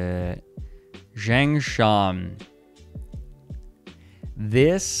is it? Zhang Shan.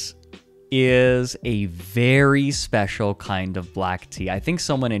 This is a very special kind of black tea. I think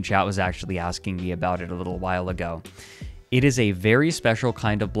someone in chat was actually asking me about it a little while ago. It is a very special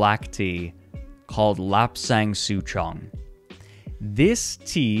kind of black tea called Lapsang Souchong. This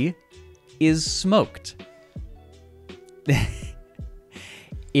tea is smoked.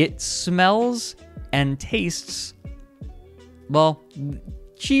 It smells and tastes, well,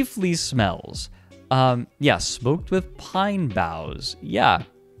 chiefly smells. Yeah, smoked with pine boughs. Yeah.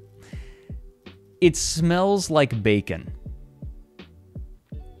 It smells like bacon.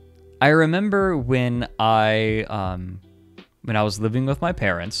 I remember when I was living with my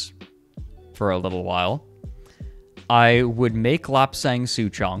parents for a little while, I would make Lapsang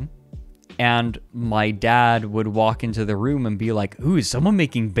Souchong, and my dad would walk into the room and be like, "Ooh, is someone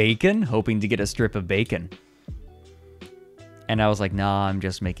making bacon?" hoping to get a strip of bacon. And I was like, "Nah, I'm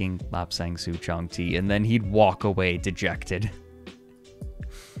just making Lapsang Souchong tea." And then he'd walk away dejected.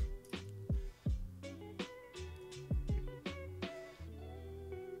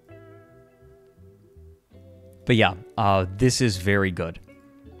 But yeah, this is very good.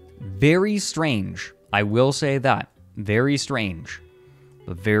 Very strange. I will say that. Very strange,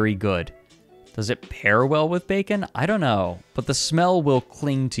 but very good. Does it pair well with bacon? I don't know, but the smell will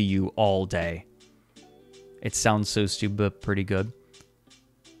cling to you all day. It sounds so stupid, but pretty good.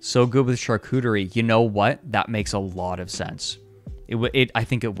 So good with charcuterie. You know what? That makes a lot of sense. I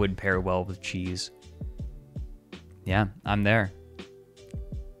think it would pair well with cheese. Yeah, I'm there.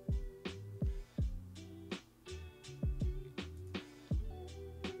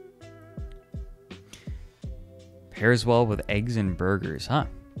 Pairs well with eggs and burgers, huh?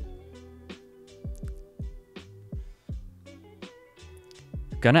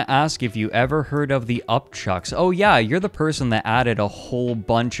 Gonna ask if you ever heard of the Upchucks. Oh yeah, you're the person that added a whole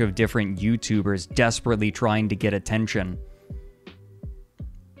bunch of different YouTubers desperately trying to get attention.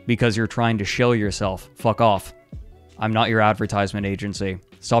 Because you're trying to shill yourself. Fuck off. I'm not your advertisement agency.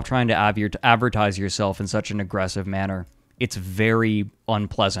 Stop trying to advertise yourself in such an aggressive manner. It's very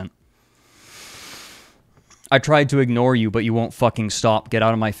unpleasant. I tried to ignore you, but you won't fucking stop. Get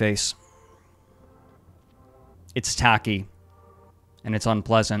out of my face. It's tacky. And it's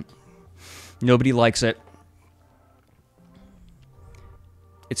unpleasant. Nobody likes it.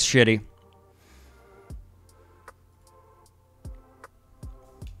 It's shitty.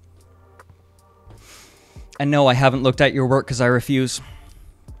 And no, I haven't looked at your work because I refuse.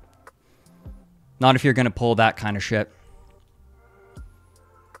 Not if you're going to pull that kind of shit.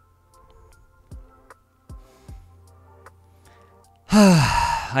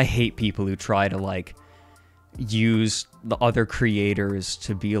 I hate people who try to, like, use the other creators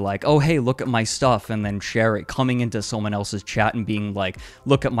to be like, oh, hey, look at my stuff, and then share it, coming into someone else's chat and being like,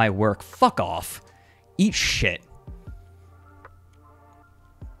 look at my work. Fuck off. Eat shit.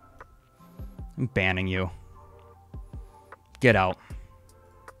 I'm banning you. Get out.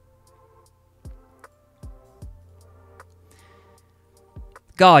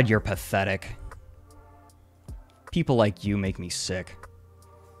 God, you're pathetic. People like you make me sick.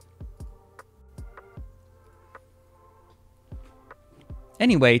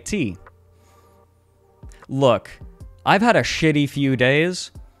 Anyway, T. Look, I've had a shitty few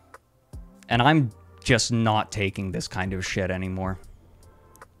days, and I'm just not taking this kind of shit anymore.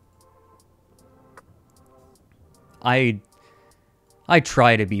 I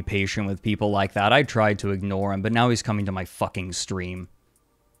try to be patient with people like that. I tried to ignore him, but now he's coming to my fucking stream.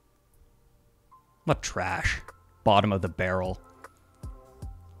 What trash. Bottom of the barrel.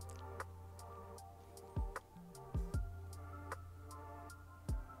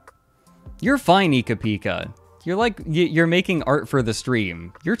 You're fine, Ika Pika. You're like, you're making art for the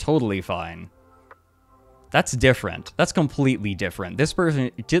stream. You're totally fine. That's different. That's completely different. This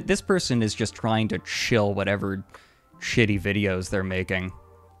person is just trying to chill whatever shitty videos they're making.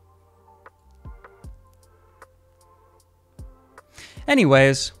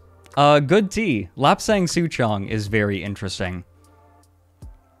 Anyways, good tea. Lapsang Souchong is very interesting.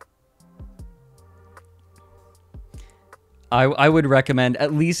 I would recommend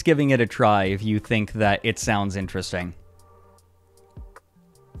at least giving it a try if you think that it sounds interesting.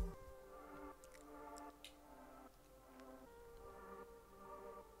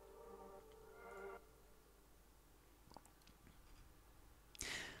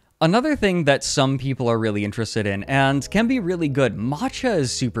 Another thing that some people are really interested in, and can be really good, matcha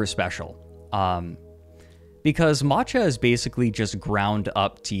is super special. Because matcha is basically just ground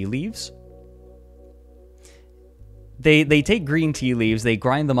up tea leaves. They take green tea leaves, they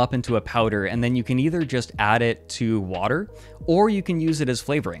grind them up into a powder, and then you can either just add it to water, or you can use it as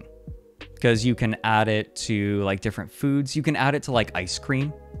flavoring. Because you can add it to, like, different foods. You can add it to, like, ice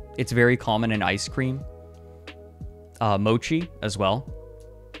cream. It's very common in ice cream. Mochi as well.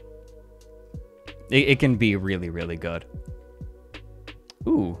 It can be really, really good.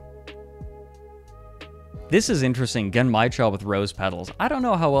 Ooh. This is interesting. Genmaicha with rose petals. I don't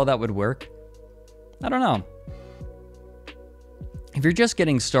know how well that would work. I don't know. If you're just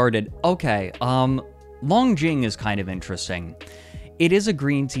getting started, okay, Longjing is kind of interesting. It is a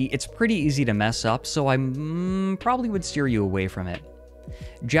green tea. It's pretty easy to mess up, so I probably would steer you away from it.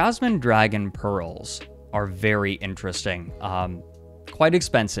 Jasmine Dragon Pearls are very interesting. Quite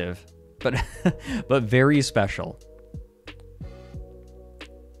expensive, but but very special.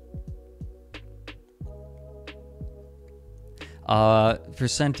 For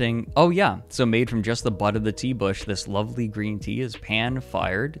scenting, oh yeah, so made from just the bud of the tea bush, this lovely green tea is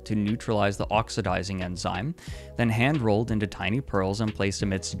pan-fired to neutralize the oxidizing enzyme, then hand-rolled into tiny pearls and placed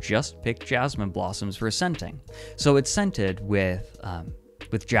amidst just picked jasmine blossoms for scenting. So it's scented with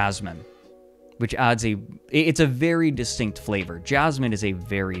jasmine, which adds it's a very distinct flavor. Jasmine is a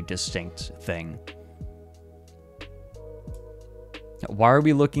very distinct thing. Why are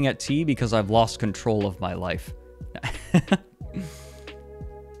we looking at tea? Because I've lost control of my life.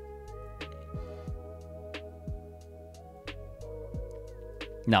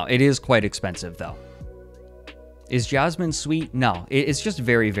 No, it is quite expensive, though. Is jasmine sweet? No, it's just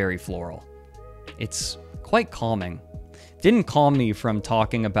very, very floral. It's quite calming. Didn't calm me from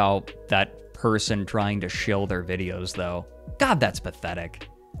talking about that person trying to shill their videos, though. God, that's pathetic.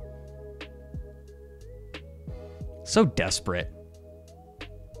 So desperate.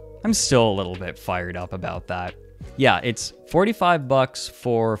 I'm still a little bit fired up about that. Yeah, it's 45 bucks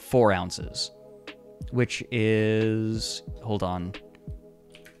for 4 ounces, which is, hold on,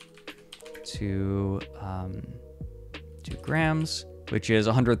 2 grams, which is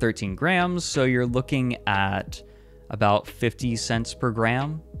 113 grams. So you're looking at about 50 cents per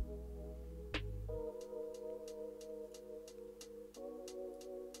gram.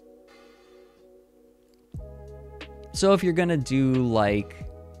 So if you're gonna do like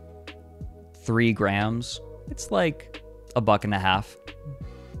 3 grams, it's like $1.50.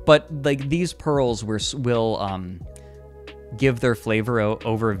 But like these pearls will give their flavor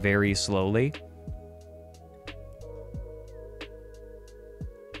over very slowly.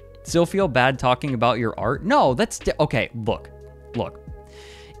 Still feel bad talking about your art? No, that's okay. Look.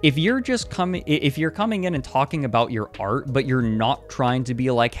 If you're coming in and talking about your art, but you're not trying to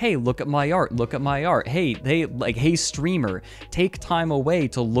be like, hey, look at my art, look at my art. Hey, streamer, take time away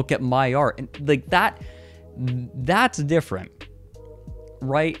to look at my art. And like that's different,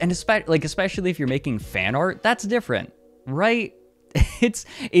 right? And especially if you're making fan art, that's different, right? It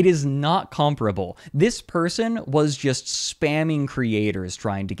is not comparable. This person was just spamming creators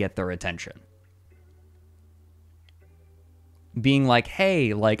trying to get their attention. Being like,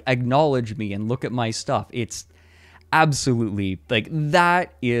 hey, like, acknowledge me and look at my stuff. It's absolutely, like,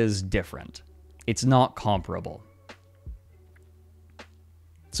 that is different. It's not comparable.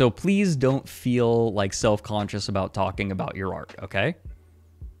 So please don't feel, like, self-conscious about talking about your art, okay?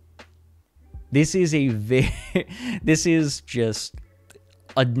 This is this is just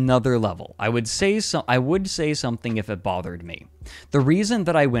another level. I would say something if it bothered me. The reason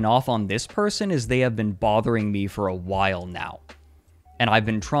that I went off on this person is they have been bothering me for a while now, and I've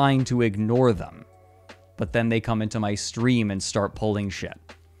been trying to ignore them, but then they come into my stream and start pulling shit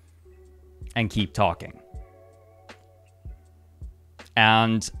and keep talking.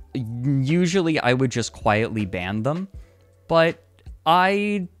 And usually I would just quietly ban them, but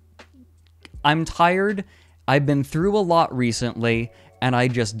I'm tired. I've been through a lot recently, and I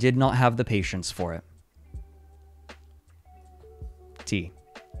just did not have the patience for it. T.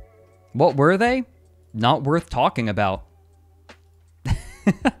 What were they? Not worth talking about.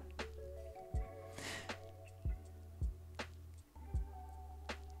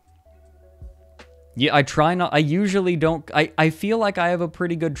 Yeah, I usually don't. I feel like I have a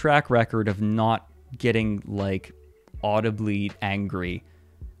pretty good track record of not getting, like, audibly angry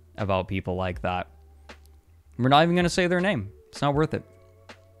about people like that. We're not even going to say their name. It's not worth it.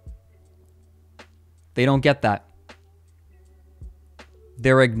 They don't get that.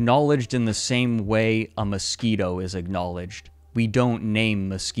 They're acknowledged in the same way a mosquito is acknowledged. We don't name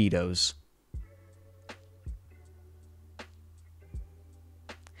mosquitoes.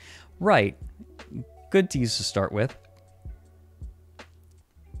 Right. Good tease to start with.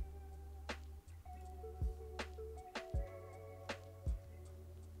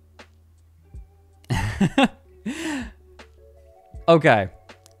 Okay.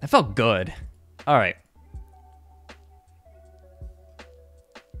 That felt good. All right.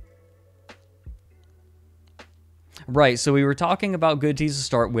 Right, so we were talking about good teas to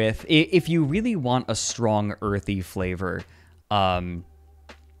start with. If you really want a strong earthy flavor,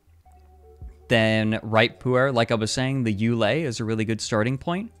 then ripe puer, like I was saying, the Yulei is a really good starting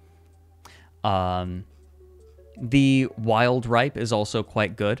point. The wild ripe is also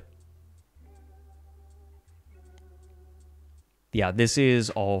quite good. Yeah, this is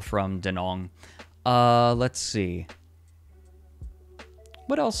all from Danong. Let's see.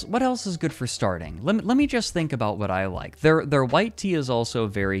 What else is good for starting? Let me just think about what I like. Their white tea is also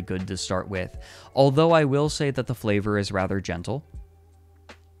very good to start with, although I will say that the flavor is rather gentle.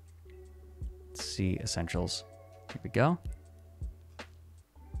 Let's see, essentials. Here we go.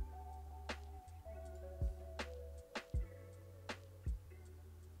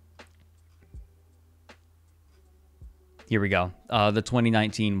 Here we go. The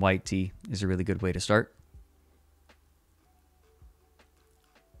 2019 white tea is a really good way to start.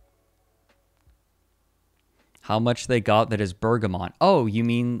 How much they got that is bergamot. Oh, you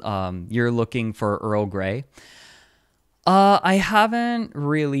mean you're looking for Earl Grey? I haven't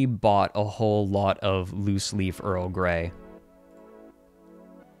really bought a whole lot of loose leaf Earl Grey.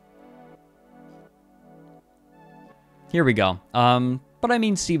 Here we go. But I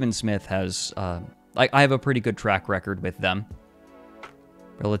mean, Stephen Smith has, I have a pretty good track record with them.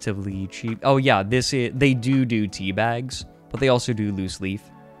 Relatively cheap. Oh yeah, they do tea bags, but they also do loose leaf.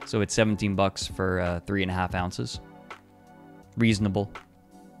 So it's $17 for 3.5 ounces. Reasonable.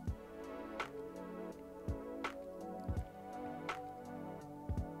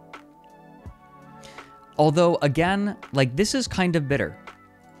 Although again, like this is kind of bitter.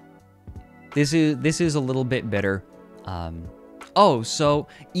 This is a little bit bitter. Oh, so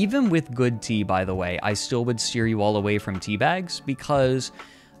even with good tea, by the way, I still would steer you all away from tea bags because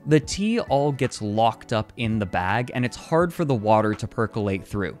the tea all gets locked up in the bag and it's hard for the water to percolate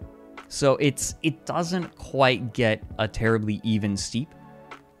through. So it doesn't quite get a terribly even steep.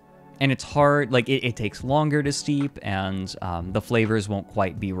 And it's hard, like it takes longer to steep and the flavors won't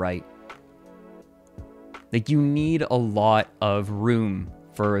quite be right. Like you need a lot of room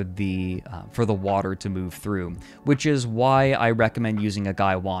for the water to move through, which is why I recommend using a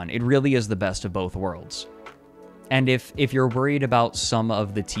gaiwan. It really is the best of both worlds. And if you're worried about some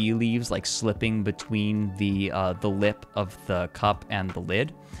of the tea leaves like slipping between the lip of the cup and the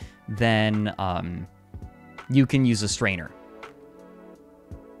lid, then you can use a strainer.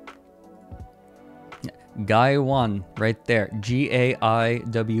 Gaiwan, right there. Gaiwan.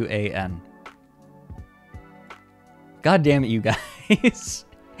 God damn it, you guys.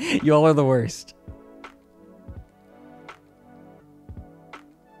 Y'all are the worst.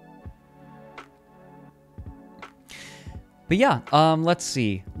 But yeah, let's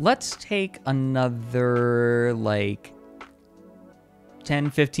see. Let's take another, like,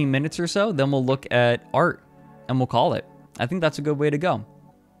 10, 15 minutes or so. Then we'll look at art, and we'll call it. I think that's a good way to go.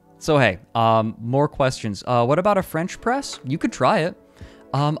 So, hey, more questions. What about a French press? You could try it.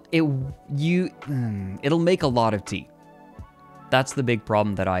 It'll make a lot of tea. That's the big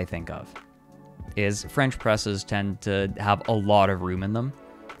problem that I think of, is French presses tend to have a lot of room in them.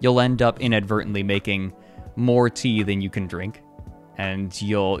 You'll end up inadvertently making more tea than you can drink, and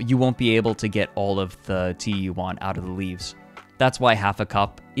you won't be able to get all of the tea you want out of the leaves. That's why half a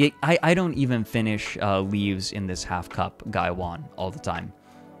cup. I don't even finish leaves in this half cup gaiwan all the time,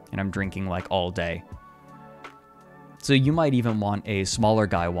 and I'm drinking like all day. So you might even want a smaller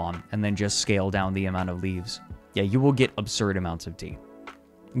gaiwan and then just scale down the amount of leaves. Yeah, you will get absurd amounts of tea.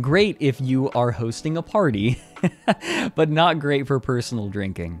 Great if you are hosting a party, but not great for personal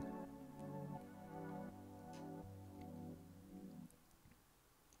drinking.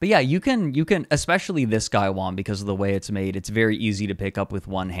 But yeah, you can, especially this gaiwan, because of the way it's made, it's very easy to pick up with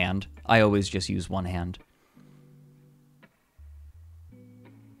one hand. I always just use one hand.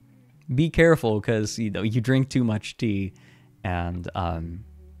 Be careful, because you drink too much tea, and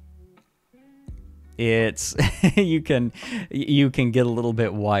it's you can get a little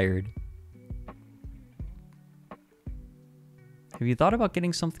bit wired. Have you thought about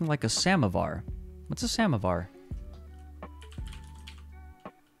getting something like a samovar? What's a samovar?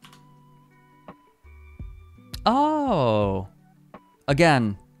 Oh,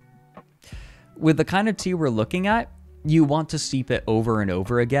 again, with the kind of tea we're looking at, you want to steep it over and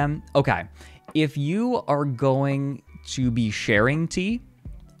over again. Okay, if you are going to be sharing tea,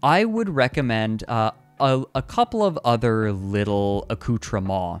 I would recommend a couple of other little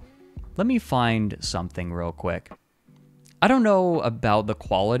accoutrements. Let me find something real quick. I don't know about the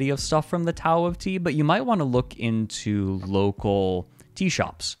quality of stuff from the Tao of Tea, but you might want to look into local tea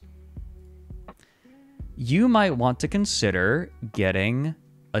shops. You might want to consider getting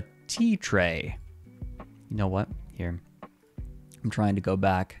a tea tray. You know what? Here. I'm trying to go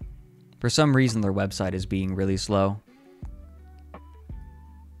back. For some reason, their website is being really slow.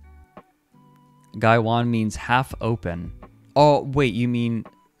 Gaiwan means half open. Oh, wait, you mean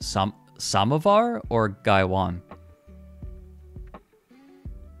samovar or gaiwan?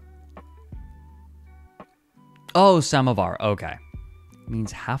 Oh, samovar. Okay. It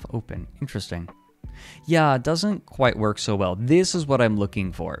means half open. Interesting. Yeah, it doesn't quite work so well. This is what I'm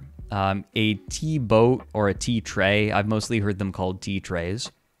looking for. A tea boat or a tea tray. I've mostly heard them called tea trays.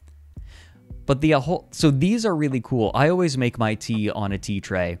 But so these are really cool. I always make my tea on a tea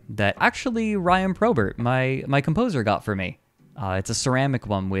tray that actually Ryan Probert, my composer, got for me. It's a ceramic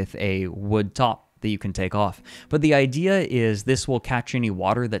one with a wood top that you can take off. But the idea is this will catch any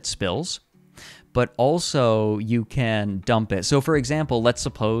water that spills, but also you can dump it. So for example, let's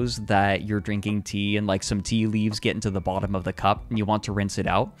suppose that you're drinking tea and like some tea leaves get into the bottom of the cup and you want to rinse it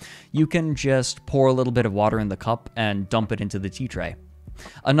out. You can just pour a little bit of water in the cup and dump it into the tea tray.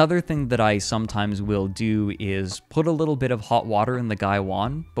 Another thing that I sometimes will do is put a little bit of hot water in the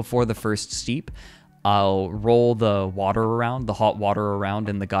gaiwan before the first steep. I'll roll the hot water around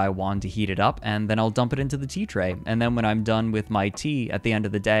in the gaiwan to heat it up, and then I'll dump it into the tea tray. And then when I'm done with my tea at the end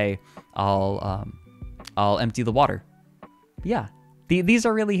of the day, I'll empty the water. Yeah, These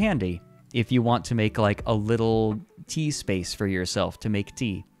are really handy if you want to make like a little tea space for yourself to make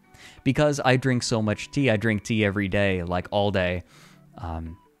tea. Because I drink so much tea, I drink tea every day, like all day.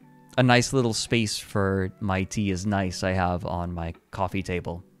 A nice little space for my tea is nice. I have on my coffee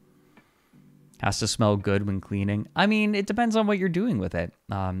table. Has to smell good when cleaning. I mean, it depends on what you're doing with it.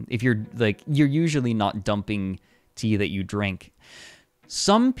 If you're you're usually not dumping tea that you drink.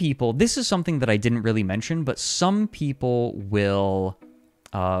 Some people, this is something that I didn't really mention, but some people will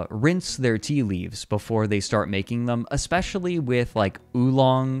rinse their tea leaves before they start making them, especially with like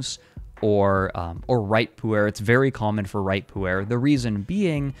oolongs or ripe pu'er. It's very common for ripe pu'er. The reason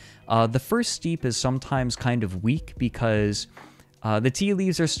being, the first steep is sometimes kind of weak because the tea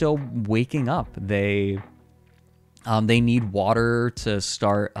leaves are still waking up. They need water to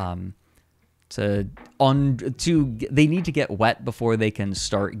start they need to get wet before they can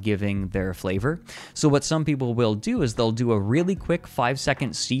start giving their flavor. So what some people will do is they'll do a really quick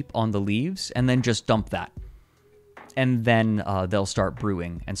 5-second steep on the leaves and then just dump that. And then they'll start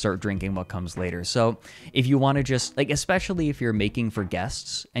brewing and start drinking what comes later. So if you want to just, like, especially if you're making for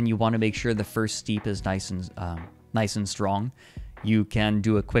guests and you want to make sure the first steep is nice and strong, you can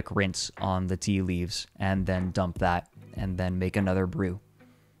do a quick rinse on the tea leaves and then dump that and then make another brew.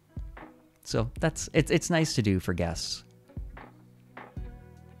 So it's nice to do for guests.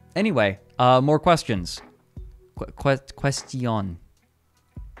 Anyway, more questions. Question.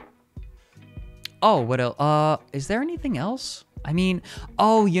 Oh, what else? Is there anything else? I mean,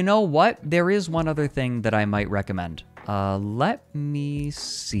 oh, you know what? There is one other thing that I might recommend. Let me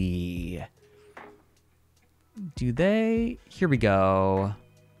see. Do they? Here we go.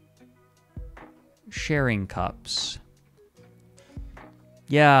 Sharing cups.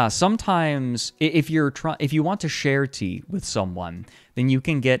 Yeah, sometimes if you want to share tea with someone, then you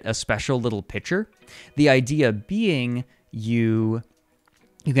can get a special little pitcher. The idea being you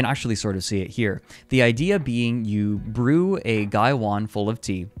can actually sort of see it here. The idea being you brew a gaiwan full of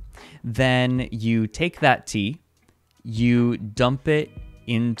tea, then you take that tea, you dump it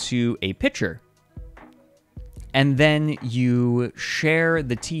into a pitcher, and then you share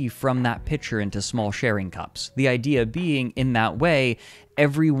the tea from that pitcher into small sharing cups. The idea being, in that way,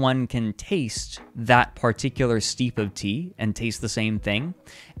 everyone can taste that particular steep of tea and taste the same thing.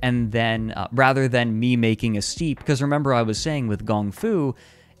 And then, rather than me making a steep, because remember I was saying with Gong Fu,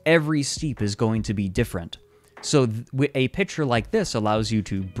 every steep is going to be different. So a pitcher like this allows you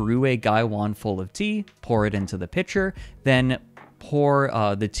to brew a gaiwan full of tea, pour it into the pitcher, then pour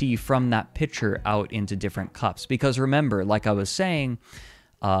the tea from that pitcher out into different cups. Because remember, like I was saying,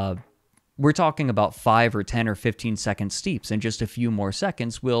 we're talking about 5 or 10 or 15 second steeps, and just a few more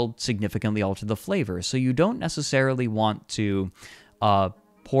seconds will significantly alter the flavor. So you don't necessarily want to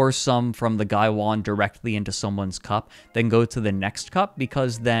pour some from the gaiwan directly into someone's cup, then go to the next cup,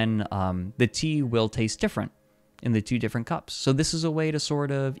 because then the tea will taste different in the two different cups. So this is a way to sort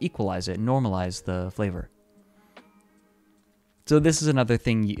of equalize it, normalize the flavor. So this is another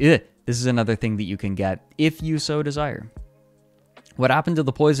thing. This is another thing that you can get if you so desire. What happened to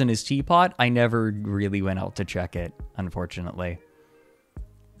the poisonous teapot? I never really went out to check it, unfortunately.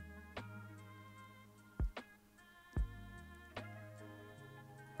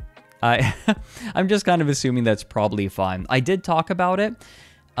 I'm just kind of assuming that's probably fine. I did talk about it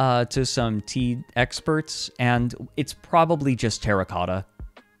to some tea experts, and it's probably just terracotta,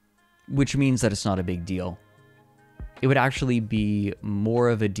 which means that it's not a big deal. It would actually be more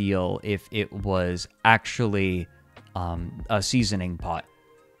of a deal if it was actually a seasoning pot.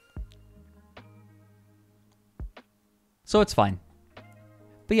 So it's fine.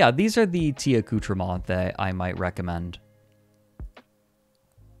 But yeah, these are the tea accoutrements that I might recommend.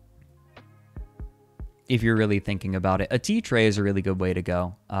 If you're really thinking about it. A tea tray is a really good way to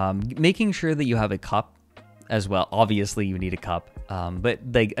go. Making sure that you have a cup as well. Obviously, you need a cup. But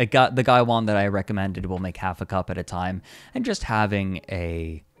the gaiwan that I recommended will make half a cup at a time. And just having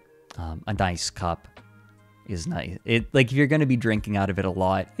a nice cup is nice. Like, if you're going to be drinking out of it a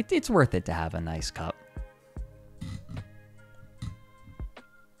lot, it's worth it to have a nice cup.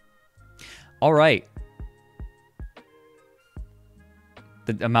 All right.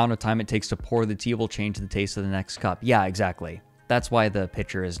 The amount of time it takes to pour the tea will change the taste of the next cup. Yeah, exactly. That's why the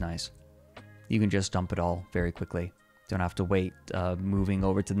pitcher is nice. You can just dump it all very quickly. Don't have to wait moving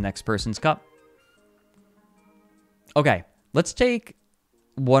over to the next person's cup. Okay, let's take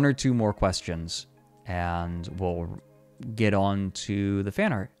 1 or 2 more questions, and we'll get on to the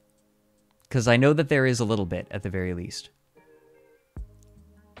fan art. Because I know that there is a little bit, at the very least.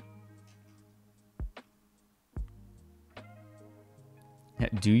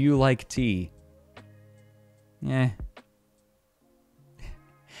 Do you like tea? Eh.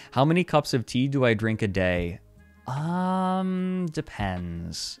 How many cups of tea do I drink a day?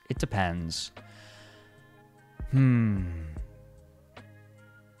 Depends. It depends.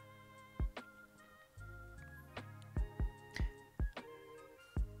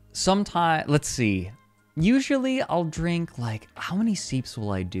 Sometimes, let's see. Usually I'll drink like, how many steeps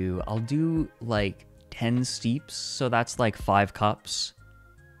will I do? I'll do like 10 steeps. So that's like 5 cups,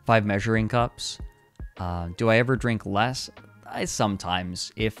 5 measuring cups. Do I ever drink less?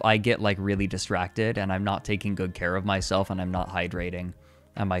 Sometimes, if I get like really distracted and I'm not taking good care of myself and I'm not hydrating,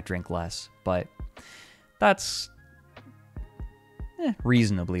 I might drink less, but that's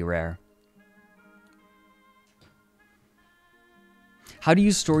reasonably rare. How do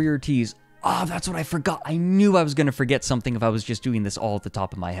you store your teas? Oh, that's what I forgot. I knew I was going to forget something if I was just doing this all at the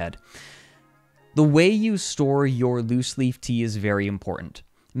top of my head. The way you store your loose leaf tea is very important.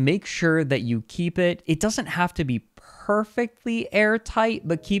 Make sure that you keep it. It doesn't have to be perfectly airtight,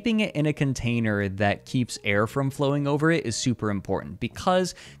 but keeping it in a container that keeps air from flowing over it is super important,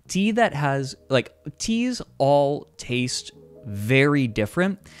 because tea that has, like, teas all taste very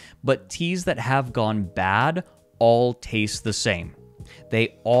different, but teas that have gone bad all taste the same.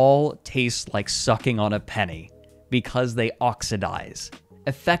 They all taste like sucking on a penny because they oxidize.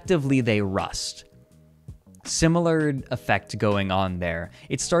 Effectively, they rust. Similar effect going on there.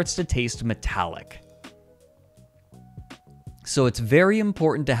 It starts to taste metallic. So it's very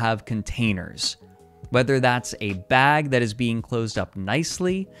important to have containers, whether that's a bag that is being closed up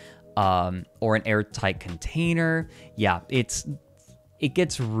nicely, or an airtight container. Yeah, it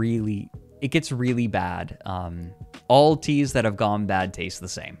gets really bad. All teas that have gone bad taste the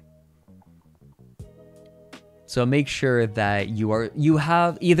same. So make sure that you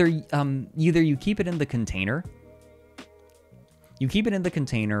have either you keep it in the container. You keep it in the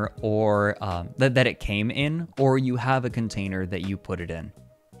container, or that it came in, or you have a container that you put it in.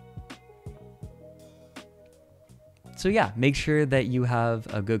 So yeah, make sure that you have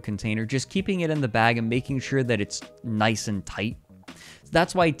a good container. Just keeping it in the bag and making sure that it's nice and tight.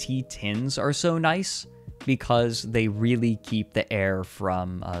 That's why tea tins are so nice, because they really keep the air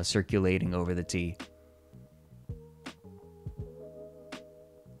from circulating over the tea.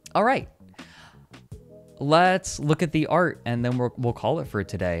 All right. Let's look at the art, and then we'll call it for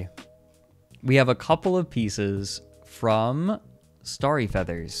today. We have a couple of pieces from Starry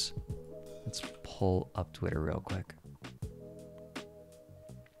Feathers. Let's pull up Twitter real quick.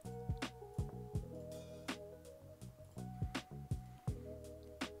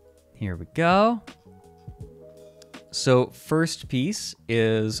 Here we go. So first piece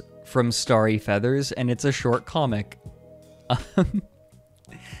is from Starry Feathers, and it's a short comic.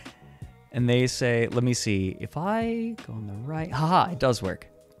 And they say, let me see, if I go on the right, haha, it does work.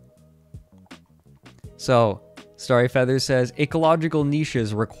 So, Starry Feathers says, ecological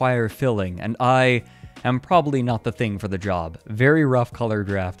niches require filling, and I am probably not the thing for the job. Very rough color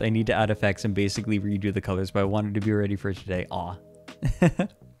draft. I need to add effects and basically redo the colors, but I wanted to be ready for today. Aw.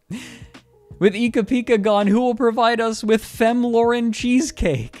 With Ika Pika gone, who will provide us with Fem Loren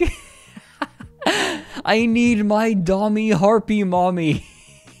cheesecake? I need my Dommy Harpy mommy.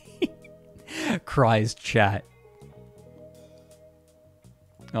 Cries chat.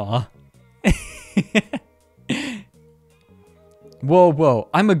 Aw. Whoa.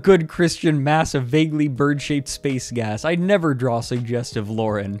 I'm a good Christian mass of vaguely bird-shaped space gas. I'd never draw suggestive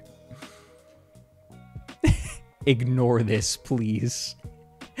Loren. Ignore this, please.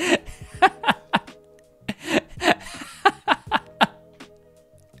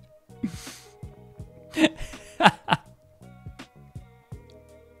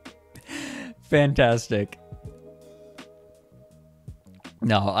 Fantastic.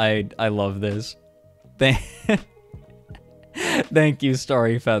 No, I love this. Thank you,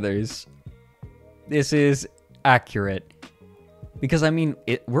 Starry Feathers. This is accurate. Because, I mean,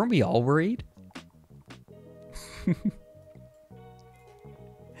 weren't we all worried?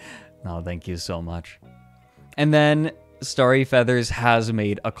 No, thank you so much. And then Starry Feathers has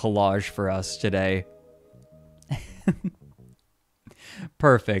made a collage for us today.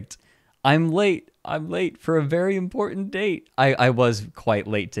 Perfect. I'm late for a very important date. I was quite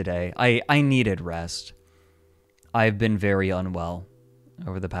late today. I needed rest. I've been very unwell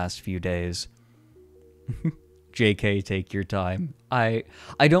over the past few days. JK, take your time. I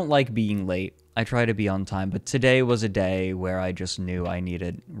don't like being late. I try to be on time, but today was a day where I just knew I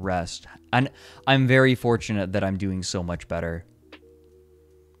needed rest. And I'm very fortunate that I'm doing so much better.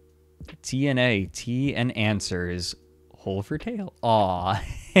 TNA, tea and answers. Hole for tail. Aw.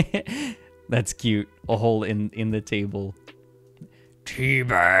 That's cute. A hole in the table. Tea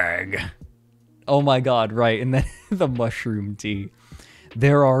bag. Oh my god, right. And then the mushroom tea.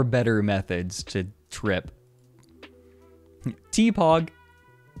 There are better methods to trip. T-Pog.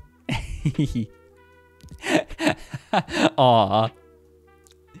 Aw.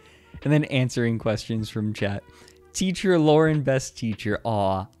 And then answering questions from chat. Teacher Loren, best teacher.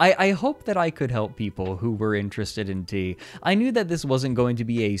 Aw. I hope that I could help people who were interested in tea. I knew that this wasn't going to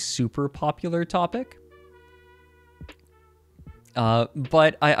be a super popular topic.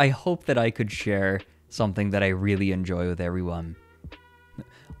 But I hope that I could share something that I really enjoy with everyone.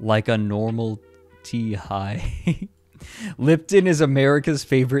 Like a normal tea high. Lipton is America's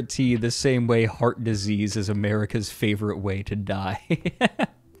favorite tea, the same way heart disease is America's favorite way to die.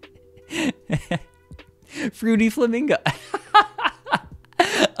 Fruity Flamingo.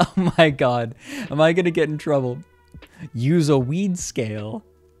 Oh my god. Am I gonna get in trouble? Use a weed scale.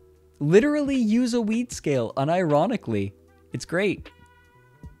 Literally use a weed scale, unironically. It's great.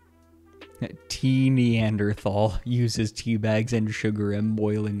 Tea Neanderthal uses tea bags and sugar and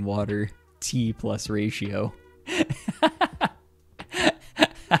boiling water. Tea plus ratio.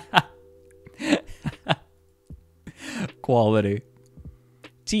 Quality.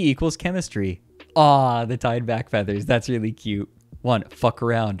 Tea equals chemistry. Ah, the tied back feathers. That's really cute. 1, fuck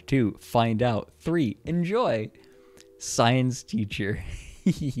around. 2, find out. 3, enjoy. Science teacher.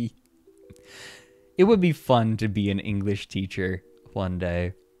 It would be fun to be an English teacher one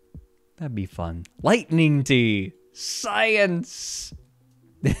day. That'd be fun. Lightning tea. Science.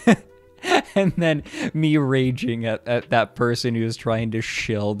 And then me raging at that person who's trying to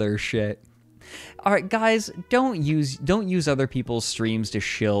shill their shit. All right, guys, don't use other people's streams to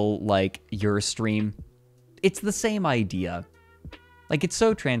shill like your stream. It's the same idea. Like, it's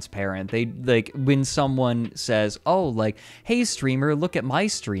so transparent. They like when someone says, "Oh, like, hey streamer, look at my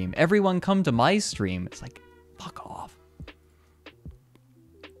stream. Everyone come to my stream." It's like, fuck off.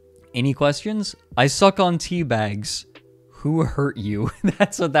 Any questions? I suck on tea bags. Who hurt you?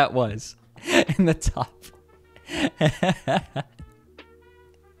 That's what that was in the top.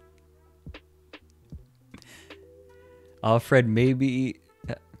 Fred,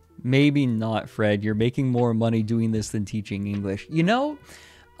 maybe not, Fred. You're making more money doing this than teaching English. You know,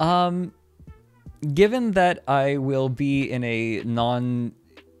 given that I will be in a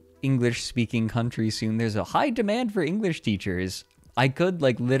non-English speaking country soon, there's a high demand for English teachers. I could,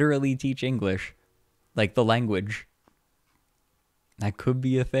 like, literally teach English. Like, the language. That could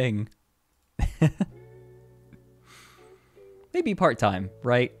be a thing. Maybe part-time,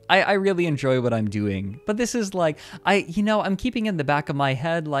 right? I really enjoy what I'm doing. But this is like, I'm keeping in the back of my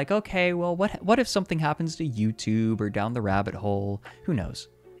head, like, okay, well, what if something happens to YouTube or down the rabbit hole? Who knows?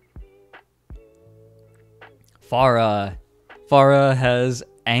 Farah has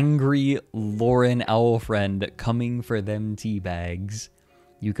angry Loren owl friend coming for them tea bags.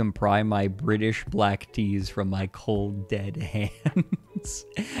 You can pry my British black teas from my cold, dead hands.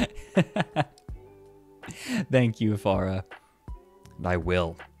 Thank you, Farah. I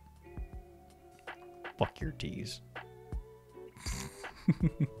will. Fuck your teas.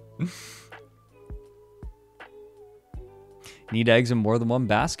 Need eggs in more than one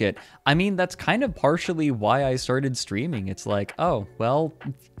basket. I mean, that's kind of partially why I started streaming. It's like, oh, well,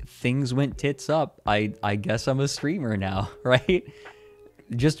 things went tits up. I guess I'm a streamer now, right?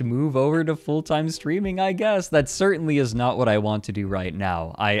 Just move over to full-time streaming, I guess. That certainly is not what I want to do right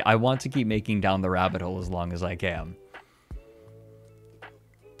now. I want to keep making Down the Rabbit Hole as long as I can.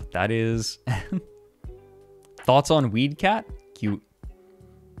 But that is... Thoughts on Weed Cat? Cute.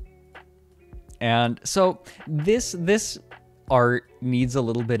 And so this art needs a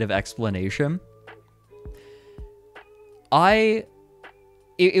little bit of explanation.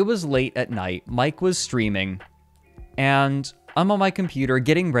 It was late at night. Mike was streaming, and I'm on my computer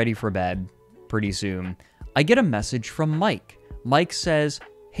getting ready for bed pretty soon. I get a message from Mike. Mike says,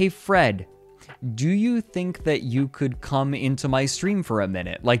 "Hey Fred, do you think that you could come into my stream for a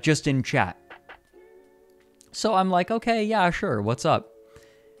minute? Like, just in chat." So I'm like, okay, yeah, sure, what's up?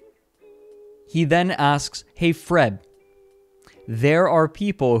 He then asks, "Hey Fred, there are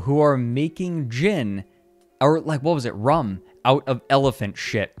people who are making gin, or like, what was it, rum, out of elephant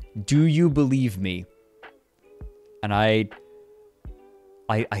shit. Do you believe me?" And I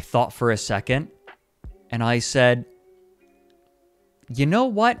thought for a second, and I said, "You know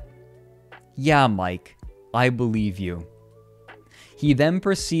what? Yeah, Mike, I believe you." He then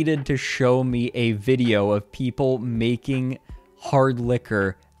proceeded to show me a video of people making hard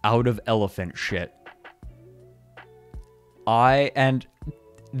liquor out of elephant shit. And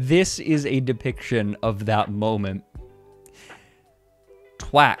this is a depiction of that moment.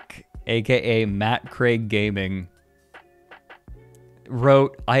 Twack, aka Matt Craig Gaming,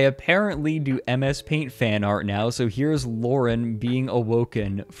 wrote, I apparently do MS Paint fan art now, so here's Loren being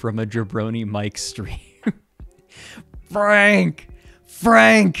awoken from a Jabroni Mike stream. Frank!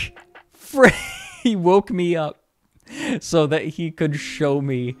 He woke me up so that he could show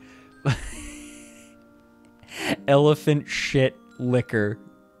me elephant shit liquor.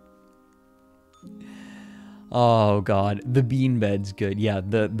 Oh god, the bean bed's good. Yeah,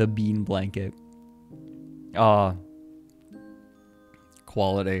 the bean blanket.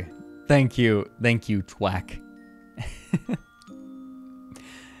 Quality. Thank you, Twack.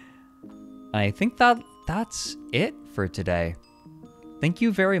 I think that's it for today. Thank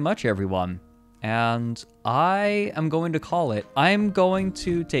you very much, everyone. And I am going to call it. I'm going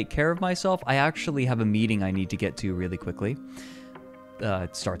to take care of myself. I actually have a meeting I need to get to really quickly.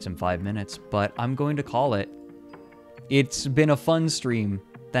 It starts in 5 minutes, but I'm going to call it. It's been a fun stream.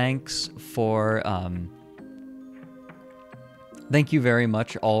 Thanks for, thank you very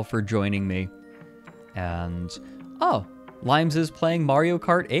much all for joining me. And, oh, Limes is playing Mario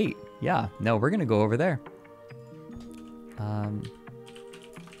Kart 8. Yeah, no, we're gonna go over there.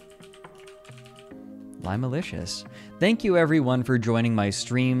 Limelicious. Thank you everyone for joining my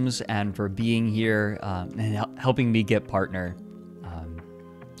streams and for being here and helping me get partner.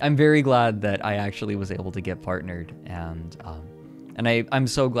 I'm very glad that I actually was able to get partnered, and I'm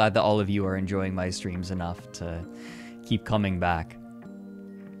so glad that all of you are enjoying my streams enough to keep coming back.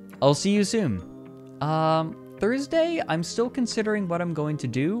 I'll see you soon. Thursday, I'm still considering what I'm going to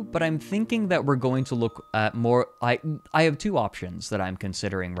do, but I'm thinking that we're going to look at more... I have two options that I'm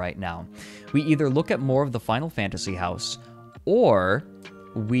considering right now. We either look at more of the Final Fantasy house, or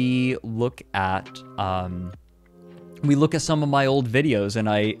we look at some of my old videos and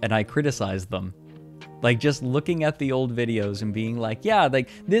I criticize them. Like, just looking at the old videos and being like, yeah, like,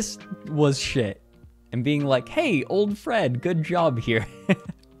 this was shit. And being like, hey, old Fred, good job here.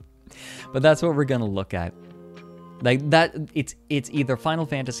 But that's what we're gonna look at. Like, that, it's either Final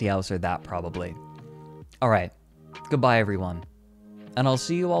Fantasy house or that, probably. Alright. Goodbye, everyone. And I'll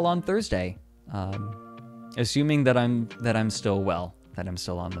see you all on Thursday. Assuming that I'm still well. That I'm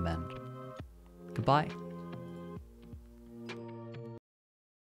still on the mend. Goodbye.